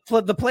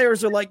the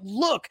players are like,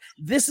 look,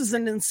 this is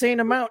an insane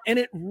amount, and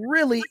it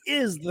really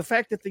is. The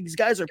fact that these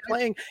guys are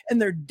playing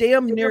and they're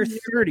damn near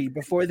 30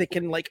 before they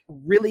can, like,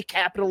 really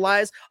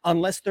capitalize,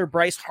 unless they're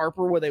Bryce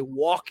Harper, where they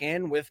walk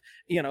in with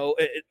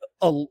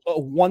a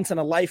once in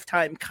a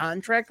lifetime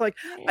contract. Like,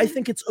 I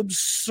think it's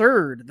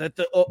absurd that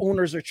the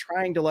owners are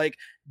trying to, like,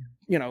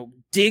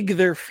 dig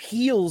their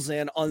heels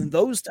in on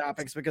those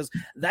topics, because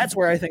that's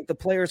where I think the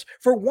players,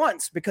 for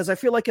once, because I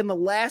feel like in the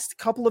last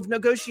couple of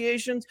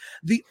negotiations,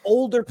 the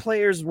older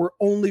players were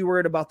only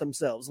worried about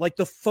themselves. Like,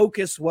 the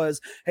focus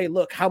was, hey,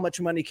 look, how much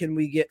money can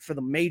we get for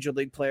the major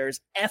league players?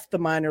 F the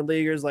minor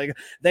leaguers, like,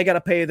 they got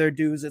to pay their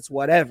dues. It's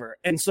whatever.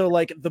 And so,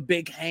 like, the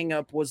big hang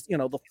up was,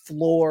 the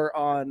floor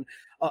on,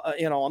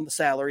 on the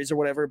salaries or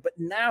whatever. But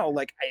now,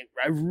 like,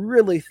 I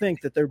really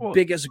think that their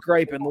biggest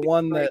gripe, and the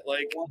one that,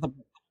 like, the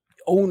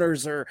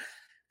owners are,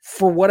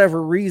 for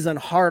whatever reason,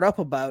 hard up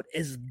about,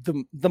 is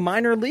the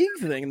minor league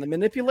thing and the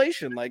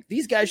manipulation. Like,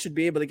 these guys should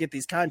be able to get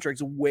these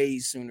contracts way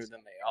sooner than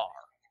they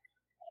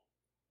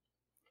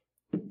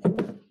are.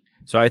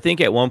 So I think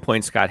at one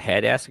point Scott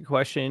had asked a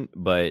question,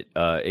 but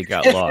it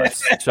got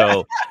lost.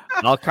 So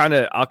I'll kind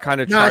of try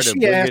to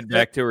bring it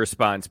back to a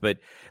response. But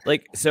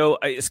like, so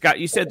Scott,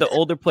 you said the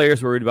older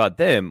players worried about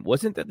them.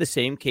 Wasn't that the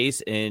same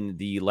case in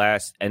the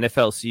last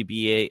NFL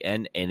CBA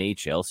and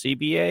NHL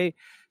CBA?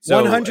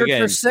 So,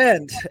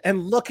 100%.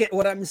 And look at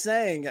what I'm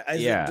saying.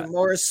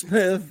 DeMaurice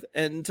Smith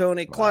and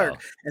Tony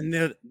Clark.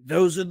 And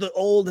those are the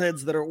old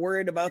heads that are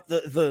worried about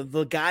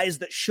the guys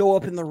that show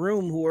up in the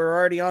room who are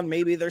already on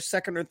maybe their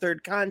second or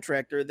third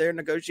contract or they're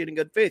negotiating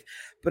good faith.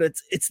 But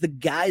it's the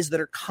guys that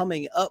are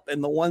coming up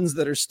and the ones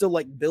that are still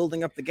like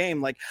building up the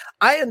game. Like,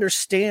 I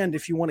understand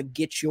if you want to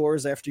get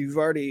yours after you've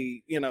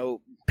already,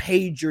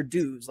 paid your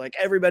dues. Like,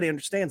 everybody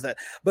understands that.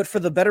 But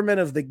for the betterment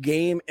of the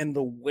game and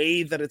the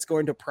way that it's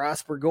going to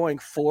prosper going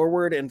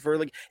forward, and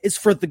it's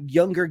for the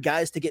younger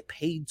guys to get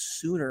paid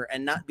sooner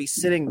and not be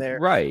sitting there.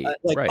 Right.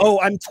 Oh,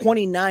 I'm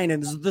 29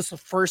 and is this the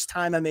first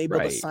time I'm able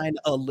to sign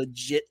a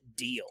legit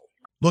deal?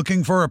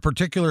 Looking for a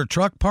particular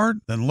truck part?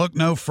 Then look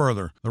no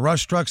further. The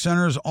Rush Truck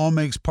Center's All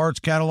Makes Parts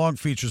catalog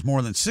features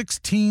more than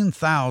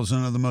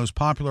 16,000 of the most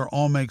popular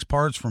All Makes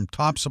parts from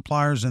top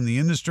suppliers in the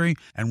industry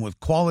and with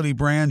quality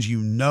brands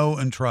you know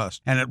and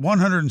trust. And at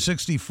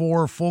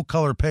 164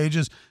 full-color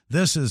pages,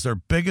 this is their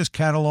biggest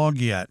catalog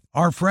yet.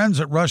 Our friends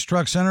at Rush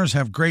Truck Centers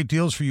have great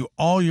deals for you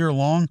all year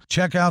long.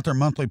 Check out their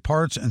monthly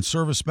parts and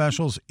service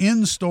specials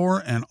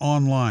in-store and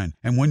online.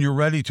 And when you're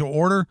ready to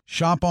order,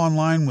 shop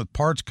online with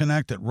Parts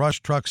Connect at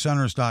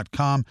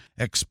rushtruckcenters.com.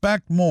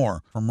 Expect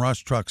more from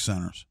Rush Truck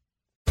Centers.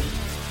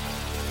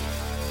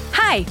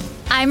 Hi,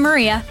 I'm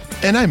Maria.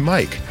 And I'm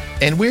Mike.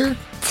 And we're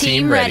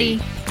Team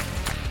Ready.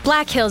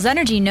 Black Hills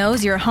Energy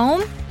knows your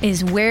home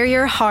is where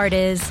your heart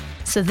is,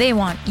 so they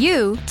want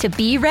you to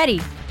be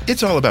ready.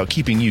 It's all about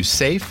keeping you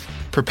safe,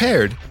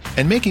 prepared,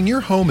 and making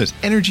your home as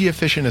energy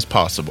efficient as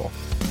possible.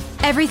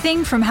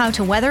 Everything from how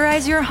to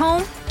weatherize your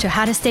home to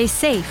how to stay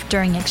safe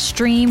during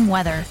extreme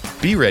weather.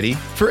 Be ready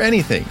for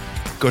anything.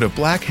 Go to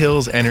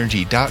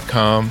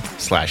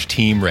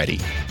blackhillsenergy.com/team ready.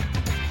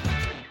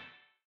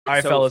 All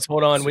right, fellas,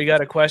 hold on. We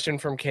got a question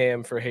from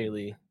Cam for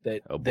Haley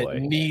that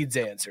needs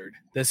answered.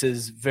 This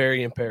is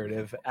very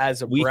imperative.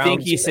 We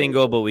think he's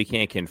single, but we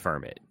can't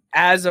confirm it.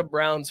 As a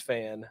Browns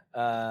fan,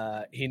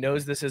 he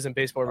knows this isn't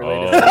baseball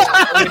related.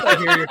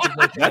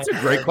 That's a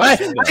great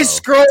question. I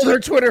scrolled her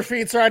Twitter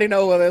feed, so I already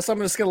know this. I'm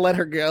just going to let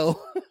her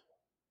go.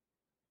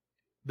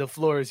 The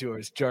floor is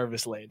yours,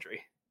 Jarvis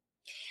Landry.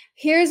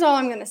 Here's all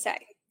I'm going to say.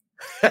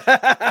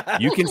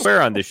 You can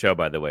swear on this show,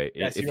 by the way,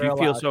 yes, if you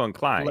feel so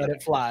inclined. Let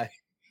it fly.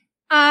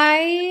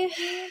 Okay.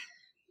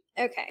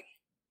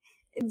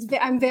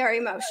 I'm very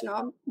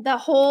emotional.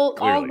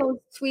 All those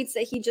tweets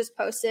that he just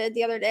posted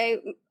the other day.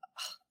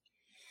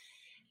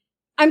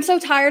 I'm so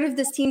tired of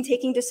this team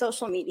taking to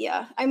social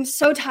media. I'm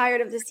so tired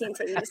of this team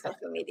taking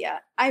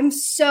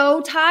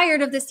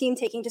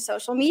to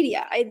social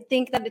media. I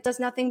think that it does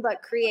nothing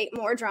but create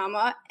more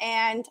drama.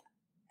 And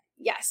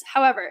yes,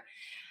 however,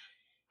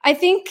 I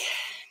think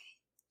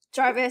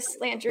Jarvis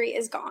Landry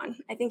is gone.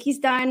 I think he's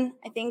done.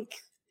 I think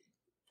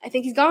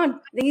he's gone. I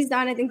think he's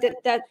done. I think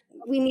that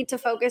we need to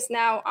focus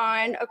now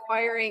on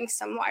acquiring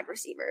some wide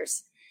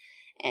receivers.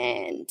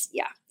 And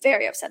yeah,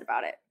 very upset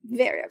about it.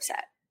 Very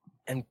upset.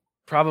 And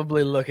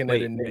probably looking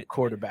at a new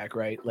quarterback,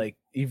 right? Like,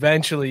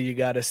 eventually you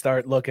got to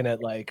start looking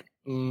at like,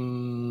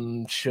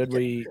 should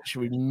we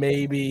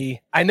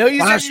maybe? I know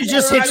you said she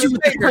just hit you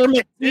with the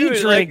permit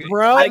tea drink,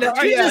 bro.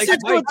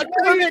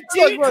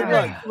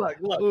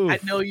 Look. I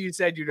know you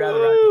said you'd rather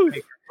ride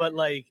Baker, but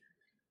like,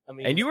 I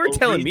mean, and you were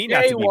telling me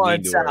not to be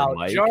mean to her,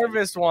 Mike.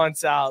 Jarvis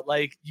wants out.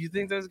 Like, do you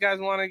think those guys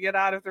want to get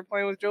out if they're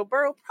playing with Joe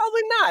Burrow?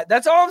 Probably not.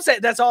 That's all I'm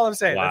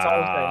saying.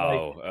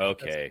 Wow. Like,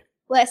 okay.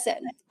 Listen,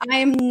 I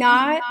am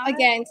not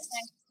against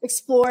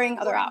exploring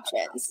other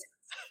options.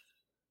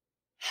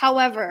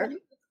 However,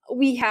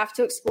 we have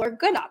to explore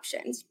good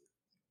options.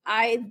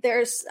 I'm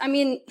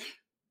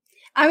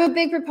a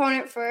big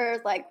proponent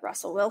for like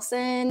Russell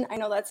Wilson. I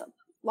know that's a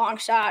long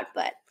shot,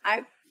 but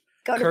I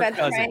go to bed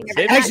praying.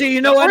 Actually,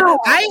 you know what?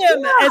 I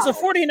am, as a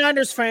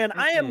 49ers fan,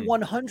 I am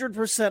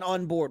 100%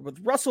 on board with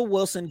Russell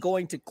Wilson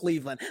going to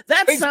Cleveland.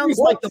 That sounds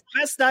like the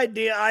best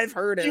idea I've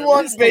heard. You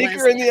want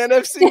Baker in the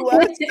NFC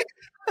West?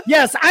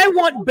 Yes, I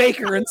want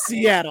Baker in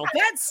Seattle.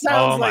 That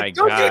sounds like.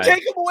 Don't you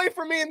take him away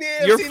from me in the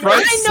AFC? You're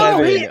front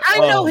I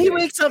know he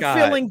wakes up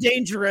feeling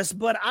dangerous,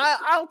 but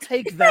I'll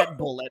take that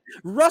bullet.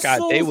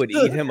 Russell, they would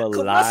eat him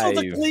alive. Russell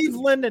to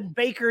Cleveland and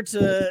Baker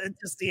to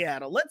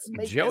Seattle. Let's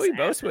make Joey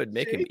Bosa would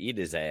make him eat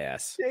his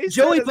ass.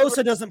 Joey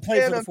Bosa doesn't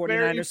play for the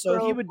 49ers,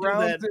 so he would do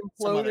that.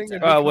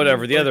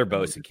 Whatever. The other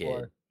Bosa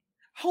kid.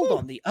 Hold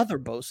on, the other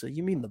Bosa?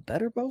 You mean the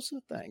better Bosa?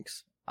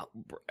 Thanks.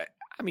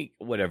 I mean,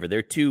 whatever.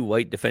 They're two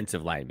white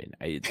defensive linemen.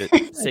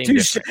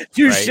 Touche.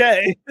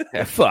 Right?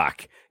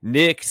 Fuck.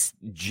 Nick,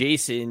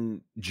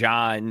 Jason,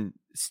 John,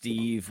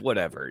 Steve,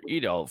 whatever.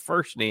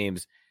 First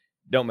names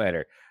don't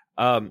matter.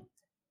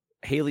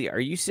 Haley,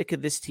 are you sick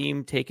of this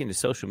team taking to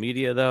social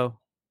media, though?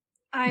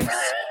 I'm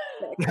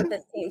sick of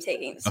this team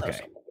taking to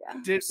social media.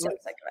 I'm so sick of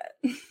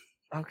it.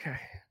 Okay.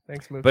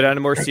 Thanks, Mookie. But on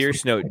a more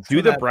serious note,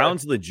 do the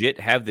Browns legit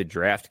have the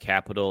draft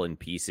capital and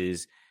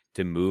pieces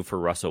to move for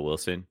Russell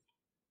Wilson?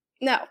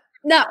 No.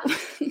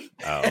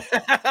 Oh.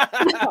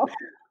 No.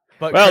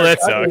 But Well, Kirk that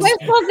sucks. Cousins-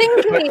 Wishful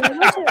thinking.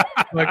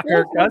 But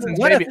Kirk Cousins,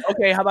 What maybe. if-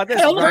 Okay, how about this?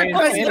 Hell, Ryan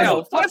what if they-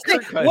 Tannehill. what if they-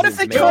 Kirk what if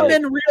they Cousins, come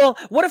man. in real?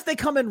 What if they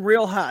come in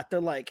real hot? They're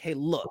like, "Hey,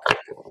 look,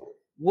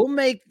 we'll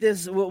make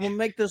this. We'll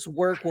make this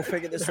work. We'll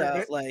figure this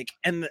out." Like,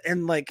 and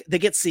like they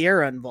get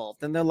Sierra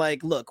involved, and they're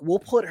like, "Look, we'll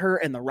put her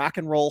in the Rock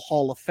and Roll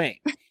Hall of Fame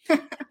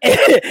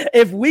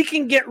if we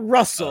can get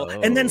Russell."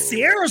 And then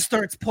Sierra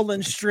starts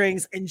pulling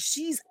strings, and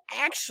she's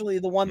actually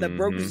the one that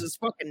brokers this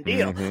fucking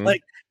deal.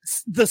 Like,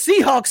 the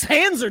Seahawks'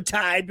 hands are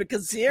tied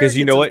because Sierra. Because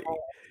you know what,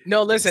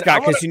 No, listen, Scott. I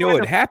wanna Because you know find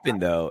what a-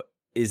 happened though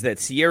is that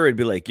Sierra would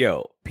be like,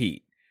 "Yo,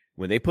 Pete,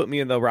 when they put me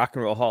in the Rock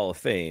and Roll Hall of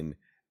Fame,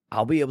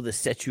 I'll be able to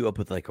set you up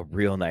with like a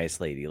real nice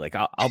lady. Like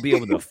I'll be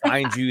able to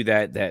find you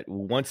that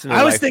once in a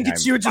I was lifetime, thinking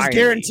she would just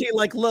finally." guarantee,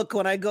 like, look,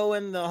 when I go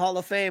in the Hall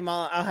of Fame,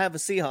 I'll have a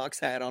Seahawks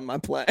hat on my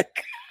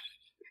plaque.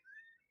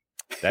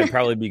 That'd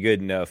probably be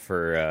good enough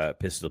for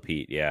Pistol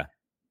Pete. Yeah.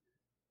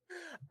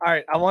 All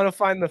right, I want to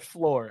find the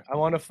floor. I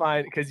want to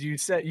find because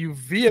you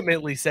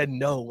vehemently said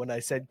no when I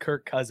said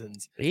Kirk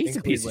Cousins. He's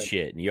in a piece of Cleveland.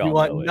 shit, and you You all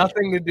want know it.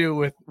 nothing to do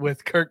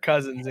with Kirk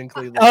Cousins in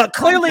Cleveland.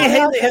 Clearly,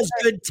 Haley has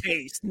good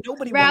taste.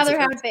 Nobody Rather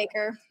wants have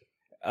Baker.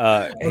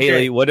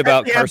 Haley, what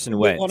about That's the Carson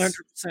absolute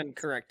Wentz? 100%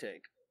 correct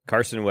take.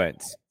 Carson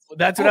Wentz.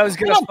 That's what I was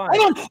going to find.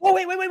 Hold on. Oh,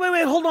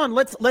 wait. Hold on.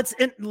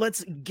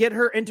 Let's get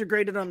her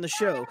integrated on the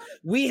show.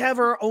 We have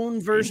our own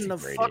version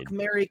of Fuck,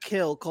 Marry,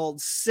 Kill called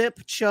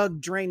Sip,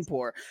 Chug, Drain,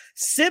 Pour.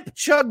 Sip,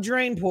 Chug,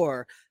 Drain,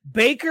 Pour.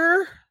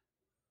 Baker,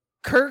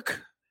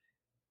 Kirk,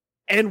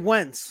 and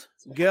Wentz.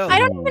 Go. I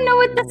don't even know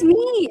what this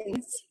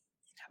means.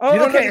 Oh, You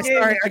don't okay. know the game?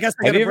 Sorry. I guess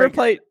I Have gotta you ever break it.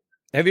 played?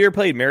 Have you ever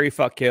played Marry,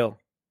 Fuck, Kill?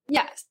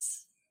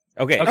 Yes.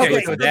 Okay,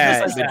 Okay, so so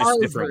that this is they're our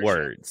just different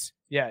version. words.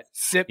 Yeah,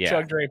 sip, Yeah.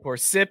 chug, drain, pour.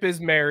 Sip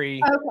is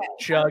marry, Okay.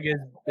 chug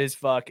is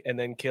fuck, and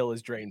then kill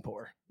is drain,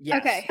 pour.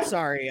 Yes. Okay.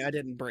 Sorry, I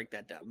didn't break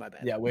that down. My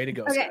bad. Yeah, way to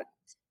go, Okay. Scott.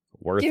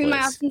 Worthless. Give me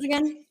my options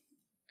again.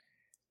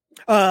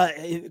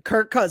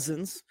 Kirk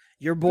Cousins,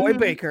 your boy Mhm.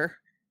 Baker,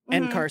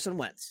 and Mhm. Carson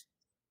Wentz.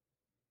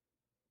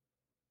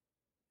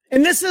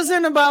 And this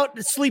isn't about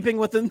sleeping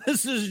with them.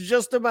 This is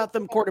just about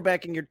them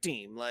quarterbacking your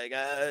team. Like,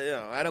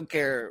 I don't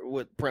care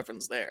what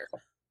preference there.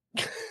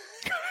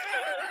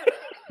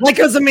 Like,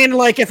 because I mean,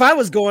 like, if I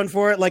was going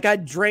for it, like,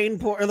 I'd drain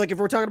poor. Like, if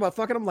we're talking about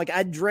fucking them, like,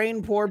 I'd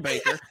drain poor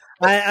Baker.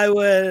 I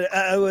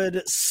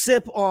would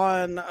sip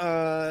on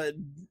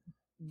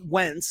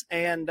Wentz,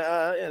 and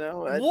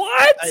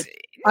What?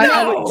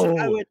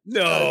 I would.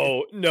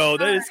 No,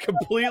 that is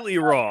completely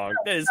wrong.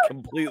 That is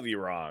completely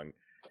wrong.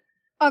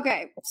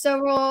 Okay,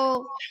 so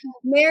we'll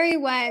marry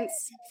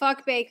Wentz,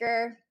 fuck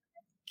Baker,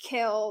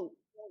 kill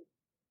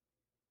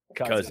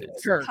Cousins.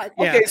 Kirk. Cousins.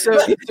 Yeah. Okay, so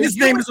His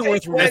you name would isn't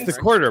take worth As Wentz- the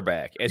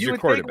quarterback, as you your would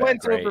take quarterback,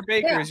 Wentz right? over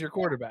Baker Yeah. as your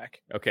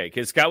quarterback. Okay,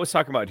 because Scott was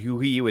talking about who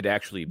he would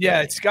actually be.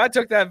 Yeah, Scott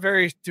took that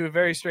to a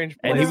very strange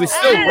place. And he was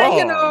still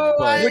wrong.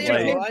 but, Would you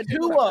like, take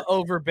Tua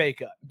over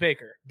Baker?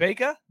 Baker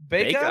Baker?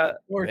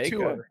 or Baker?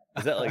 Tua?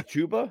 Is that like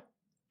Chuba?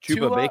 Tua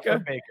Chuba or Baker?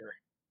 Baker.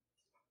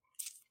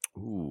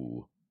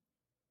 Ooh.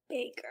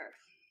 Baker.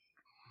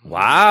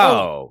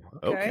 Wow.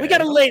 Oh, Okay. We got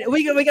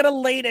a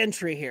late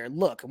entry here.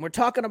 Look, and we're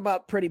talking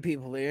about pretty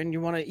people here, and you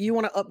want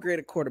to upgrade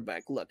a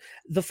quarterback. Look,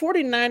 the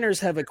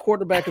 49ers have a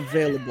quarterback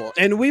available,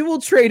 and we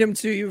will trade him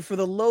to you for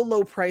the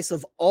low price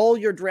of all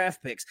your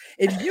draft picks.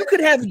 If you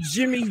could have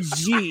Jimmy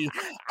G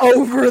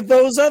over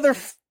those other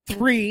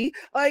three,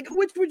 like,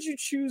 which would you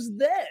choose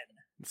then?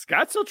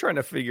 Scott's still trying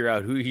to figure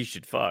out who he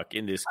should fuck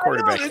in this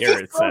quarterback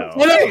carousel.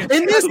 Well, no,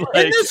 in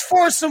Like- this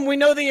foursome, we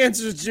know the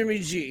answer is Jimmy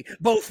G,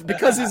 both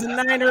because he's a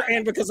Niner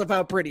and because of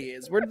how pretty he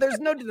is. There's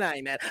no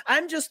denying that.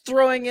 I'm just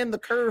throwing in the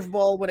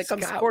curveball when it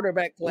comes to Scott,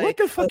 quarterback play. What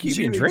the fuck of you been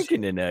Jimmy G.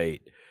 drinking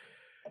tonight?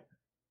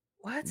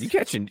 What? You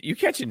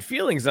catching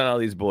feelings on all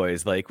these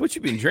boys? Like, what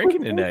you been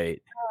drinking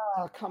tonight?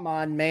 Oh, come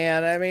on,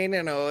 man. I mean,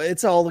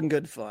 it's all in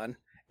good fun.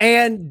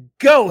 And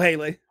go,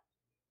 Haley.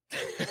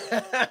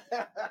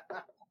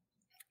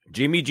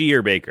 Jimmy G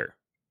or Baker?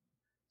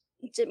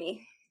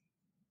 Jimmy.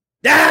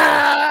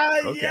 Ah,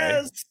 Okay.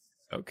 yes.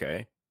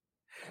 Okay.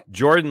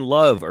 Jordan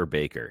Love or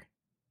Baker?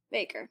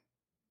 Baker.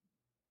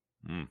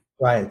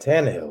 Ryan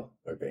Tannehill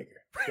or Baker.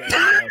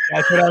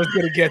 That's what I was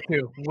going to get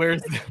to.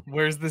 Where's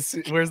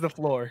the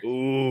floor?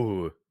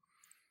 Ooh.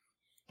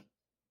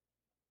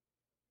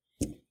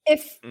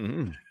 If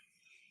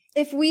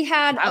we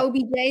had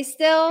OBJ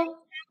still,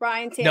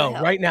 Ryan Tannehill.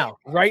 No, right now.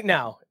 Right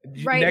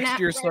Next now-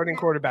 year's starting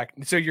quarterback.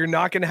 So you're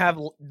not going to have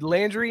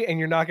Landry and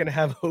you're not going to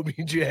have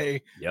OBJ.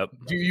 Yep.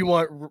 Do you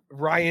want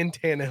Ryan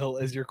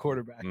Tannehill as your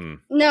quarterback?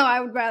 No, I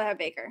would rather have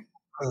Baker.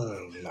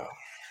 No.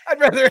 I'd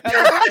rather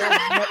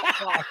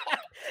have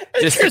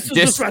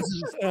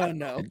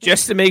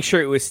Just to make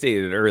sure it was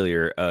stated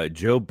earlier,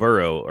 Joe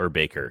Burrow or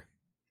Baker?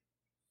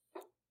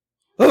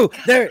 Oh,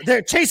 there.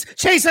 Chase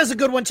has a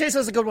good one.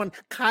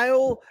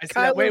 Kyle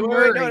Wait,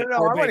 Murray. no.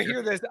 or I want to Baker.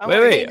 hear this. I Wait,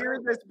 want to wait. hear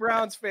this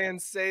Browns fan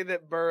say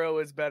that Burrow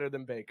is better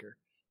than Baker.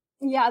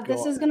 Yeah,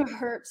 this Go is gonna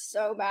hurt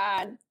so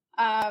bad.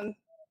 Burrow.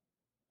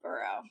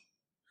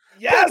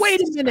 Yes. But wait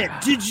a minute.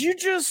 Did you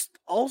just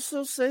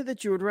also say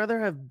that you would rather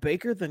have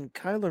Baker than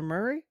Kyler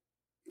Murray?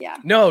 Yeah.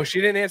 No,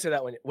 she didn't answer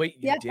that one. Wait, you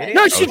Yes, did I- it?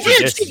 No, she Oh,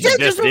 did. She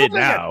just did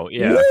now.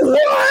 Yeah.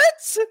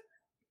 What?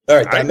 All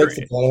right, that I makes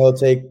agree. the Tannehill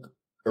take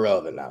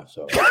irrelevant now.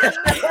 So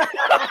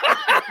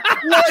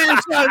Lawyers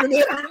chiming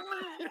in.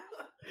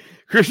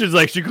 Christian's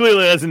like, she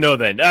clearly doesn't know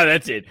that. No,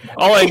 that's it.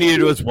 All I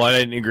needed was one I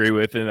didn't agree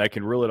with, and I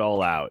can rule it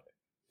all out.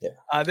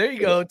 There you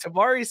go.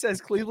 Tabari says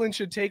Cleveland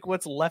should take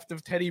what's left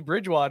of Teddy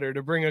Bridgewater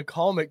to bring a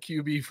calm at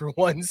QB for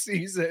one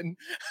season.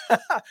 How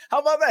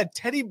about that?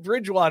 Teddy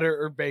Bridgewater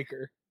or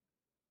Baker?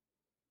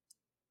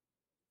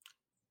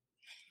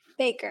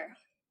 Baker.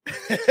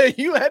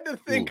 You had to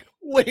think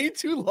way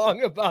too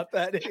long about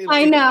that. Haley.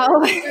 I know.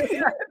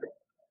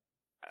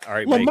 All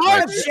right, Mike, Lamar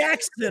Mike.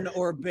 Jackson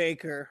or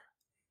Baker?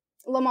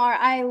 Lamar.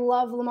 I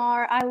love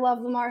Lamar. I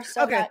love Lamar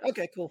so Okay, much.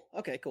 okay, cool.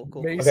 Okay, cool.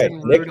 okay,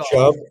 Mason Nick Rudolph.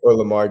 Chubb or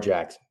Lamar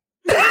Jackson.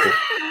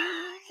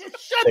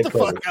 Shut the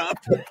fuck up.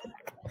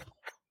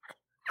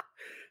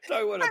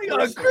 Hang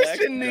on,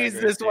 Christian needs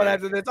this one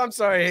after this. I'm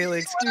sorry, Haley.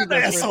 Excuse me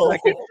for a asshole.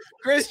 second.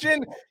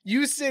 Christian,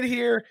 you sit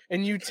here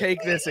and you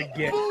take this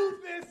again.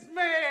 This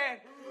man.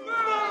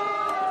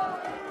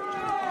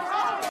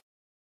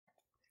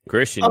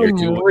 Christian,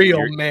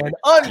 Unreal, man.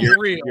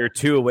 Unreal. You're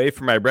 2 away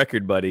from my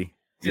record, buddy.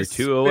 You're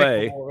 2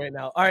 away. Despicable right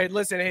now. All right,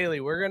 listen, Haley,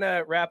 we're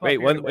gonna wrap up. Wait,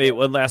 here in a minute.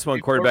 one last one.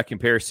 Before- Quarterback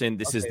comparison.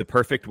 This is Okay. the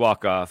perfect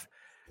walk-off.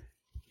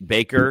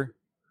 Baker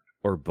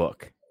or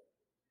Book?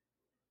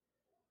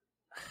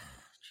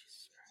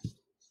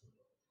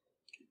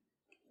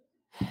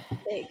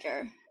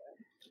 Baker.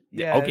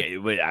 Yeah. Okay,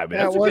 but I mean, That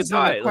that's a good wasn't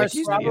thought. a Like, question.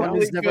 he's probably You know,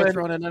 he's never good.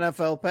 thrown an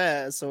NFL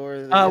pass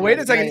or. Wait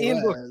a second,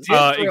 Ian Book. did throw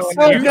an Oh,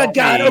 excuse good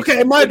God. me.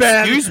 Okay, my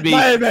bad. Excuse me.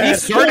 My bad. He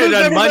started Who's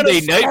on ever Monday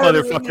gonna night, start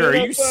in motherfucker. the Are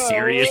you NFL?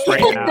 serious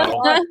right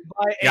now? By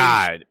a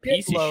God,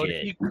 piece of shitload.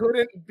 shit. He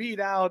couldn't beat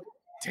out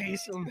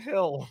Taysom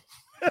Hill.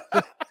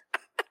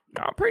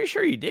 No, I'm pretty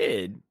sure he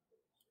did.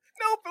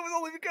 Nope, it was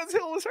only because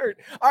Hill was hurt.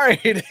 All right,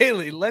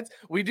 Haley,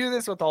 we do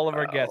this with all of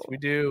our guests. We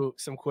do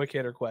some quick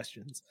hitter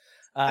questions.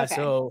 Okay.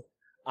 So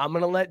I'm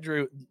gonna let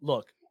Drew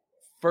look.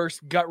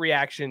 First gut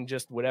reaction,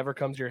 just whatever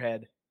comes to your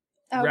head.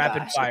 Oh, Rapid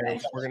gosh, fire.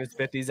 okay. We're gonna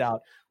spit these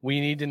out. We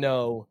need to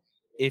know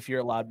if you're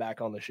allowed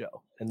back on the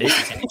show. And this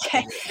is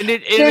Okay. And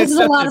it There's is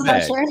a lot of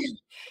pressure.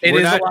 it We're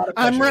is not- a lot of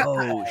I'm, pressure.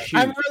 Oh, shoot.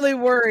 I'm really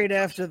worried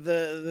after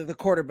the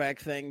quarterback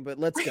thing, but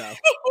let's go.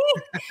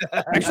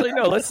 Actually,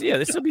 no. Let's. Yeah,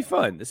 this will be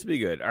fun. This will be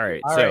good. All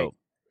right. All so, right.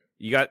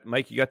 you got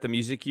Mike. You got the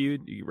music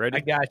cued. You ready? I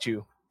got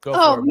you. Go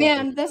Oh for it,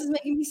 man, Mike. this is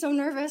making me so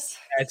nervous.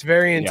 It's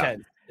very Yeah.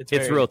 intense. It's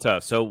very real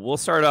tough. So we'll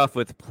start off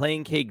with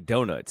plain cake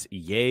donuts.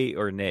 Yay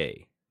or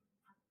nay?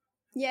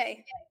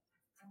 Yay.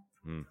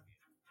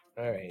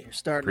 All right. You're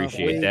starting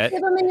Appreciate off that.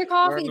 Dip them in your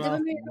coffee. Starting Dip off-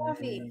 them in your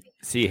coffee.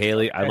 See,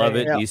 Haley, I love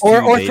it. Yeah. These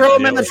Or two, throw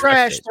them they in the don't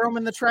trash. respect Throw them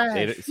in the it.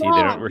 trash. See, they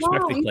don't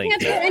respect Mom, the you plain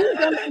can't cake. throw any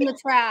donuts in the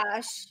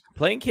trash.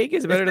 Plain cake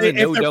is better If than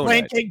they- no if they're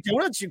plain donut. cake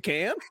donuts, you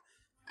can.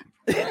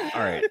 All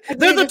right.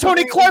 They're the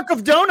Tony Clark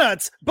of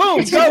donuts.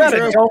 Boom. It's just not a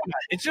Go, Drew. donut.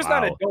 It's just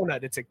not a Wow.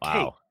 donut. It's a cake.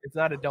 Wow. It's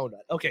not a donut.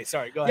 Okay,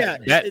 sorry. Go Yeah.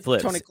 ahead. That It's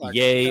flips. Tony Clark.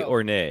 Yay Go.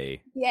 or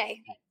nay?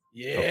 Yay.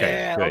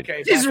 Yeah. good.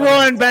 Okay. She's back on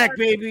rolling the- back,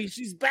 baby.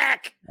 She's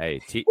back. Hey,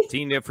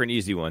 teamed up for an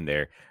easy one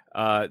there.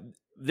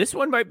 This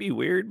one might be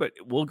weird, but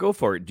we'll go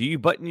for it. Do you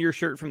button your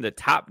shirt from the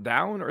top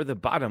down or the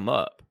bottom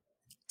up?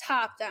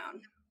 Top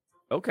down.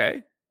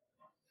 Okay.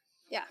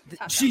 Yeah.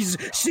 Top She's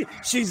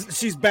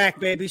back,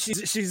 baby.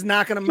 She's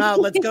knocking them out.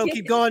 Let's go.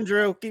 Keep going,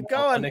 Drew. Keep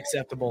going.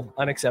 Unacceptable.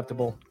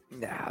 Unacceptable.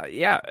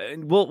 Yeah.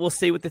 And we'll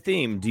stay with the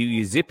theme. Do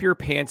you zip your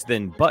pants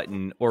then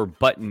button or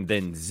button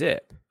then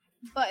zip?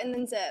 Button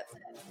and zip.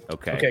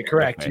 Okay. Okay,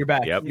 correct. Okay. You're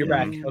back. Yep. You're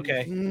back.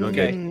 Okay. Doing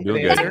Okay. good. Doing Good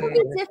good. That answer. could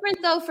be different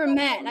though for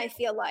men. I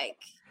feel like.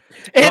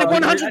 It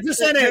Well,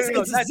 100% is.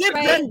 no, It's that's zip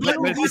right. then But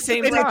button. at the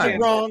same If it's time-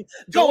 wrong.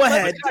 Don't Go let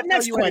ahead. Scott tell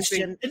Next you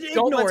anything. question.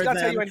 Don't let Ignore Scott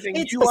tell them. you anything.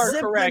 It's You a are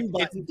zip correct. then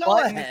button. It's Go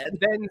button, ahead.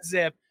 then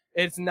zip.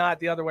 It's not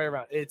the other way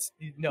around. It's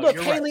no. Look,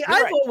 you're Haley, right. You're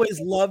I've right.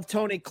 always loved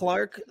Tony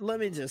Clark. Let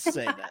me just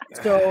say that.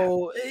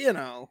 So,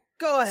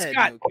 go ahead.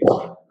 Scott,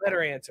 Mookie.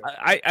 better answer.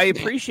 I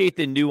appreciate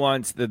the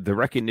nuance, the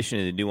recognition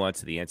and the nuance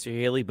of the answer,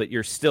 Haley, but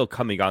you're still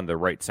coming on the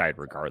right side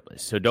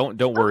regardless. So don't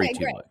worry Okay, too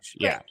great, much.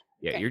 great,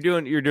 Yeah, great.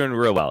 you're doing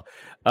real well.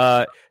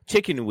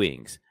 Chicken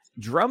wings,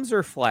 drums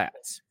or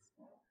flats?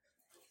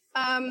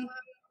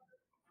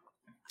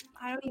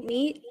 I don't eat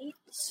meat,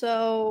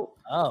 so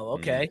Oh,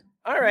 okay.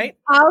 All right.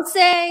 I'll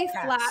say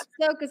Yes. flats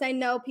though, because I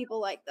know people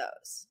like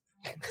those.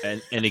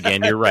 And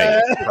again, you're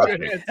right.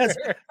 Perfect.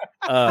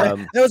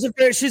 That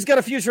was she's got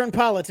a future in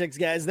politics,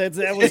 guys. That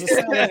was a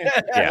solid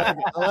answer. Yeah.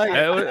 I like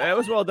it. That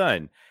was well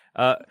done.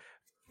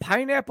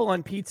 Pineapple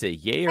on pizza,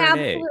 yay or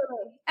nay?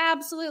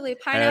 Absolutely. And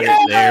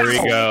Pineapple. there we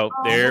go.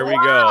 There we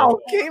Wow,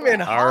 go. came in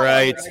All hard.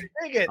 right.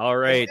 I dig it. All I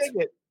right.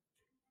 dig it.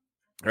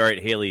 All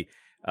right, Haley.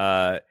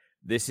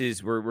 This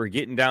is we're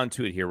getting down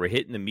to it here. We're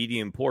hitting the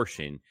medium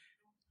portion.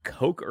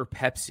 Coke or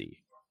Pepsi?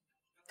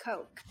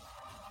 Coke.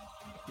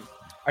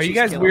 Are you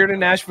guys weird in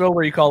Nashville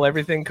where you call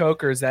everything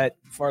Coke, or is that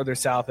farther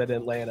south at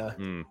Atlanta?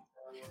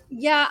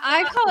 Yeah,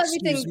 I call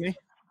Excuse everything me.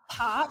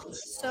 popped.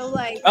 So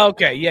like,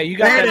 Okay, yeah, you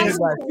got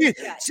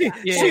that.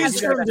 She's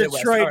from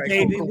Detroit, Right,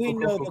 baby. cool, We cool,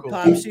 know cool, the cool.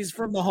 pop. She's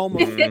from the home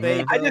of the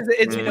baby.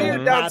 It's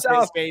weird down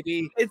south,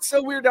 baby. It's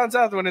so weird down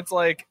south when it's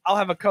like, I'll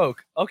have a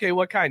Coke. Okay,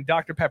 what kind?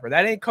 Dr. Pepper.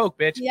 That ain't Coke,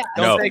 bitch. Yeah.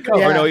 Don't say Coke.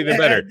 Or no, even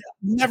better.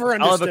 Never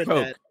I'll have a understood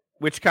Coke. that.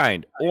 Which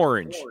kind?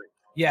 Orange.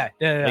 Yeah,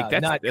 no, Like,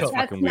 that's not Coke.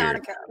 fucking not weird. a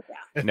Coke.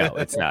 Yeah. No,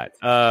 it's not.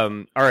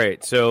 All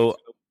right, so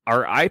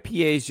are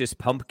IPAs just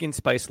pumpkin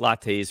spice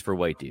lattes for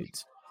white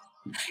dudes?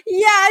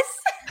 Yes.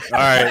 All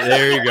right,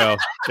 there you go.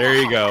 There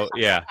you go.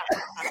 Yeah.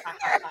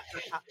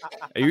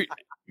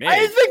 Man.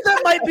 I think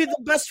that might be the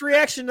best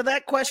reaction to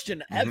that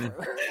question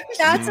ever.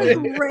 That's a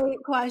great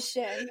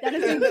question. That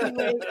is a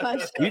great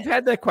question. We've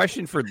had that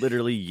question for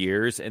literally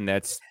years, and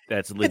that's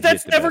legit. But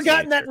that's the never best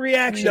gotten answer. that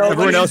reaction.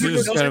 Everyone else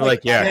is just kind of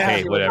like, yeah,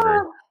 hey,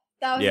 whatever.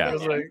 That was Yeah. a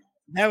good one.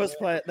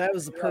 That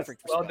was the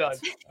perfect. Well done.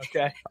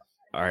 Okay.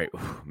 All right,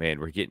 man,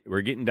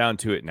 we're getting down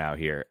to it now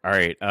here. All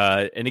right,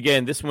 and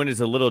again, this one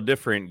is a little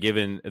different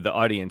given the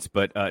audience,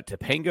 but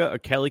Topanga or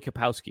Kelly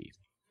Kapowski?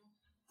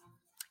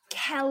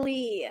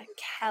 Kelly.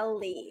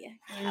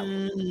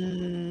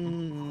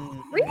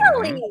 Mm.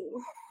 Really?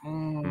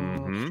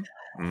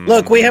 Mm-hmm.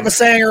 Look, we have a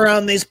saying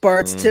around these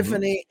parts.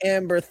 Tiffany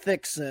Amber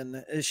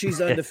Thixon. She's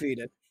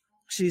undefeated.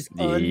 She's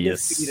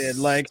undefeated.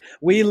 Like,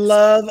 we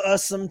love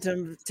us some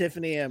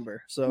Tiffany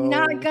Amber. So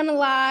Not gonna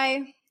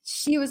lie,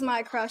 she was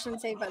my crush on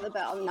Saved by the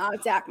Bell,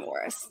 not Zach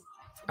Morris.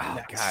 Oh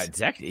God,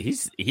 Zach,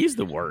 he's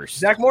the worst.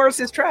 Zach Morris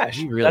is trash.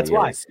 He really That's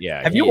why. is.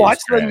 Yeah. Have he you is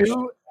watched the trash.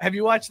 new? Have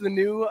you watched the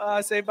new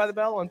Saved by the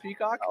Bell on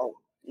Peacock? Oh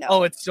no.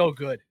 Oh, it's so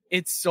good.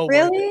 It's so worth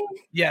Really? it.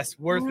 Yes,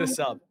 worth the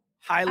sub.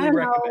 I Highly don't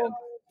recommend. know.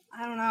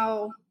 I don't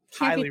know.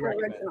 Can't Highly be the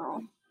recommend.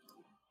 original.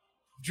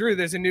 Drew,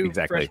 there's a new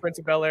Exactly. Fresh Prince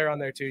of Bel Air on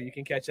there too. You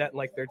can catch that in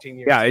like 13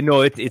 years. Yeah, I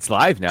know it's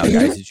live now,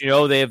 guys. Did you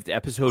know they have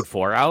episode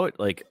 4 out?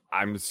 Like,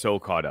 I'm so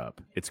caught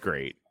up. It's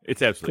great.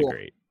 It's absolutely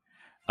great.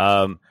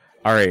 All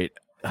right.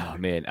 Oh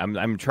man,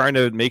 I'm trying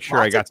to make sure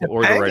I got the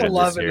order right of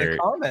love this in here. the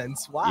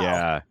comments. Wow.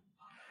 Yeah.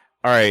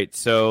 All right.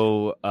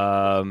 So,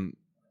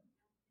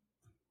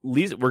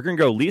 we're gonna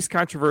go least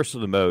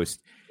controversial to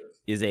most.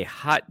 Is a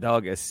hot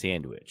dog a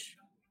sandwich?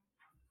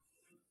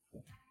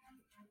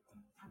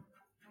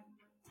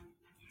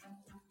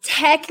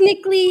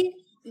 Technically,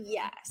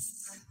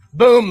 yes.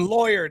 Boom,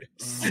 lawyered.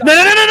 No.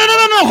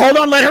 Hold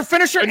on, let her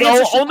finish her No,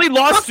 answer. only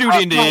law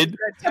student did.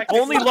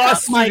 Only law Fuck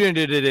up, Mike. student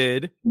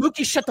did.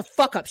 Mookie, shut the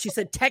fuck up. She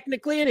said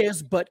technically it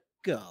is, but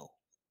go.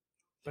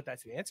 But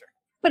that's the answer.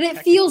 But it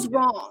feels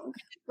wrong,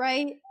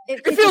 right?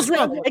 It feels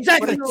wrong.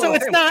 Exactly. So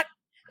it's not.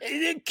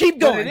 Keep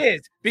But going. it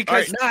is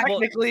because All right,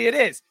 technically it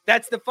is.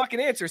 That's the fucking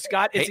answer,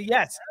 Scott. It's a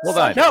yes. Hold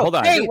on. No, Hold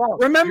on. hey, You're wrong.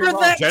 remember You're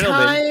wrong. that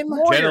Gentlemen,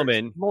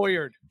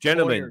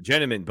 time?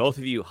 Gentlemen, both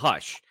of you,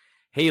 hush.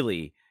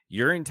 Haley,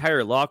 your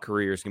entire law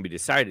career is going to be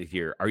decided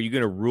here. Are you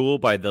going to rule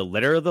by the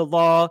letter of the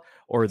law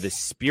or the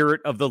spirit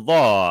of the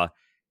law?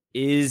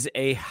 Is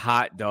a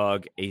hot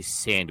dog a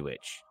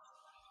sandwich?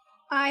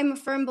 I'm a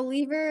firm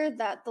believer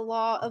that the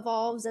law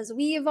evolves as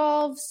we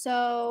evolve,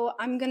 so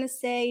I'm gonna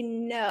say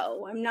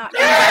no. I'm not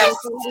gonna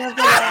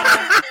go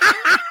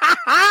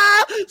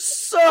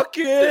Suck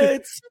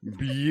it.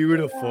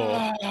 Beautiful.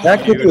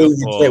 That quickly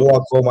you can't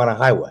walk home on a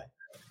highway.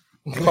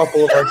 A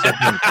couple of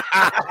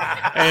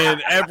us.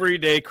 And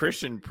everyday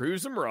Christian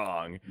proves him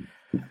wrong.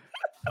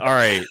 All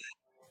right.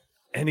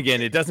 And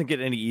again, it doesn't get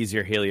any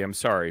easier, Haley. I'm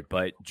sorry,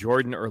 but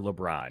Jordan or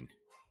LeBron?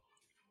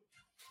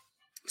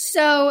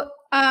 So,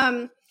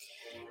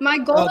 my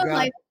goal in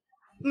God.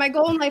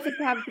 life is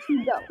to have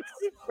 2 goats,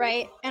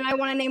 right? And I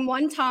want to name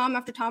one Tom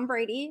after Tom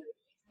Brady,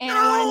 and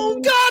Oh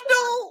God,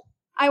 no!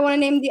 I want to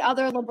name the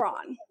other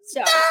LeBron.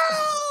 So,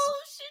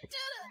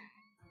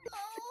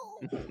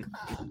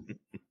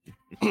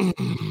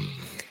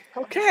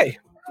 Okay.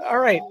 All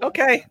right.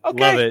 Okay.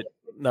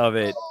 Love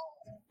it.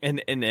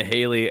 And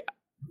Haley,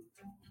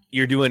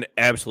 you're doing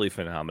absolutely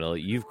phenomenal.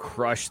 You've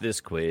crushed this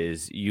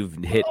quiz. You've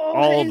hit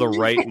all the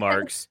right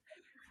marks.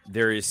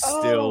 There is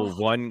still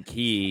one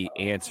key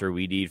answer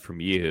we need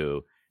from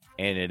you,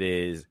 and it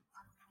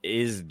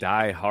is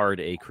Die Hard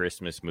a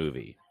Christmas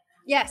movie?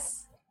 yes.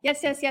 No,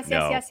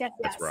 Yes.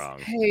 that's wrong.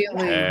 Haley.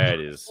 That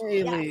is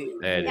Haley.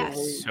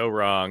 Yes. so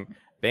wrong.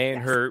 Ban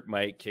her,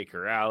 Mike, kick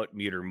her out,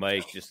 mute her,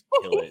 Mike, just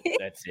kill it.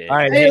 That's it. All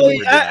right, Haley,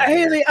 We're done here.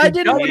 Haley, I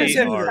didn't want to Judges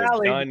say have are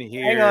tallied. done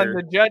Hang on, here.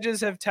 the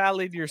judges have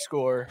tallied your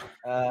score.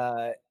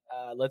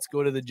 Let's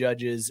go to the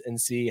judges and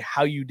see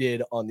how you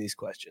did on these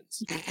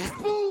questions.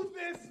 Move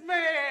this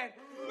man!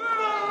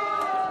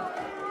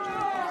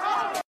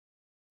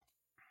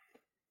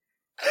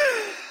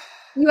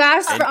 You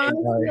asked for And-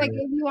 honesty. I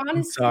gave you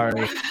honesty.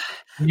 Sorry.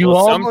 Well,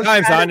 almost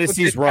sometimes had it with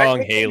honesty's the wrong,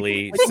 technically-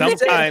 Haley. Like you said,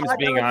 Sometimes hot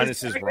being dog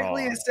honest is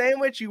technically wrong. a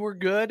sandwich. You were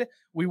good.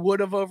 We would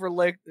have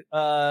overlooked.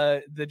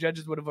 The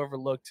judges would have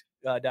overlooked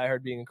Die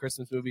Hard being a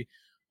Christmas movie.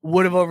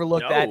 would have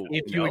overlooked that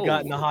if you had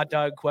gotten the hot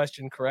dog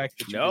question correct.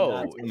 That you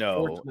did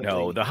not.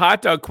 No. The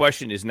hot dog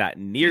question is not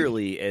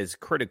nearly as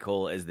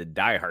critical as the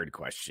Die Hard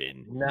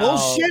question. No.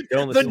 Bullshit.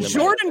 The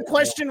Jordan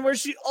question where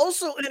she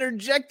also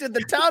interjected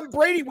the Tom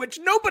Brady, which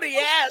nobody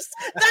asked.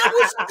 That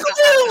was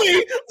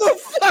clearly the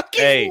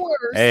fucking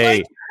worst.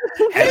 Hey,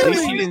 at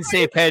least she didn't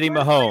say Patty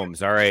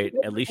Mahomes, all right?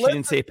 At least she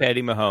didn't say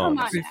Patty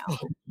Mahomes.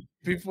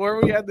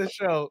 Before we had the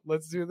show,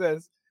 let's do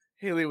this.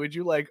 Haley, would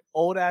you like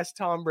old-ass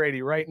Tom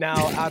Brady right now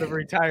out of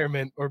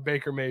retirement or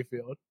Baker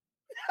Mayfield?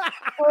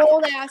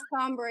 Old-ass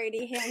Tom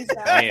Brady, hands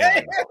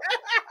down.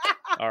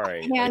 All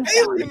right.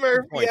 Haley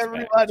Murphy,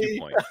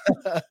 everybody.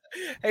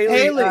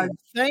 Haley,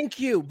 thank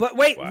you. But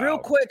wait, real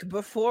quick,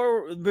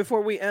 before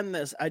we end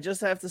this, I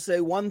just have to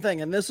say one thing,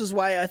 and this is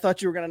why I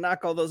thought you were going to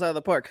knock all those out of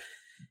the park.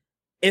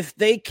 If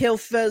they kill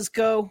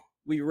Fezco,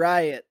 we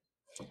riot.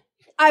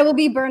 I will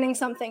be burning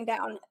something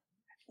down.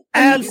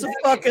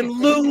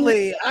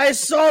 Absolutely. I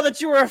saw that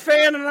you were a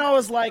fan, and I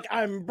was like,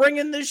 I'm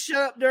bringing this shit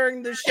up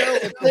during the show.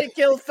 If they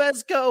kill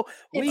Fezco,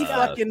 we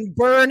fucking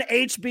burn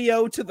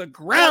HBO to the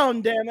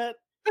ground, damn it.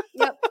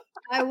 Yep.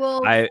 I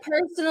will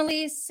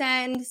personally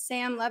send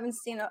Sam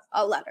Levinstein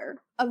a letter,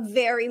 a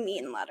very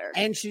mean letter.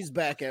 And she's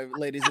back,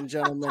 ladies and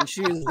gentlemen.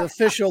 She is the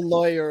official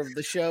lawyer of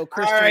the show.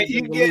 Christian, all right,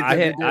 you get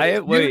it.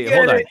 Wait,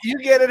 hold on. You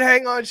get it.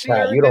 Hang on.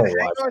 You don't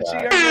watch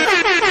that.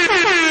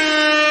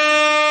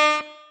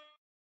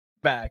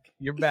 Back.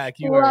 You're back.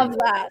 I love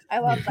that.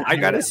 I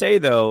gotta say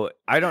though,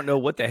 I don't know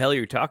what the hell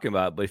you're talking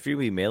about, but if you're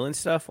gonna be mailing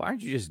stuff, why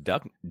don't you just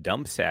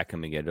dump sack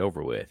him and get it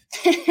over with?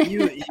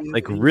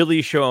 Like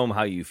really show them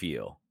how you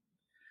feel.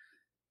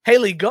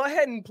 Haley, go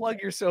ahead and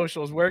plug your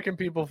socials. Where can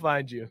people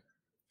find you?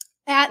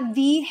 At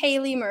the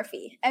Haley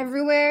Murphy.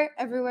 Everywhere.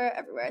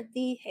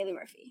 The Haley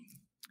Murphy.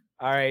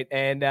 All right,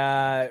 and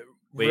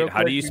wait,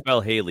 how do you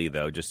spell Haley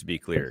though? Just to be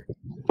clear.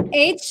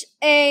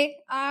 HAILEE.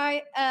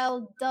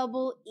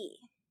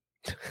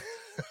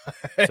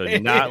 So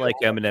not like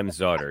Eminem's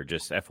daughter,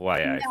 just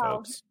FYI,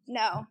 folks.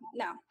 No.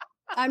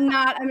 I'm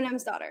not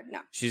Eminem's daughter.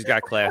 No. She's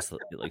got class,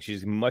 like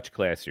she's much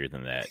classier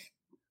than that.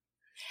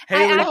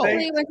 I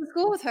actually went to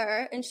school with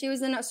her, and she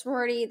was in a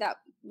sorority that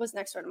was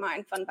next door to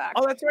mine. Fun fact.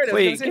 Oh, that's right.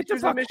 Wait, get the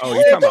fuck. Oh,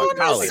 you're talking about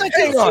college.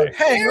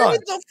 Hang on.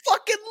 The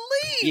fucking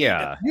lead.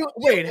 Yeah. You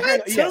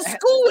went to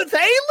school with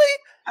Haley?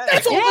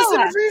 That's all this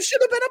interview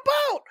should have been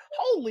about.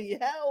 Holy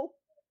hell.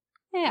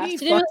 Yeah, we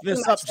fucked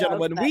this up,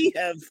 gentlemen. We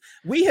have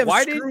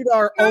screwed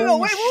our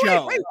own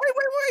show.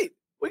 Wait.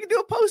 We can do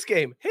a post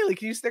game. Haley,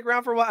 can you stick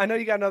around for a while? I know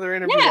you got another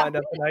interview lined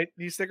up tonight.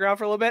 Can you stick around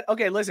for a little bit?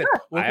 Okay, listen.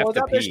 We'll close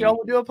out the show.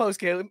 We'll do a post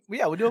game.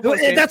 Yeah, we'll do a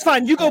post game. That's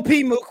fine. You go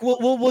pee, Mook.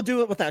 We'll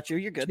do it without you.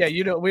 You're good. Yeah,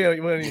 we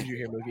don't need you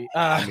here, Mookie.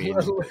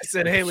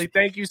 Listen, Haley,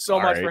 thank you so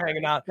much for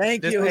hanging out.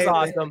 Thank you. This was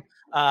awesome.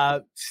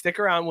 Stick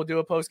around. We'll do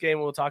a post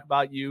game. We'll talk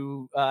about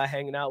you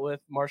hanging out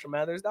with Marshall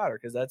Mathers' daughter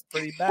because that's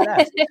pretty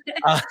badass.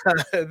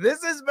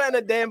 This has been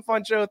a damn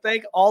fun show.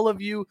 Thank all of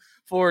you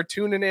for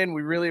tuning in.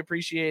 We really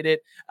appreciate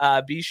it.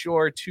 Be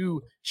sure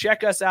to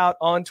check us out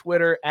on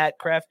Twitter at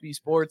CraftB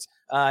Sports,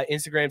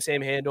 Instagram,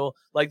 same handle.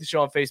 Like the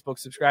show on Facebook.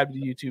 Subscribe to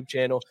the YouTube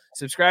channel.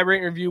 Subscribe, rate,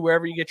 and review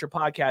wherever you get your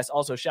podcasts.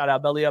 Also, shout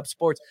out Belly Up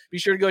Sports. Be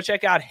sure to go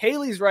check out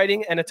Haley's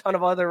writing and a ton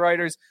of other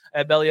writers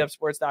at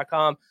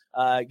bellyupsports.com.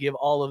 Give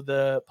all of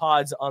the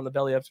pods on the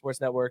Belly Up Sports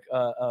Network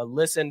a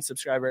listen,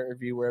 subscribe, rate, and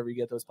review wherever you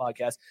get those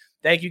podcasts.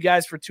 Thank you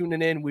guys for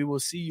tuning in. We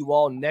will see you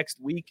all next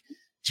week.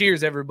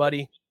 Cheers,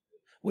 everybody.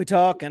 We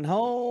talking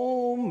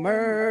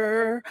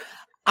Homer,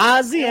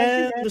 Ozzy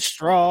and the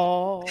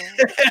Straw.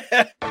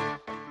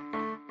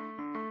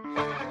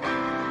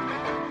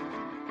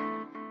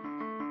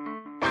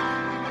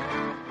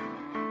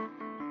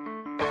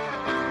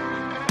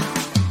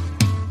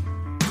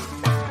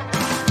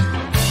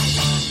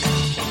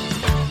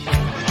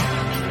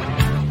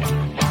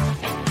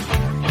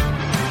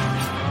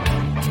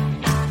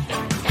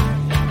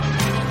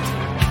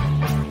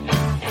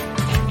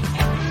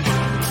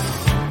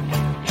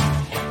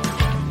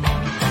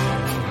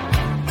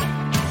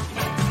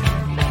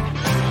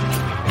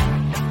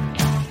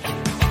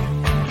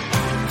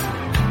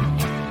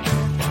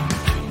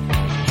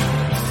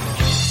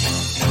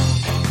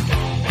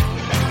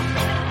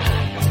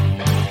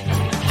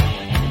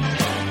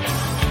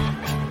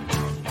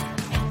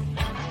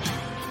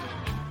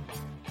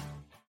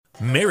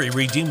 Mary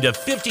redeemed a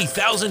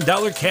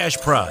 $50,000 cash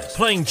prize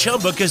playing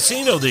Chumba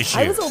Casino this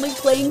year. I was only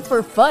playing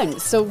for fun,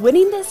 so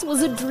winning this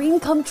was a dream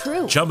come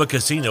true. Chumba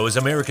Casino is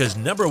America's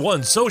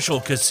 #1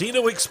 social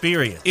casino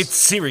experience. It's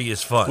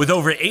serious fun. With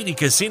over 80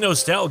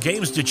 casino-style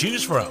games to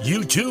choose from,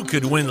 you too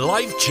could win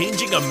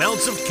life-changing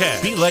amounts of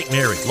cash. Be like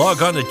Mary.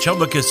 Log on to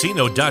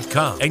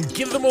ChumbaCasino.com and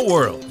give them a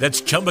whirl.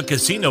 That's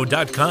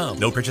ChumbaCasino.com.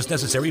 No purchase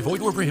necessary.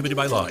 Void where prohibited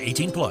by law.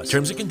 18+.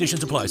 Terms and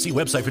conditions apply. See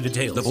website for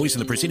details. The voice in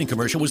the preceding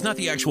commercial was not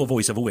the actual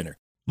voice of a winner.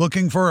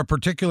 Looking for a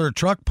particular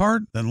truck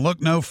part? Then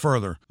look no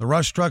further. The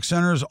Rush Truck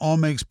Center's All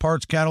Makes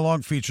Parts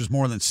catalog features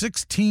more than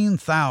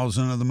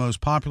 16,000 of the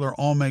most popular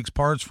All Makes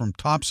parts from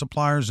top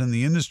suppliers in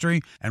the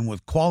industry and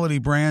with quality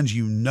brands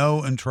you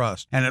know and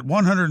trust. And at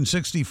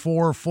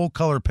 164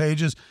 full-color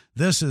pages,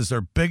 this is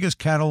their biggest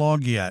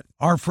catalog yet.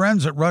 Our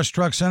friends at Rush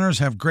Truck Centers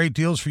have great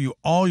deals for you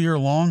all year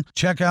long.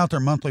 Check out their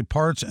monthly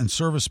parts and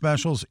service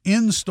specials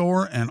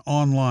in-store and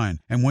online.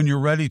 And when you're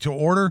ready to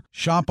order,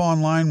 shop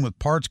online with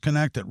Parts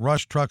Connect at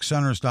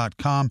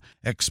rushtruckcenters.com.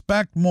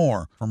 Expect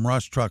more from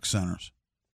Rush Truck Centers.